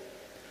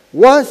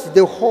 What's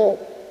the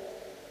hope?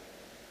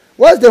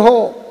 What's the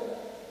hope?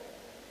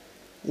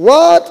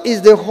 What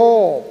is the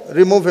hope?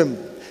 Remove him.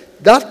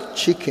 That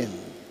chicken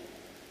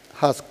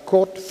has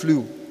caught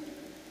flu.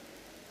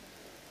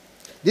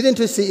 Didn't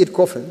you see it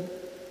coughing?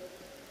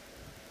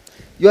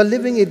 You are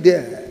leaving it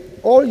there.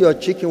 all your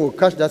chicken will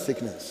catch that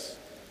sickness.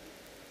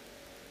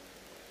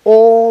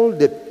 All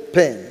the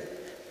pen,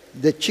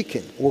 the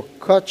chicken will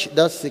catch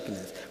that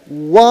sickness.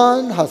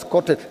 One has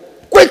caught it.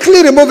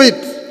 Quickly remove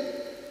it.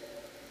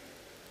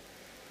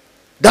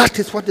 That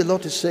is what the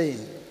Lord is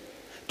saying.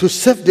 To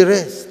save the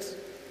rest.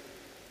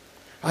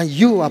 And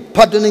you are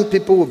pardoning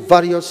people with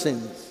various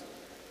sins.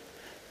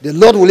 The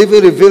Lord will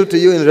even reveal to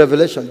you in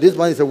Revelation, this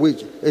one is a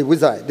witch, a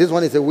wizard. This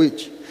one is a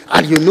witch.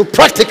 And you know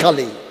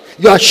practically.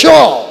 You are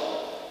sure.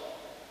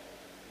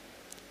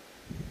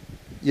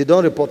 You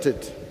don't report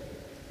it.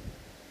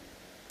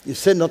 You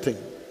say nothing.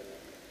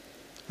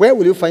 Where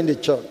will you find a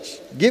church?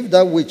 Give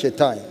that witch a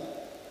time.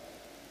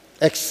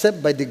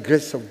 Except by the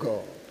grace of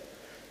God,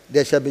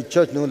 there shall be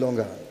church no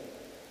longer.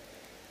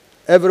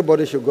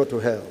 Everybody should go to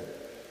hell.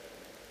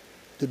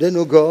 Do they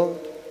know God?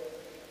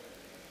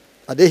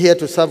 Are they here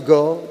to serve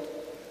God?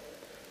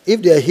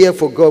 If they are here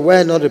for God,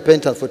 why not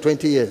repentance for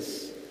 20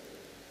 years?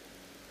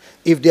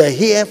 If they are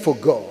here for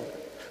God,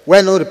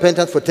 why not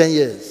repentance for 10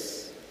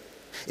 years?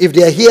 If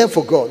they are here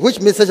for God, which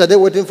message are they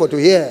waiting for to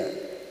hear?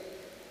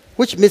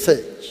 Which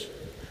message?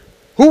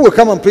 Who will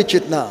come and preach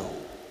it now?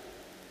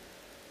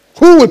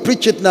 Who will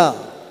preach it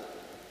now?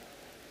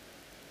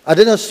 Are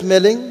they not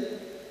smelling?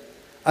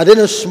 Are they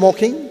not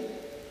smoking?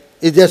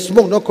 Is there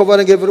smoke not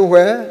covering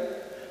everywhere?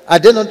 Are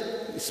they not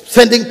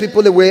sending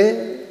people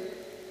away?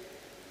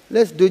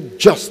 Let's do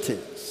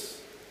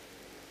justice.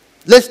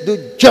 Let's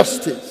do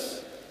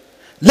justice.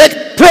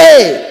 Let's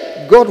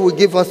pray. God will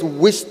give us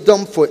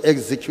wisdom for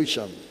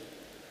execution.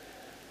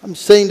 I'm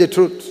saying the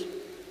truth.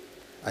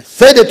 I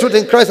say the truth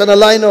in Christ and I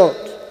lie not.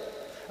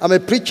 I'm a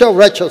preacher of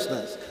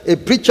righteousness, a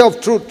preacher of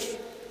truth.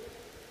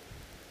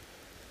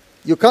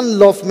 You can't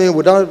love me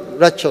without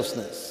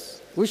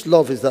righteousness. Which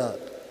love is that?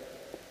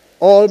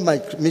 All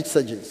my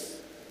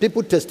messages,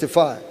 people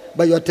testify,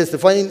 but you are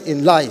testifying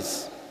in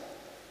lies.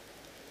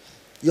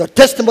 Your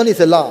testimony is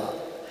a lie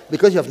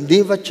because you have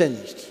never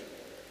changed.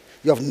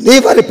 You have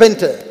never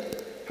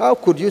repented. How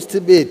could you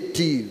still be a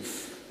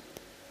thief?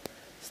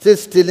 Still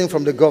stealing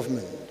from the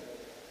government?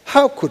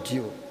 How could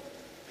you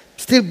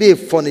still be a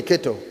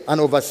fornicator, an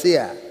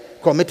overseer,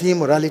 committing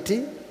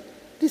immorality?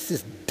 This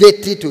is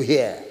dirty to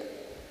hear.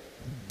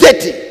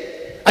 Dirty.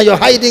 And you're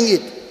hiding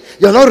it.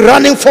 You're not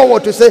running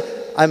forward to say,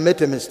 I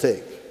made a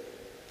mistake.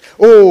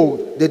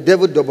 Oh, the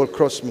devil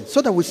double-crossed me.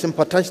 So that we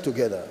sympathize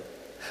together.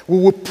 We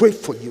will pray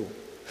for you.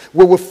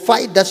 We will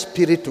fight that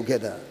spirit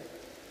together.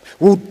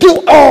 We'll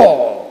do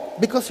all.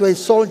 Because you're a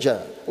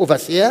soldier.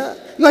 Overseer,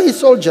 you are a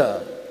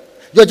soldier.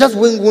 You're just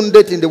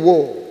wounded in the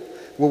war.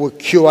 We will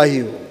cure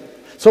you.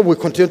 So we'll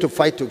continue to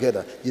fight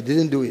together. You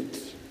didn't do it.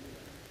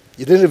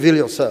 You didn't reveal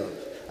yourself.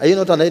 Are you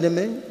not an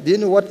enemy? Do you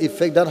know what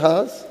effect that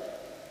has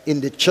in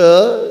the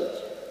church?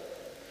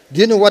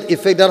 Do you know what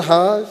effect that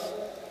has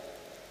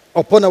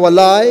upon our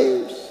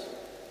lives?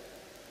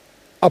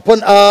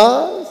 Upon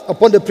us?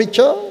 Upon the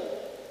preacher?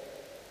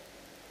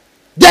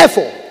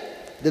 Therefore,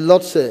 the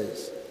Lord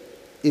says,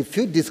 if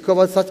you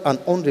discover such an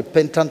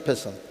unrepentant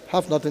person,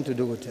 have nothing to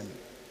do with him.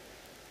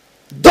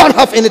 Don't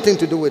have anything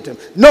to do with him.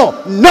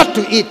 No, not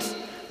to eat.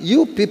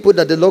 You people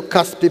that the Lord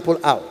cast people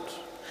out,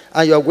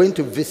 and you are going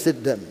to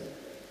visit them.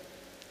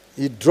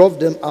 He drove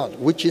them out,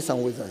 witches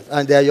and wizards,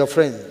 and they are your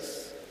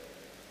friends.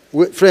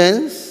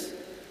 Friends,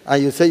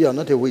 and you say you are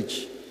not a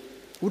witch.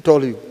 Who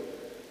told you?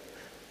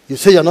 You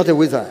say you are not a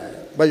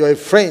wizard, but you are a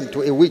friend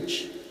to a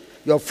witch.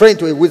 You are a friend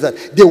to a wizard.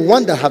 The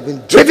one that have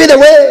been driven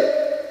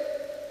away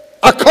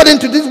according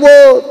to this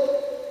world.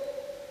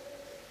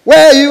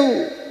 Where are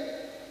you?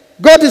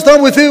 God is not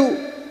with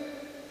you.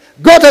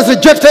 God has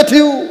rejected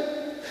you.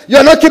 You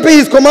are not keeping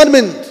his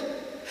commandment.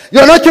 You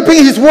are not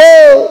keeping his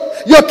word.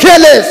 You are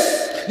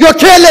careless. You are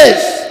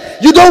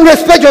careless. You don't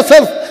respect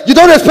yourself. You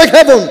don't respect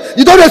heaven.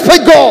 You don't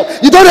respect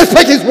God. You don't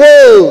respect his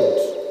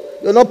word.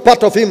 You are not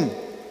part of him.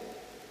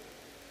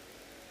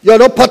 You are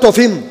not part of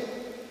him.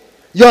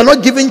 You are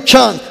not giving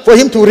chance for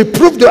him to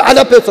reprove the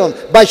other person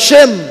by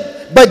shame,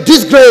 by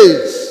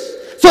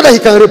disgrace, so that he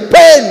can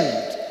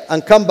repent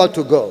and come back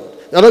to God.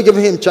 You are not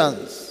giving him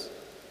chance.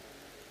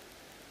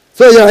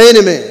 So you are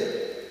enemy.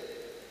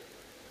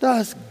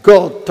 That's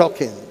God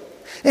talking.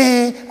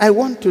 I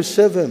want to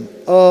serve him.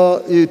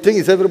 You think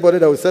it's everybody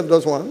that will serve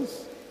those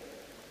ones?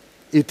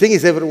 You think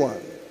it's everyone?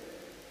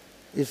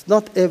 It's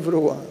not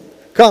everyone.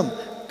 Come,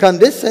 can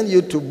they send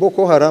you to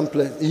Boko Haram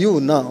place? You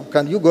now,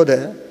 can you go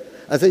there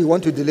and say you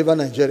want to deliver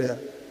Nigeria?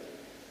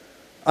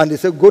 And they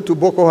say, go to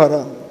Boko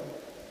Haram.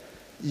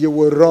 You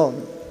will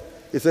run.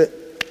 He said,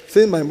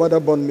 since my mother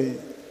born me,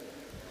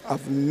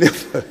 I've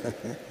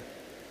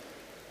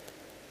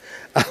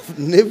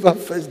never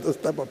faced those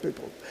type of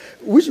people.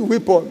 Which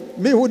weapon?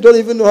 Me who don't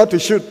even know how to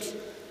shoot.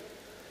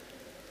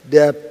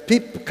 There are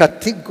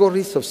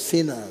categories of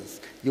sinners.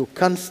 You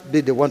can't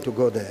be the one to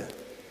go there.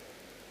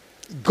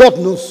 God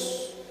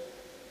knows.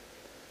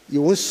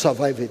 You won't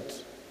survive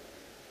it.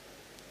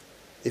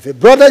 If a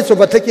brother is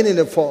overtaken in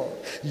a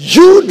fault,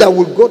 you that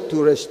will go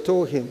to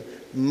restore him,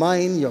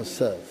 mind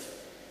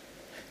yourself.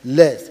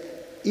 Lest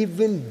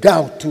even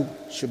thou too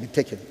should be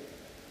taken.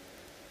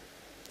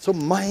 So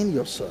mind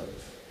yourself.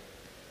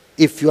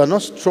 If you are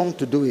not strong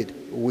to do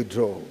it,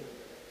 withdraw.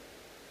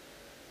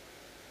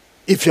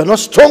 If you're not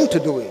strong to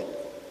do it,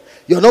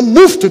 you're not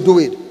moved to do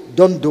it,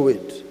 don't do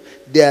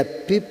it. There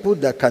are people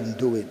that can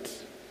do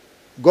it.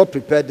 God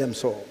prepared them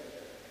so.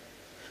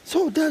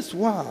 So that's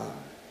why.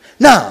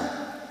 Now,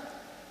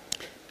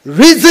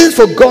 reasons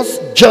for God's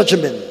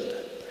judgment.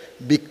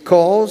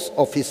 Because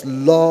of his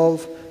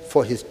love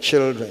for his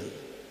children.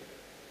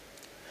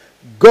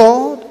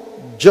 God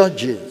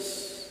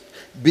judges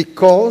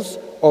because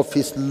of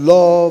his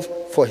love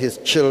for his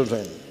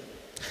children.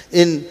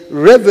 In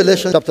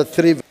Revelation chapter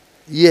 3,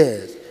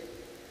 yes,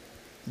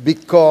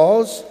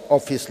 because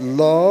of his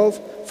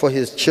love for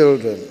his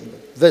children.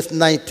 Verse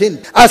 19,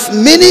 as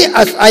many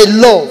as I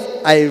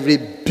love, I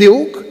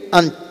rebuke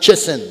and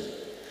chasten.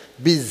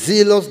 Be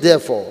zealous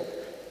therefore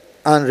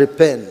and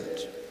repent.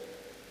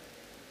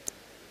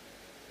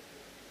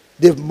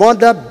 The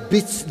mother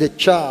beats the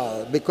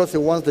child because he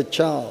wants the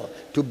child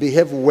to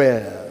behave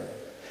well.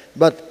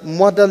 But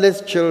motherless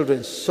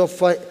children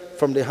suffer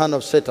from the hand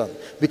of Satan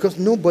because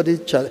nobody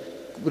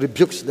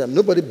rebukes them.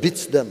 Nobody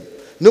beats them.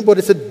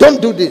 Nobody says,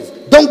 don't do this.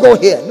 Don't go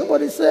here.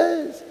 Nobody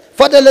says.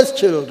 Fatherless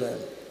children.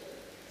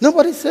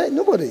 Nobody says.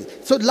 Nobody.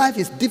 So life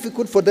is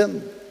difficult for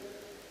them.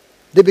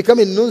 They become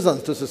a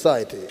nuisance to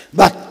society.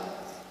 But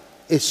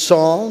a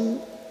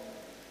son,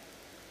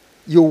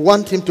 you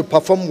want him to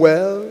perform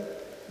well.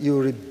 You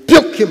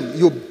rebuke him,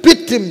 you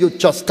beat him, you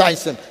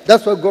chastise him.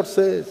 That's what God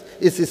says.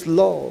 It's his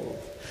love.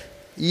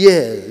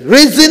 Yes.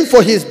 Reason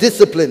for his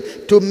discipline,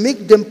 to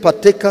make them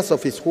partakers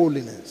of his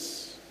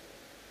holiness.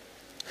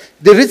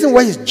 The reason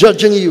why he's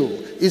judging you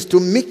is to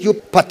make you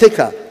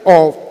partaker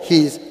of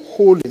his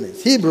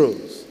holiness.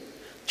 Hebrews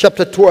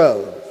chapter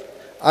 12.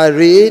 I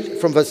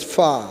read from verse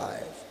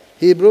 5.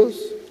 Hebrews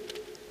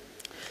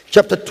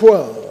chapter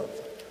 12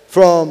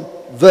 from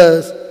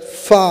verse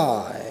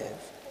 5.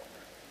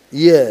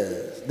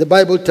 Yes. The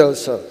Bible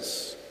tells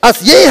us,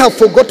 as ye have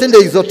forgotten the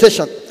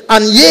exhortation,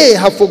 and ye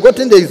have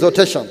forgotten the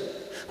exhortation,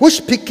 which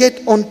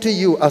speaketh unto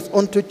you as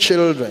unto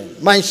children,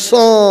 my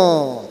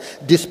son,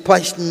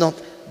 despise not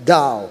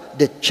thou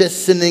the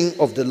chastening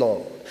of the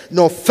Lord,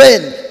 nor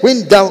faint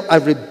when thou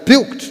art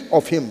rebuked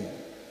of him.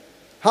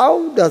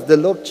 How does the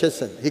Lord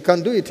chasten? He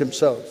can do it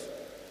himself.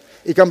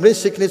 He can bring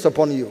sickness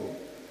upon you.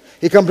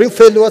 He can bring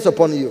failures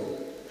upon you.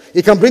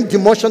 He can bring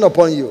demotion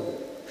upon you.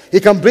 He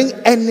can bring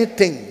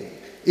anything.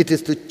 It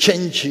is to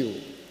change you.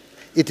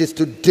 It is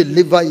to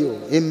deliver you.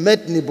 He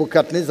made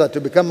Nebuchadnezzar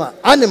to become an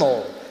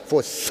animal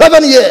for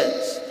 7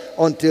 years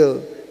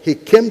until he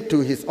came to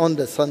his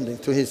understanding,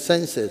 to his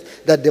senses,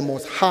 that the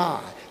Most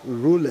High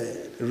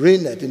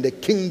reigneth in the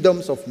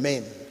kingdoms of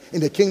men,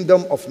 in the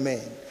kingdom of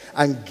men,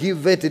 and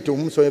giveth it to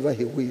whomsoever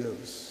he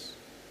wills.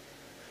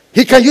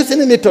 He can use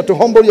any method to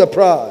humble your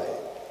pride,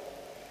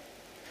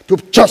 to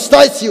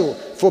chastise you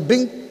for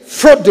being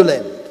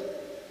fraudulent,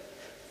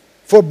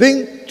 for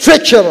being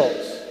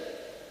treacherous,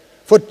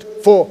 for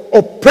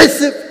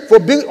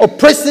being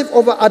oppressive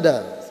over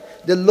others.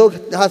 The Lord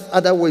has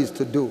other ways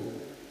to do.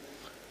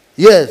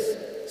 Yes.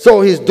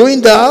 So he's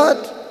doing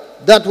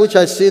that which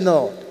I see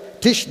not.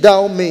 Teach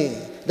thou me.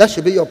 That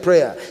should be your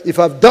prayer. If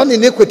I've done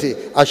iniquity,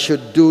 I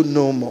should do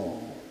no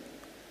more.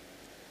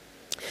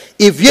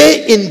 If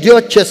ye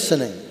endure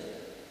chastening,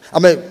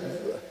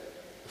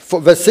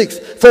 for verse 6,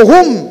 for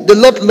whom the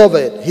Lord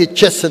loveth, he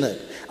chasteneth,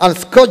 and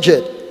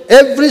scourgeth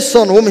every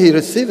son whom he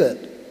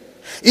receiveth.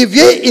 If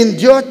ye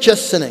endure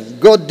chastening,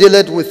 God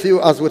dealeth with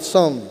you as with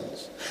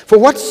sons. For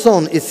what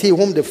son is he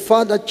whom the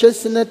father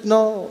chasteneth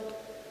not?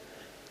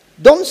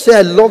 Don't say,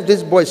 I love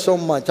this boy so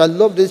much. I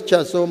love this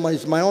child so much.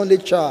 It's my only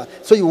child.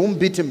 So you won't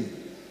beat him.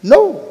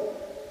 No.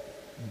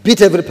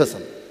 Beat every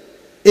person,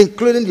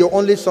 including your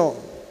only son,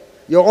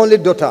 your only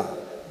daughter.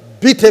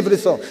 Beat every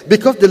son.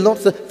 Because the Lord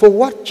said, for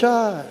what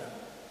child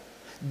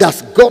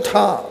does God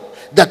have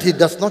that he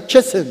does not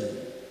chasten?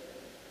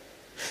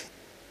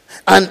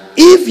 And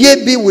if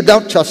ye be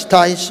without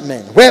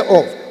chastisement,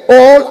 whereof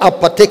all are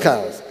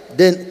partakers,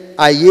 then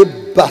are ye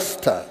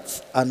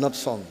bastards and not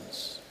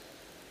sons.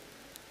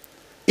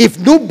 If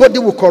nobody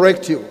will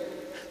correct you,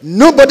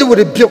 nobody will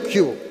rebuke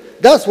you.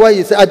 That's why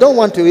you say, I don't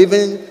want to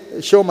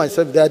even show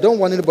myself there. I don't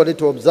want anybody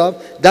to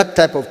observe that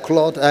type of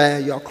cloth.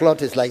 Your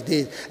cloth is like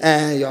this,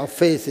 and your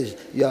face is,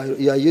 you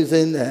are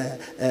using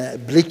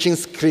bleaching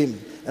cream.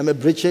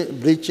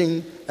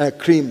 Bleaching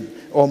cream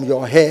on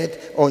your head,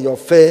 on your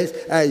face,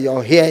 and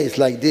your hair is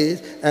like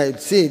this, and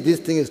see, this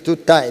thing is too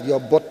tight, your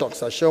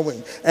buttocks are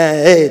showing,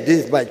 and hey,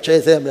 this is my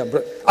chest,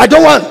 I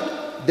don't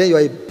want. Then you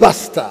are a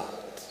bastard.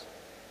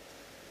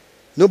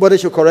 Nobody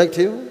should correct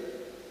you.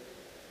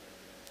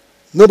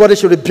 Nobody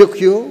should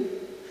rebuke you.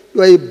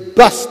 You are a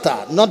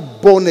bastard,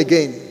 not born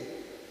again.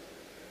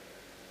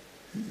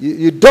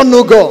 You don't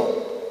know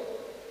God.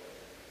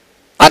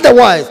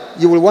 Otherwise,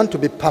 you will want to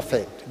be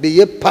perfect. Be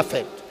ye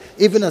perfect.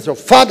 Even as your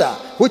Father,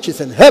 which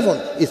is in heaven,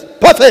 is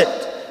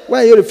perfect.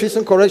 Why are you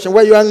refusing correction?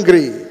 Why are you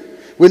angry?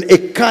 When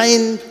a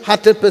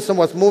kind-hearted person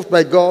was moved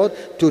by God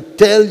to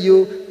tell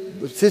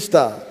you,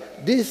 sister,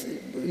 this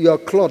your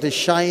cloth is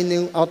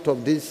shining out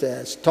of these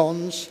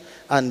stones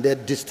and they're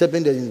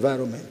disturbing the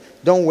environment.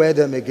 Don't wear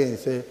them again.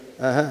 Say,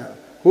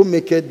 who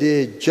maketh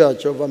thee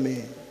judge over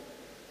me?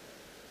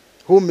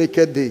 Who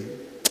maketh thee?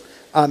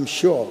 I'm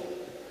sure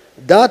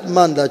that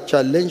man that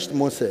challenged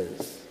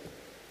Moses,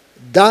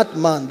 that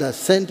man that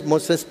sent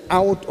Moses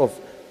out of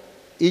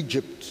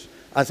Egypt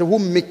and said, who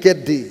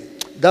maketh thee?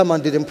 That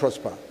man didn't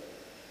prosper.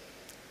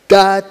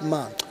 That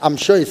man, I'm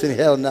sure he's in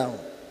hell now.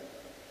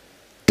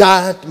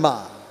 That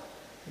man,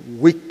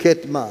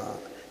 wicked man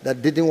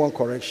that didn't want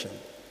correction.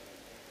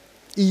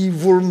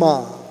 Evil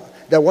man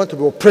that want to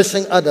be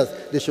oppressing others.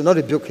 They should not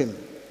rebuke him.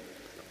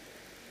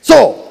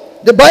 So,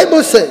 the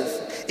Bible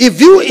says, if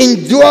you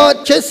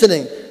endure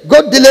chastening,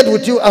 God dealeth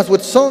with you as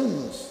with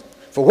sons.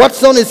 For what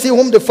son is he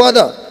whom the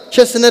Father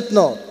chasteneth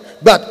not?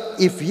 But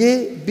if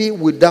ye be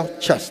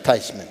without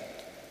chastisement,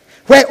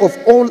 whereof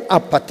all are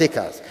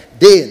partakers,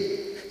 then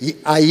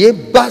are ye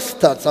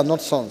bastards and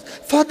not sons.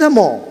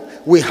 Furthermore,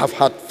 we have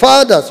had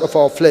fathers of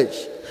our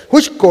flesh,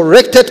 which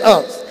corrected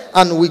us,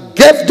 and we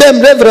gave them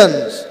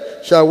reverence.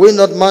 Shall we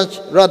not much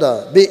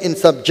rather be in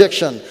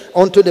subjection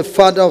unto the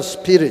Father of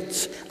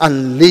spirits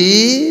and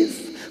live?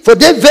 For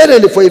they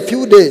verily for a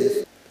few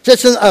days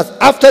chasten us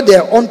after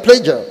their own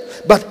pleasure,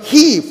 but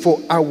he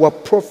for our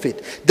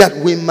profit, that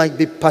we might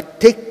be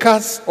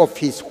partakers of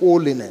his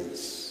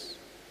holiness.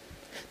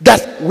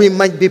 That we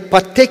might be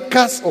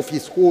partakers of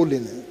his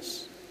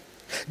holiness.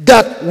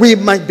 That we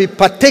might be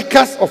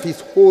partakers of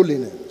his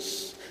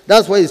holiness.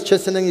 That's why he's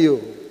chastening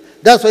you.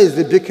 That's why he's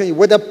rebuking you,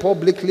 whether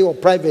publicly or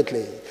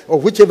privately, or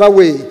whichever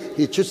way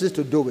he chooses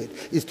to do it,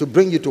 is to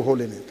bring you to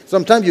holiness.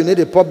 Sometimes you need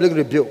a public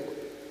rebuke,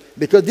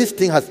 because this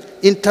thing has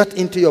entered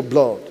into your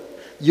blood.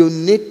 You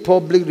need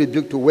public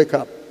rebuke to wake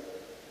up.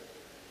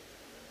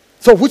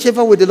 So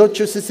whichever way the Lord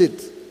chooses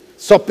it,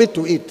 submit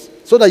to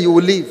it, so that you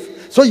will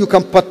live, so you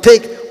can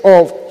partake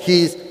of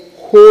his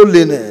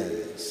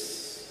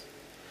holiness.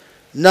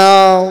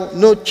 Now,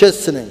 no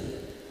chastening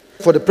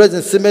for the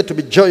present seemeth to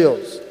be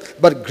joyous,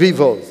 but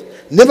grievous.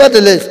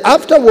 Nevertheless,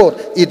 afterward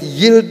it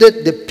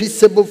yielded the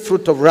peaceable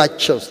fruit of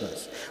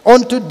righteousness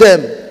unto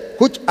them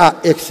which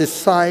are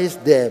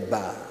exercised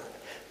thereby.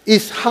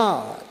 It's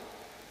hard,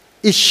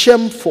 it's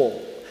shameful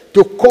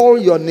to call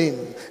your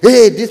name.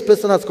 Hey, this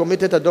person has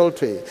committed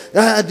adultery.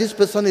 This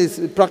person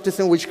is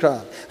practicing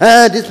witchcraft.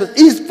 This person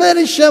is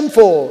very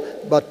shameful.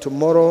 But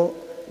tomorrow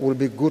will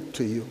be good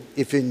to you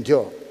if you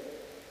endure.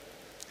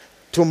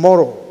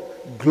 Tomorrow,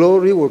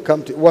 glory will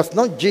come to you. Was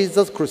not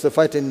Jesus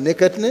crucified in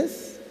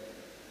nakedness?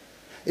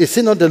 Is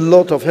he not the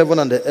Lord of heaven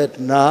and the earth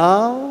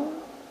now?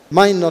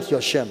 Mind not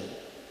your shame.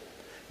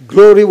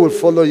 Glory will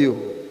follow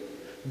you.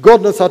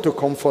 God knows how to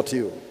comfort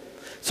you.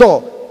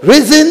 So,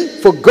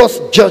 reason for God's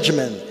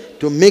judgment,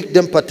 to make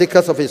them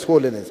partakers of his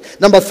holiness.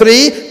 Number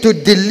 3, to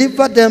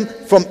deliver them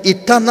from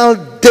eternal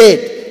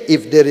death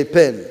if they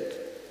repent.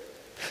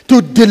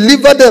 To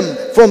deliver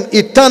them from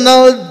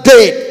eternal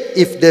death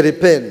if they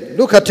repent.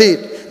 Look at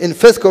it in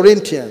 1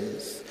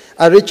 Corinthians.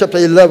 I read chapter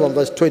 11,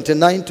 verse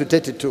 29 to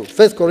 32.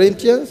 1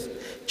 Corinthians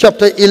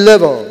chapter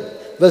 11,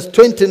 verse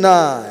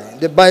 29.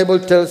 The Bible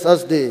tells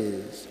us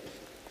this.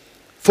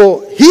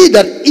 For he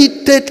that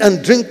eateth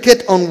and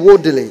drinketh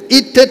unworthily,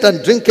 eateth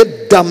and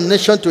drinketh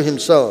damnation to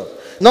himself,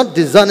 not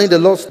discerning the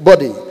Lord's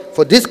body.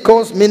 For this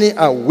cause many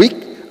are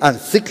weak and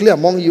sickly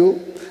among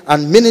you,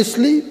 and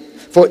ministry.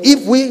 For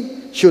if we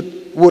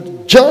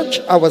would judge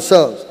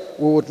ourselves,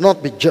 we would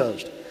not be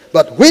judged.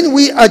 But when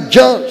we are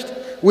judged,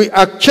 we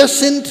are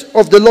chastened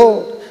of the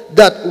Lord,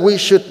 that we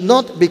should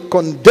not be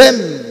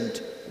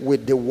condemned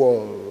with the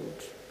world.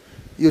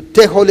 You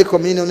take Holy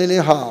Communion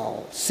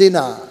anyhow,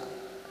 sinner.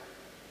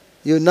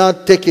 You now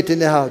take it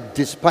anyhow,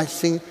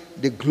 despising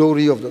the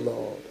glory of the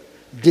Lord.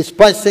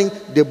 Despising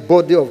the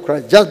body of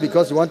Christ, just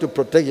because you want to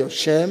protect your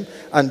shame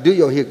and do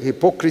your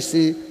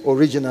hypocrisy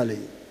originally.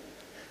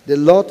 The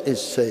Lord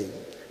is saying,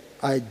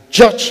 I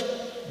judge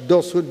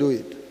those who do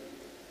it.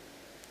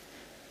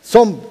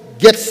 Some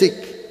get sick.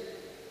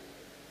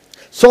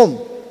 Some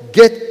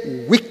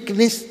get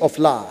weakness of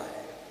life.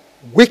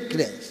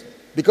 Weakness.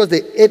 Because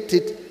they ate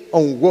it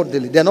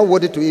unworthily. They are not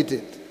worthy to eat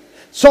it.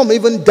 Some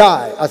even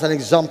die, as an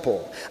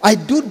example. I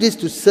do this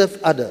to serve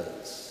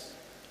others.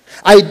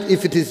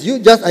 If it is you,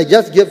 I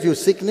just gave you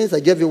sickness, I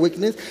gave you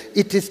weakness.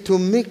 It is to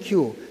make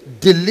you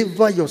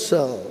deliver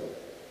yourself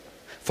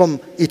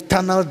from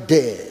eternal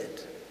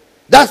death.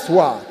 That's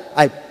why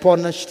I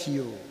punished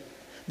you.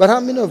 But how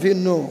many of you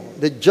know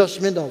the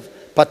judgment of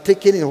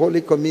partaking in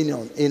Holy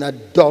Communion, in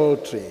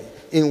adultery,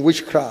 in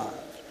witchcraft,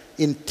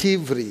 in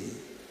thievery,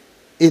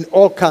 in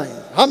all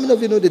kinds? How many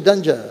of you know the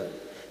danger?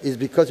 It's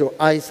because your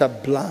eyes are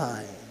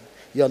blind.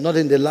 You are not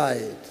in the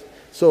light.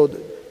 So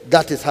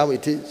that is how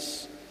it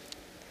is.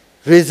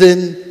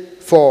 Reason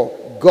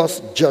for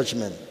God's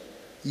judgment.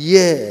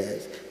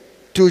 Yes.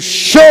 To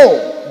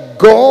show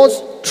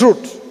God's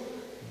truth,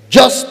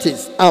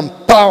 justice, and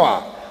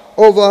power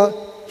over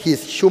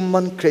his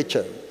human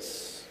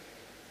creatures.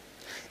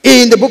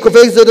 In the book of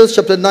Exodus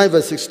chapter 9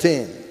 verse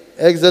 16.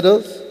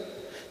 Exodus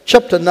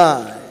chapter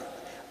 9.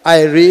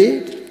 I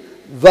read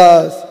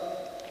verse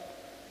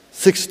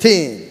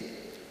 16.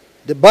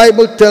 The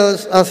Bible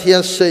tells us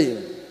here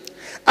saying,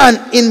 and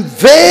in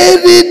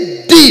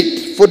very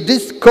deed for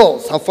this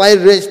cause have I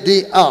raised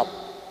thee up,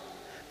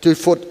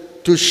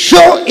 to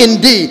show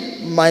in thee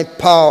my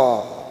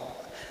power,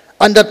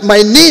 and that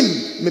my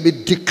name may be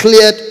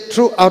declared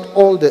throughout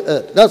all the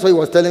earth. That's what he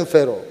was telling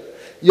Pharaoh.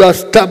 You are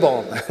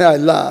stubborn. I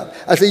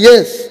laughed. I said,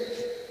 yes.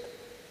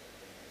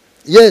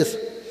 Yes.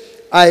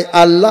 I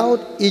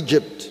allowed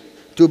Egypt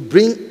to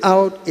bring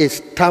out a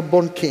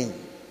stubborn king,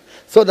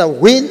 so that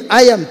when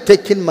I am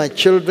taking my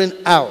children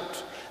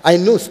out, I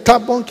know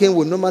stubborn king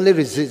will normally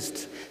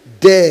resist.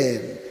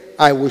 Then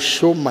I will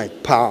show my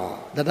power,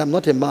 that I'm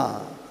not a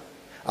man.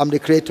 I'm the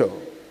creator.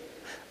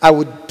 I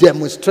will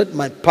demonstrate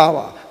my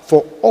power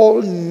for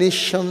all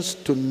nations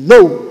to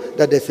know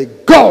that there's a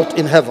God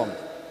in heaven.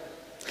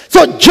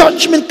 So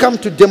judgment comes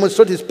to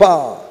demonstrate his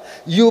power.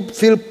 You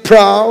feel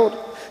proud.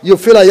 You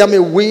feel I am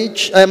a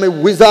witch. I am a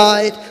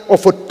wizard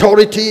of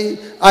authority.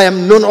 I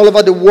am known all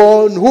over the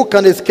world. Who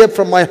can escape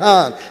from my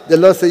hand? The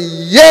Lord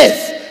says,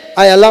 yes,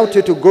 I allowed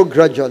you to go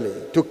gradually,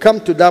 to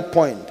come to that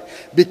point.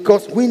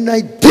 Because when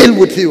I deal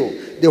with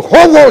you, the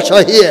whole world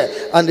shall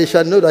hear, and they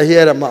shall know that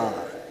here am I.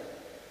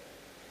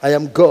 I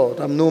am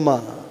God. I'm no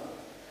man.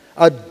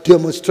 I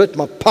demonstrate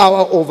my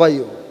power over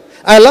you.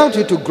 I allowed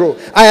you to grow.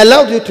 I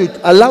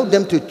allowed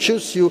them to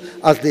choose you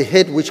as the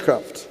head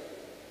witchcraft.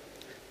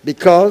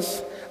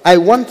 Because I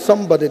want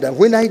somebody that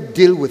when I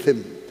deal with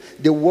him,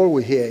 the world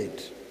will hear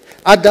it.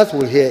 Others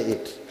will hear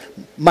it.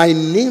 My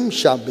name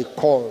shall be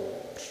called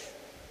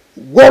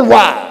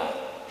worldwide.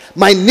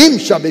 My name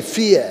shall be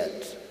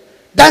feared.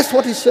 That's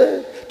what he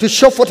said. To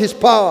show forth his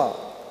power.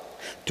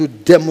 To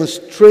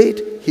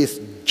demonstrate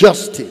his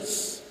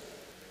justice.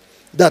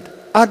 That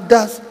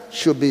others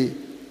should be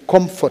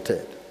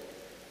comforted.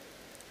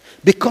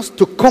 Because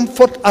to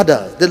comfort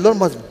others, the Lord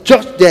must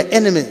judge their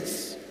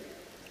enemies.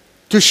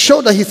 To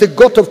show that he's a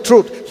God of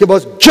truth, he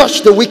must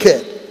judge the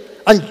wicked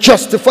and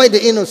justify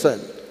the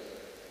innocent.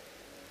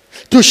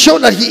 To show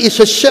that he is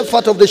a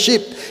shepherd of the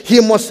sheep,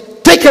 he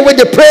must take away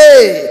the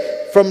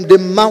prey from the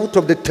mouth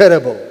of the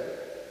terrible.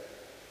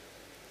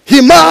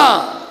 He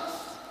must.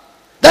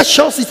 That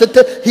shows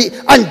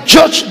and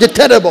judge the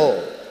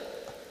terrible.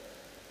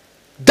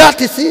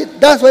 That is it.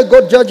 That's why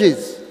God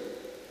judges.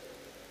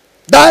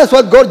 That is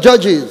what God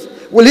judges.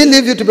 Will he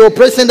leave you to be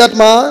oppressing that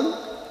man?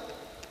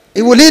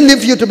 Will he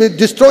leave you to be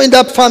destroying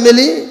that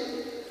family?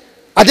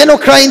 Are they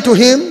not crying to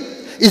him?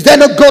 Is there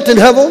no God in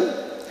heaven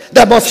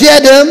that must hear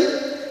them?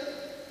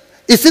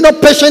 Is he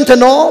not patient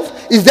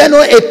enough? Is there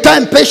no a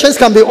time patience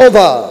can be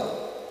over?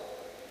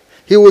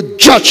 He will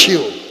judge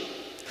you.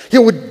 He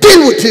will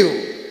deal with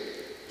you.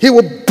 He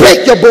will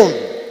break your bone.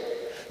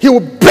 He will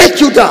break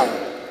you down.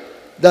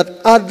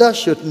 That others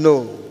should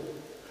know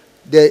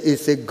there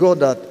is a God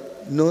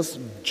that knows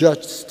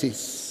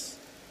justice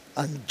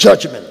and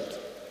judgment.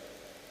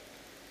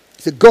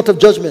 It's a God of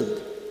judgment.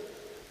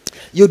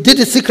 You did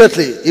it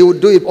secretly, he will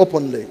do it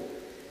openly.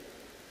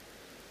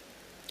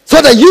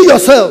 So that you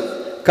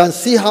yourself can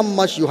see how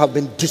much you have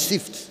been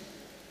deceived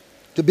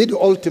to be the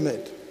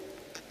ultimate.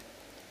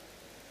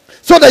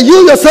 So that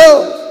you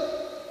yourself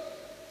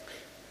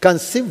can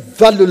see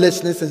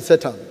valuelessness in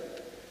Satan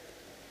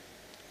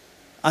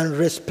and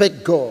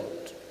respect God.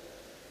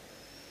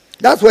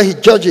 That's where he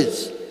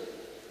judges.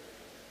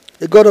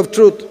 The God of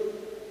truth.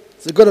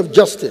 It's the God of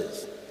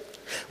justice.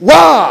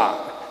 Why?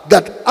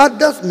 That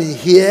others may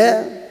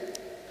hear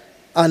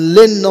and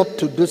learn not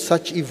to do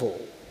such evil.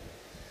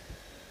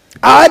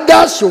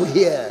 Others shall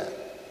hear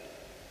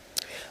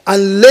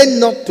and learn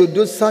not to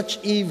do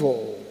such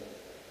evil.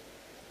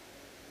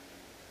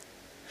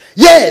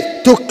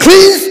 Yes, to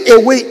cleanse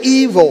away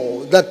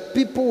evil, that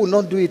people will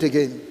not do it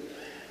again.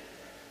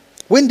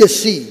 When they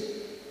see,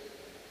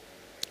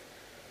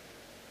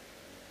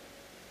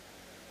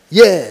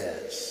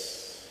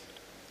 yes,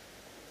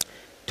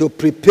 to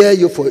prepare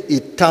you for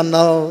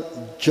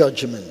eternal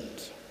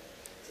judgment.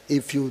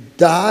 If you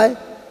die,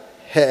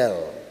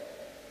 hell.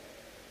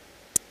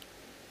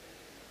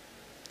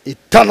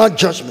 Eternal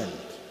judgment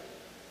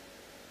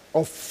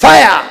of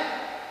fire.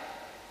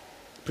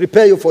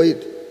 Prepare you for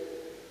it.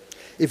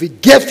 If he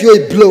gave you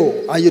a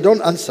blow and you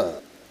don't answer,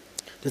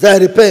 to say, I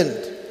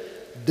repent,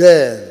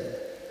 then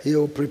he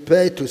will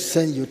prepare to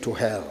send you to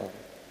hell.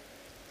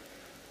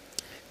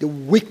 The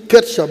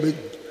wicked shall be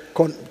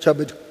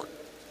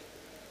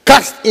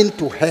cast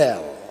into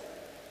hell,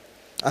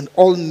 and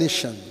all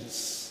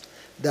nations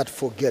that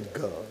forget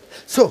God.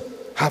 So,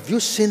 have you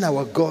seen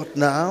our God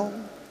now?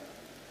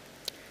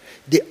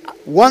 The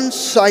one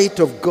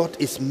side of God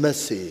is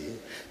mercy.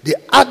 The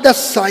other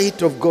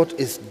side of God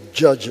is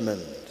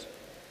judgment.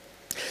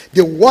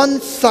 The one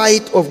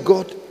side of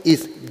God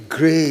is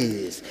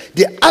grace.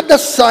 The other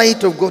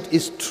side of God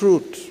is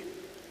truth.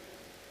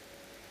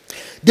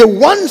 The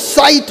one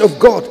side of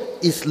God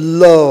is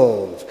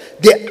love.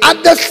 The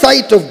other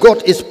side of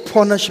God is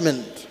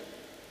punishment.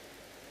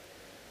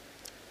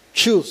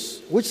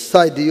 Choose. Which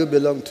side do you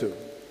belong to?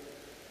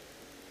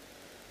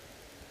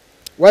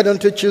 Why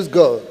don't you choose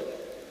God?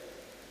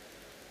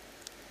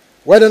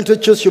 Why don't you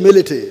choose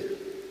humility?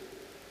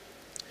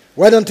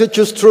 Why don't you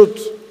choose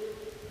truth?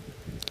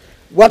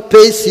 What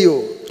pays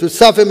you to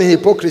serve him in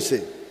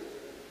hypocrisy?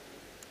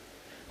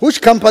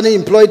 Which company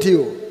employed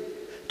you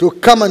to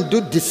come and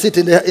do deceit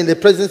in the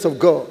presence of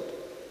God?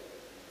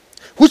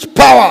 Which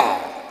power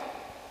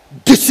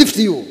deceived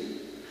you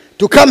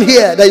to come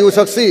here that you will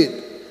succeed?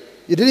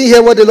 You didn't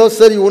hear what the Lord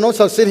said, you will not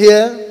succeed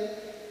here.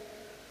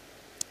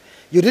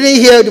 You didn't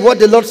hear what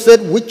the Lord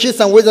said, witches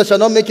and wizards shall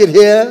not make it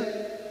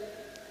here.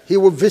 He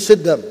will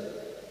visit them.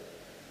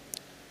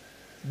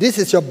 This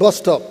is your bus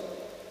stop.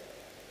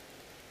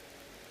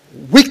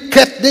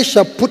 Wickedness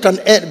shall put an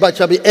end, but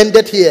shall be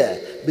ended here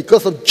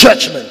because of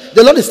judgment.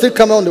 The Lord is still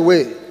coming on the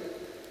way.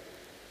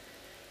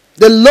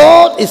 The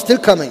Lord is still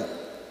coming.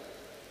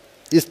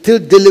 He's still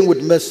dealing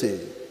with mercy.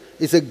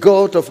 He's a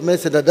God of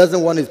mercy that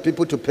doesn't want his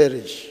people to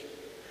perish.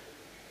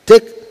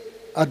 Take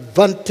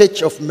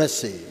advantage of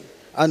mercy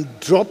and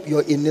drop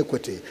your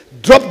iniquity.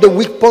 Drop the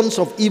weapons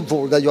of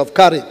evil that you have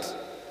carried.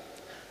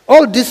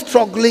 All this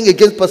struggling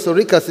against Pastor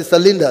Rika, Sister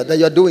Linda, that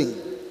you are doing,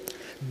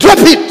 drop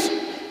it.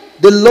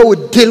 The Lord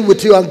will deal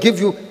with you and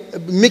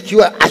make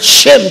you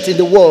ashamed in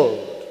the world.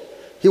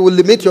 He will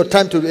limit your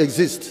time to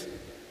exist.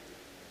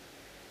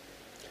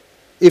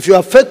 If you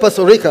affect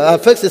Pastor Rika,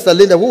 affect Sister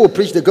Linda, who will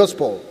preach the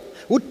gospel?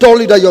 Who told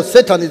you that your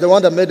Satan is the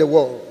one that made the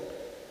world?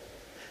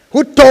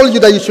 Who told you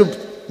that you should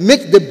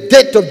make the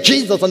death of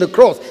Jesus on the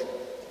cross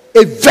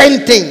a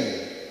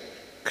venting?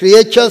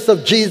 Creatures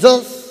of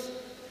Jesus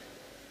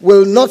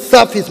will not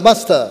serve his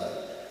master,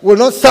 will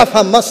not serve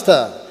her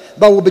master,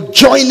 but will be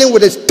joining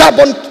with a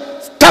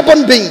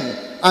stubborn being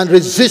and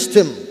resist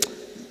him.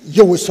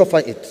 You will suffer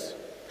it.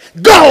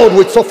 God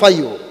will suffer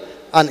you,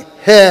 and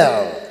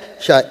hell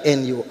shall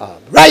end you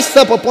up. Rise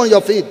up upon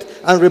your feet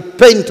and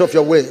repent of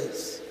your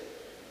ways.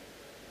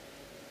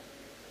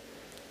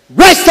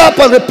 Rise up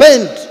and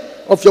repent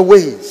of your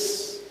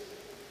ways.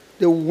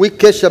 The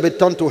wicked shall be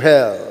turned to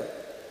hell.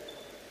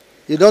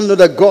 You don't know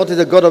that God is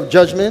a God of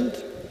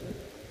judgment?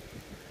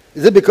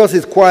 Is it because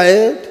he's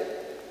quiet?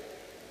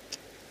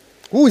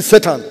 Who is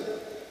Satan?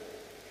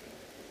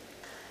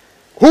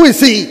 Who is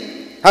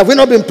he? Have we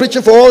not been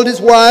preaching for all this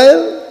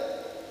while?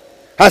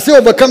 Has he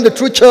overcome the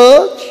true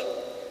church?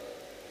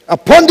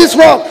 Upon this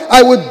rock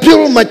I will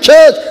build my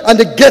church, and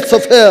the gates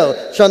of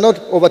hell shall not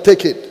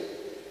overtake it.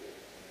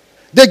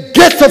 The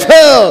gates of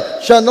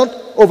hell shall not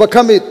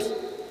overcome it.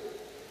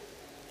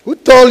 Who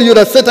told you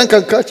that Satan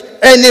can catch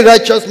any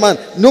righteous man?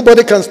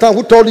 Nobody can stand.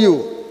 Who told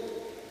you?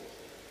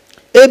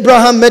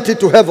 Abraham made it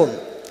to heaven.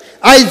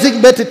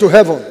 Isaac made it to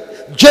heaven.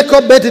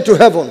 Jacob made it to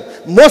heaven.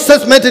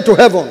 Moses made it to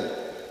heaven.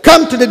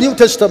 Come to the New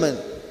Testament.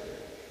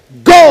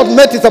 God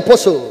met his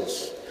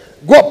apostles.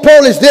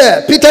 Paul is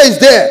there. Peter is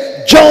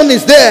there. John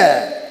is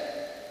there.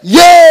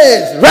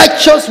 Yes,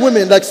 righteous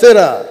women like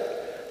Sarah.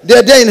 They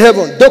are there in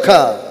heaven.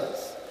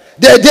 Dorcas.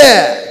 They are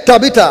there.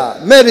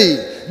 Tabitha, Mary.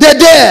 They are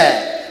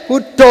there. Who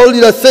told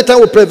you that Satan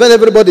will prevent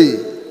everybody?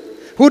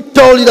 Who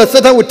told you that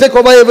Satan will take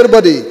over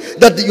everybody?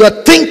 That you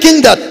are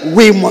thinking that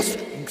we must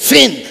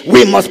sin,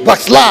 we must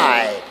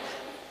backslide.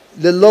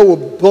 The Lord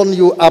will burn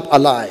you up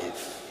alive.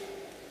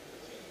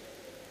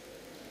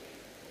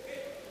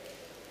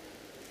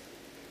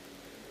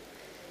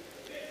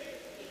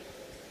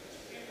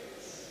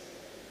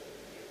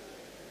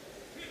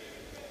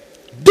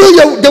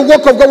 Do the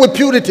work of God with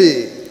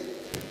purity.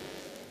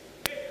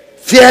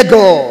 Fear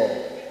God.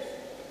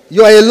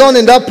 You are alone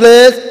in that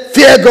place.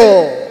 Fear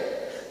God.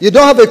 You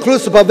don't have a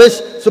close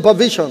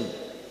supervision.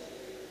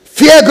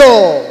 Fear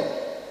God.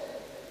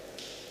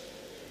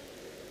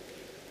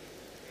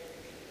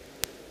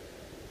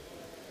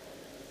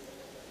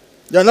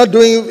 You are not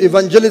doing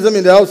evangelism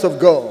in the house of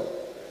God.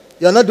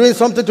 You are not doing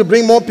something to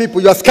bring more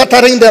people. You are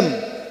scattering them.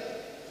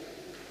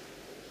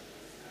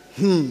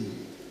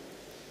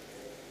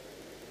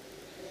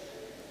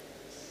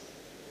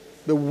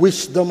 The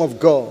wisdom of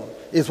God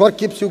is what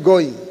keeps you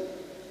going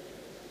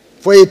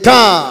for a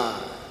time.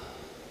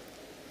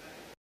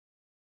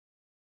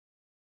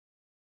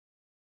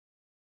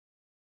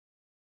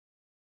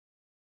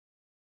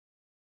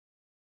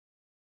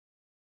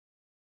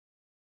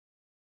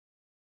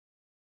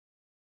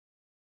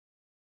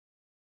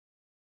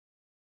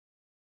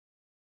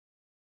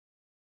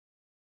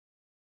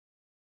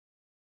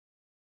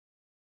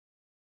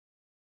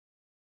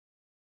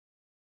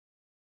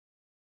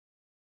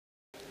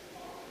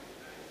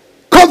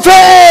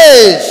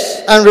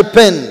 Confess and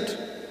repent.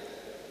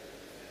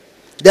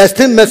 There is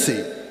still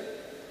mercy.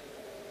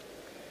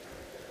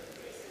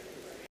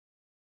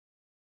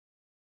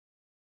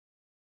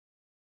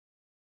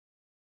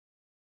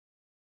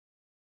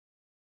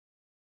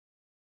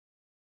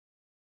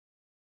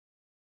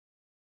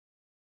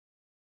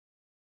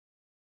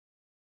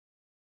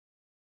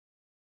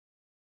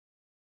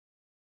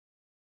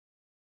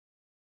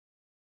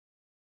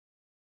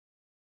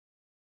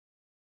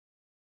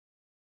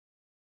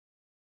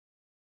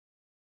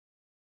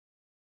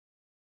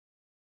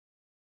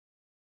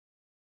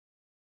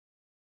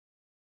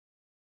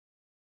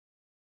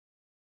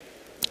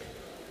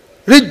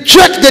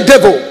 Reject the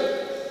devil.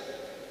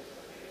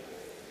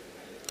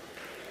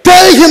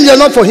 Tell him you're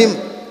not for him.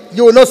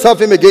 You will not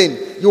serve him again.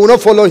 You will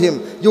not follow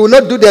him. You will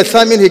not do the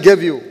assignment he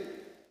gave you.